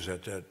attendees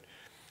at that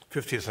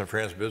 50th and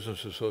France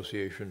Business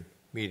Association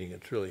meeting.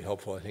 It's really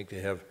helpful, I think,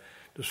 to have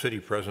the city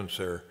presence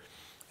there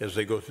as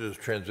they go through this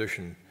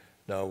transition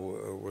now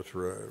with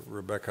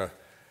Rebecca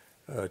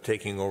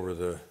taking over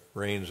the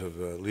reins of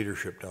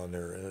leadership down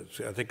there. And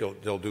I think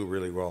they'll do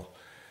really well.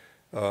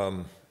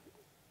 And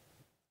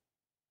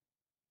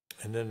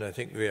then I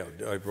think, yeah,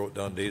 I wrote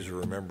down Days of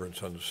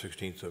Remembrance on the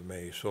 16th of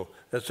May. So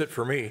that's it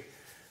for me.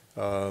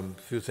 A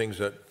few things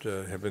that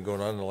have been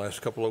going on in the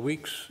last couple of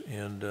weeks,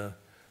 and there'll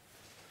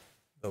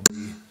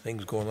be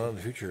things going on in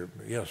the future.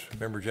 Yes,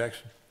 Member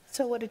Jackson.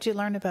 So what did you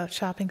learn about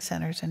shopping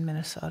centers in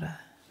Minnesota?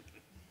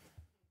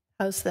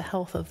 How's the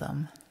health of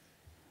them?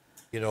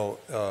 You know,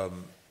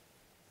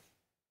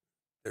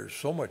 there's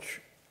so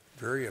much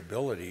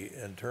variability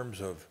in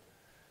terms of,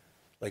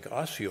 like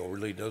Osseo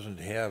really doesn't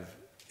have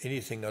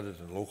anything other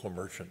than local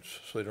merchants,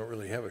 so they don't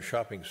really have a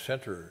shopping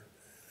center.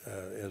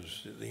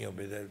 As you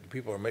know,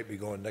 people might be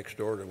going next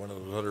door to one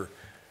of those other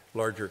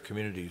larger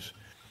communities,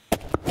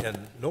 and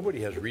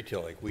nobody has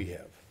retail like we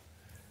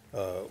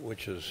have,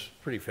 which is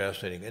pretty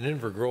fascinating. And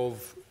Inver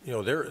Grove, you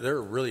know,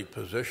 they're really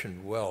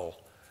positioned well,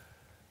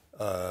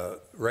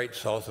 right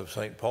south of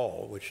St.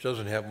 Paul, which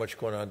doesn't have much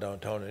going on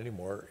downtown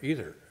anymore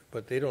either.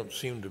 But they don't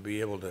seem to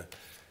be able to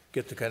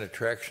get the kind of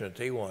traction that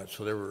they want.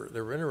 So there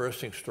were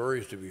interesting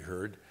stories to be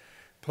heard.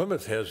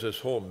 Plymouth has this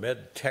whole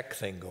med tech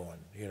thing going.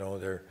 You know,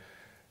 they're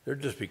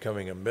just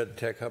becoming a med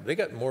tech hub. They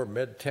got more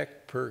med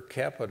tech per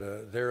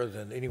capita there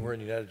than anywhere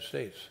in the United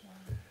States.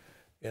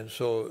 And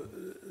so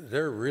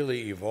they're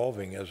really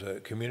evolving as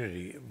a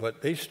community,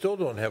 but they still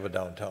don't have a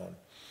downtown.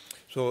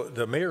 So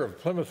the mayor of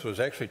Plymouth was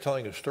actually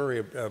telling a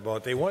story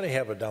about they want to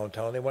have a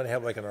downtown. They want to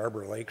have like an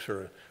Arbor Lakes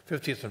or a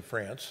 50th in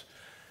France.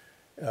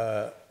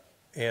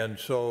 And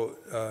so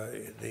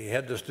they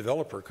had this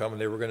developer come,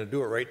 and they were going to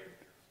do it right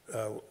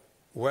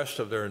west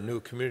of their new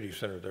community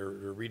center, their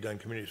redone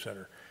community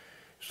center.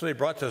 So they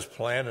brought this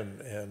plan,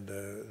 and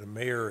the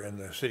mayor and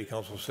the city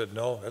council said,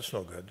 no, that's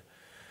no good.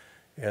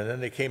 And then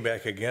they came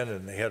back again,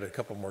 and they had a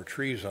couple more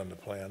trees on the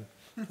plan,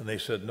 and they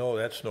said, no,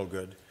 that's no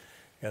good.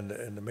 And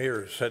the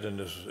mayor said in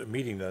this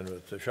meeting then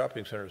with the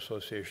Shopping Center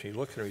Association, he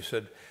looked at him, he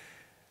said,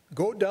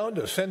 go down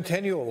to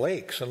Centennial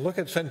Lakes and look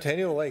at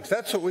Centennial Lakes.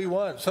 That's what we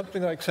want,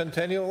 something like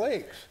Centennial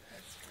Lakes.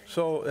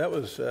 So that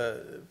was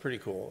pretty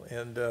cool.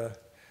 And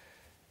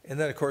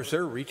then, of course,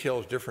 their retail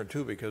is different,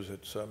 too, because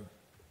it's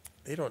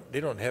they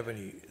don't have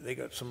any. They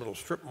got some little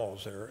strip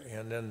malls there,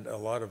 and then a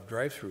lot of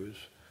drive-throughs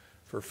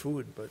for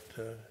food. But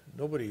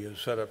nobody is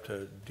set up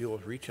to deal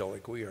with retail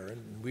like we are,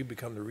 and we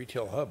become the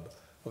retail hub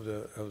of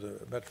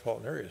the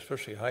metropolitan area,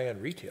 especially high-end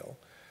retail,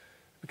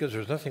 because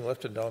there's nothing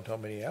left in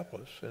downtown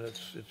Minneapolis, and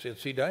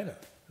it's Edina.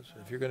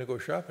 If you're going to go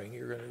shopping,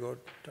 you're going to go,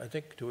 I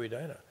think, to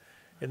Edina.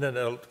 And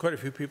then quite a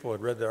few people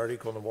had read the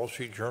article in the Wall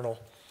Street Journal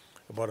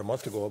about a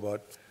month ago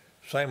about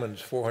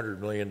Simon's $400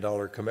 million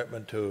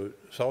commitment to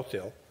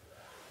Southdale.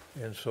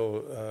 And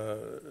so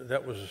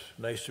that was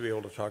nice to be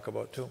able to talk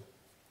about, too.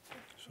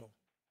 So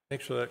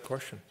thanks for that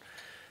question.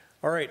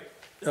 All right.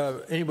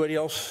 Anybody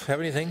else have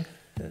anything?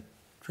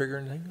 Trigger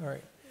anything? All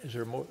right. Is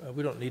there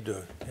we don't need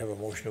to have a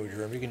motion to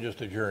adjourn. We can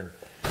just adjourn.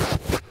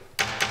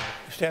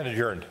 Stand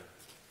adjourned.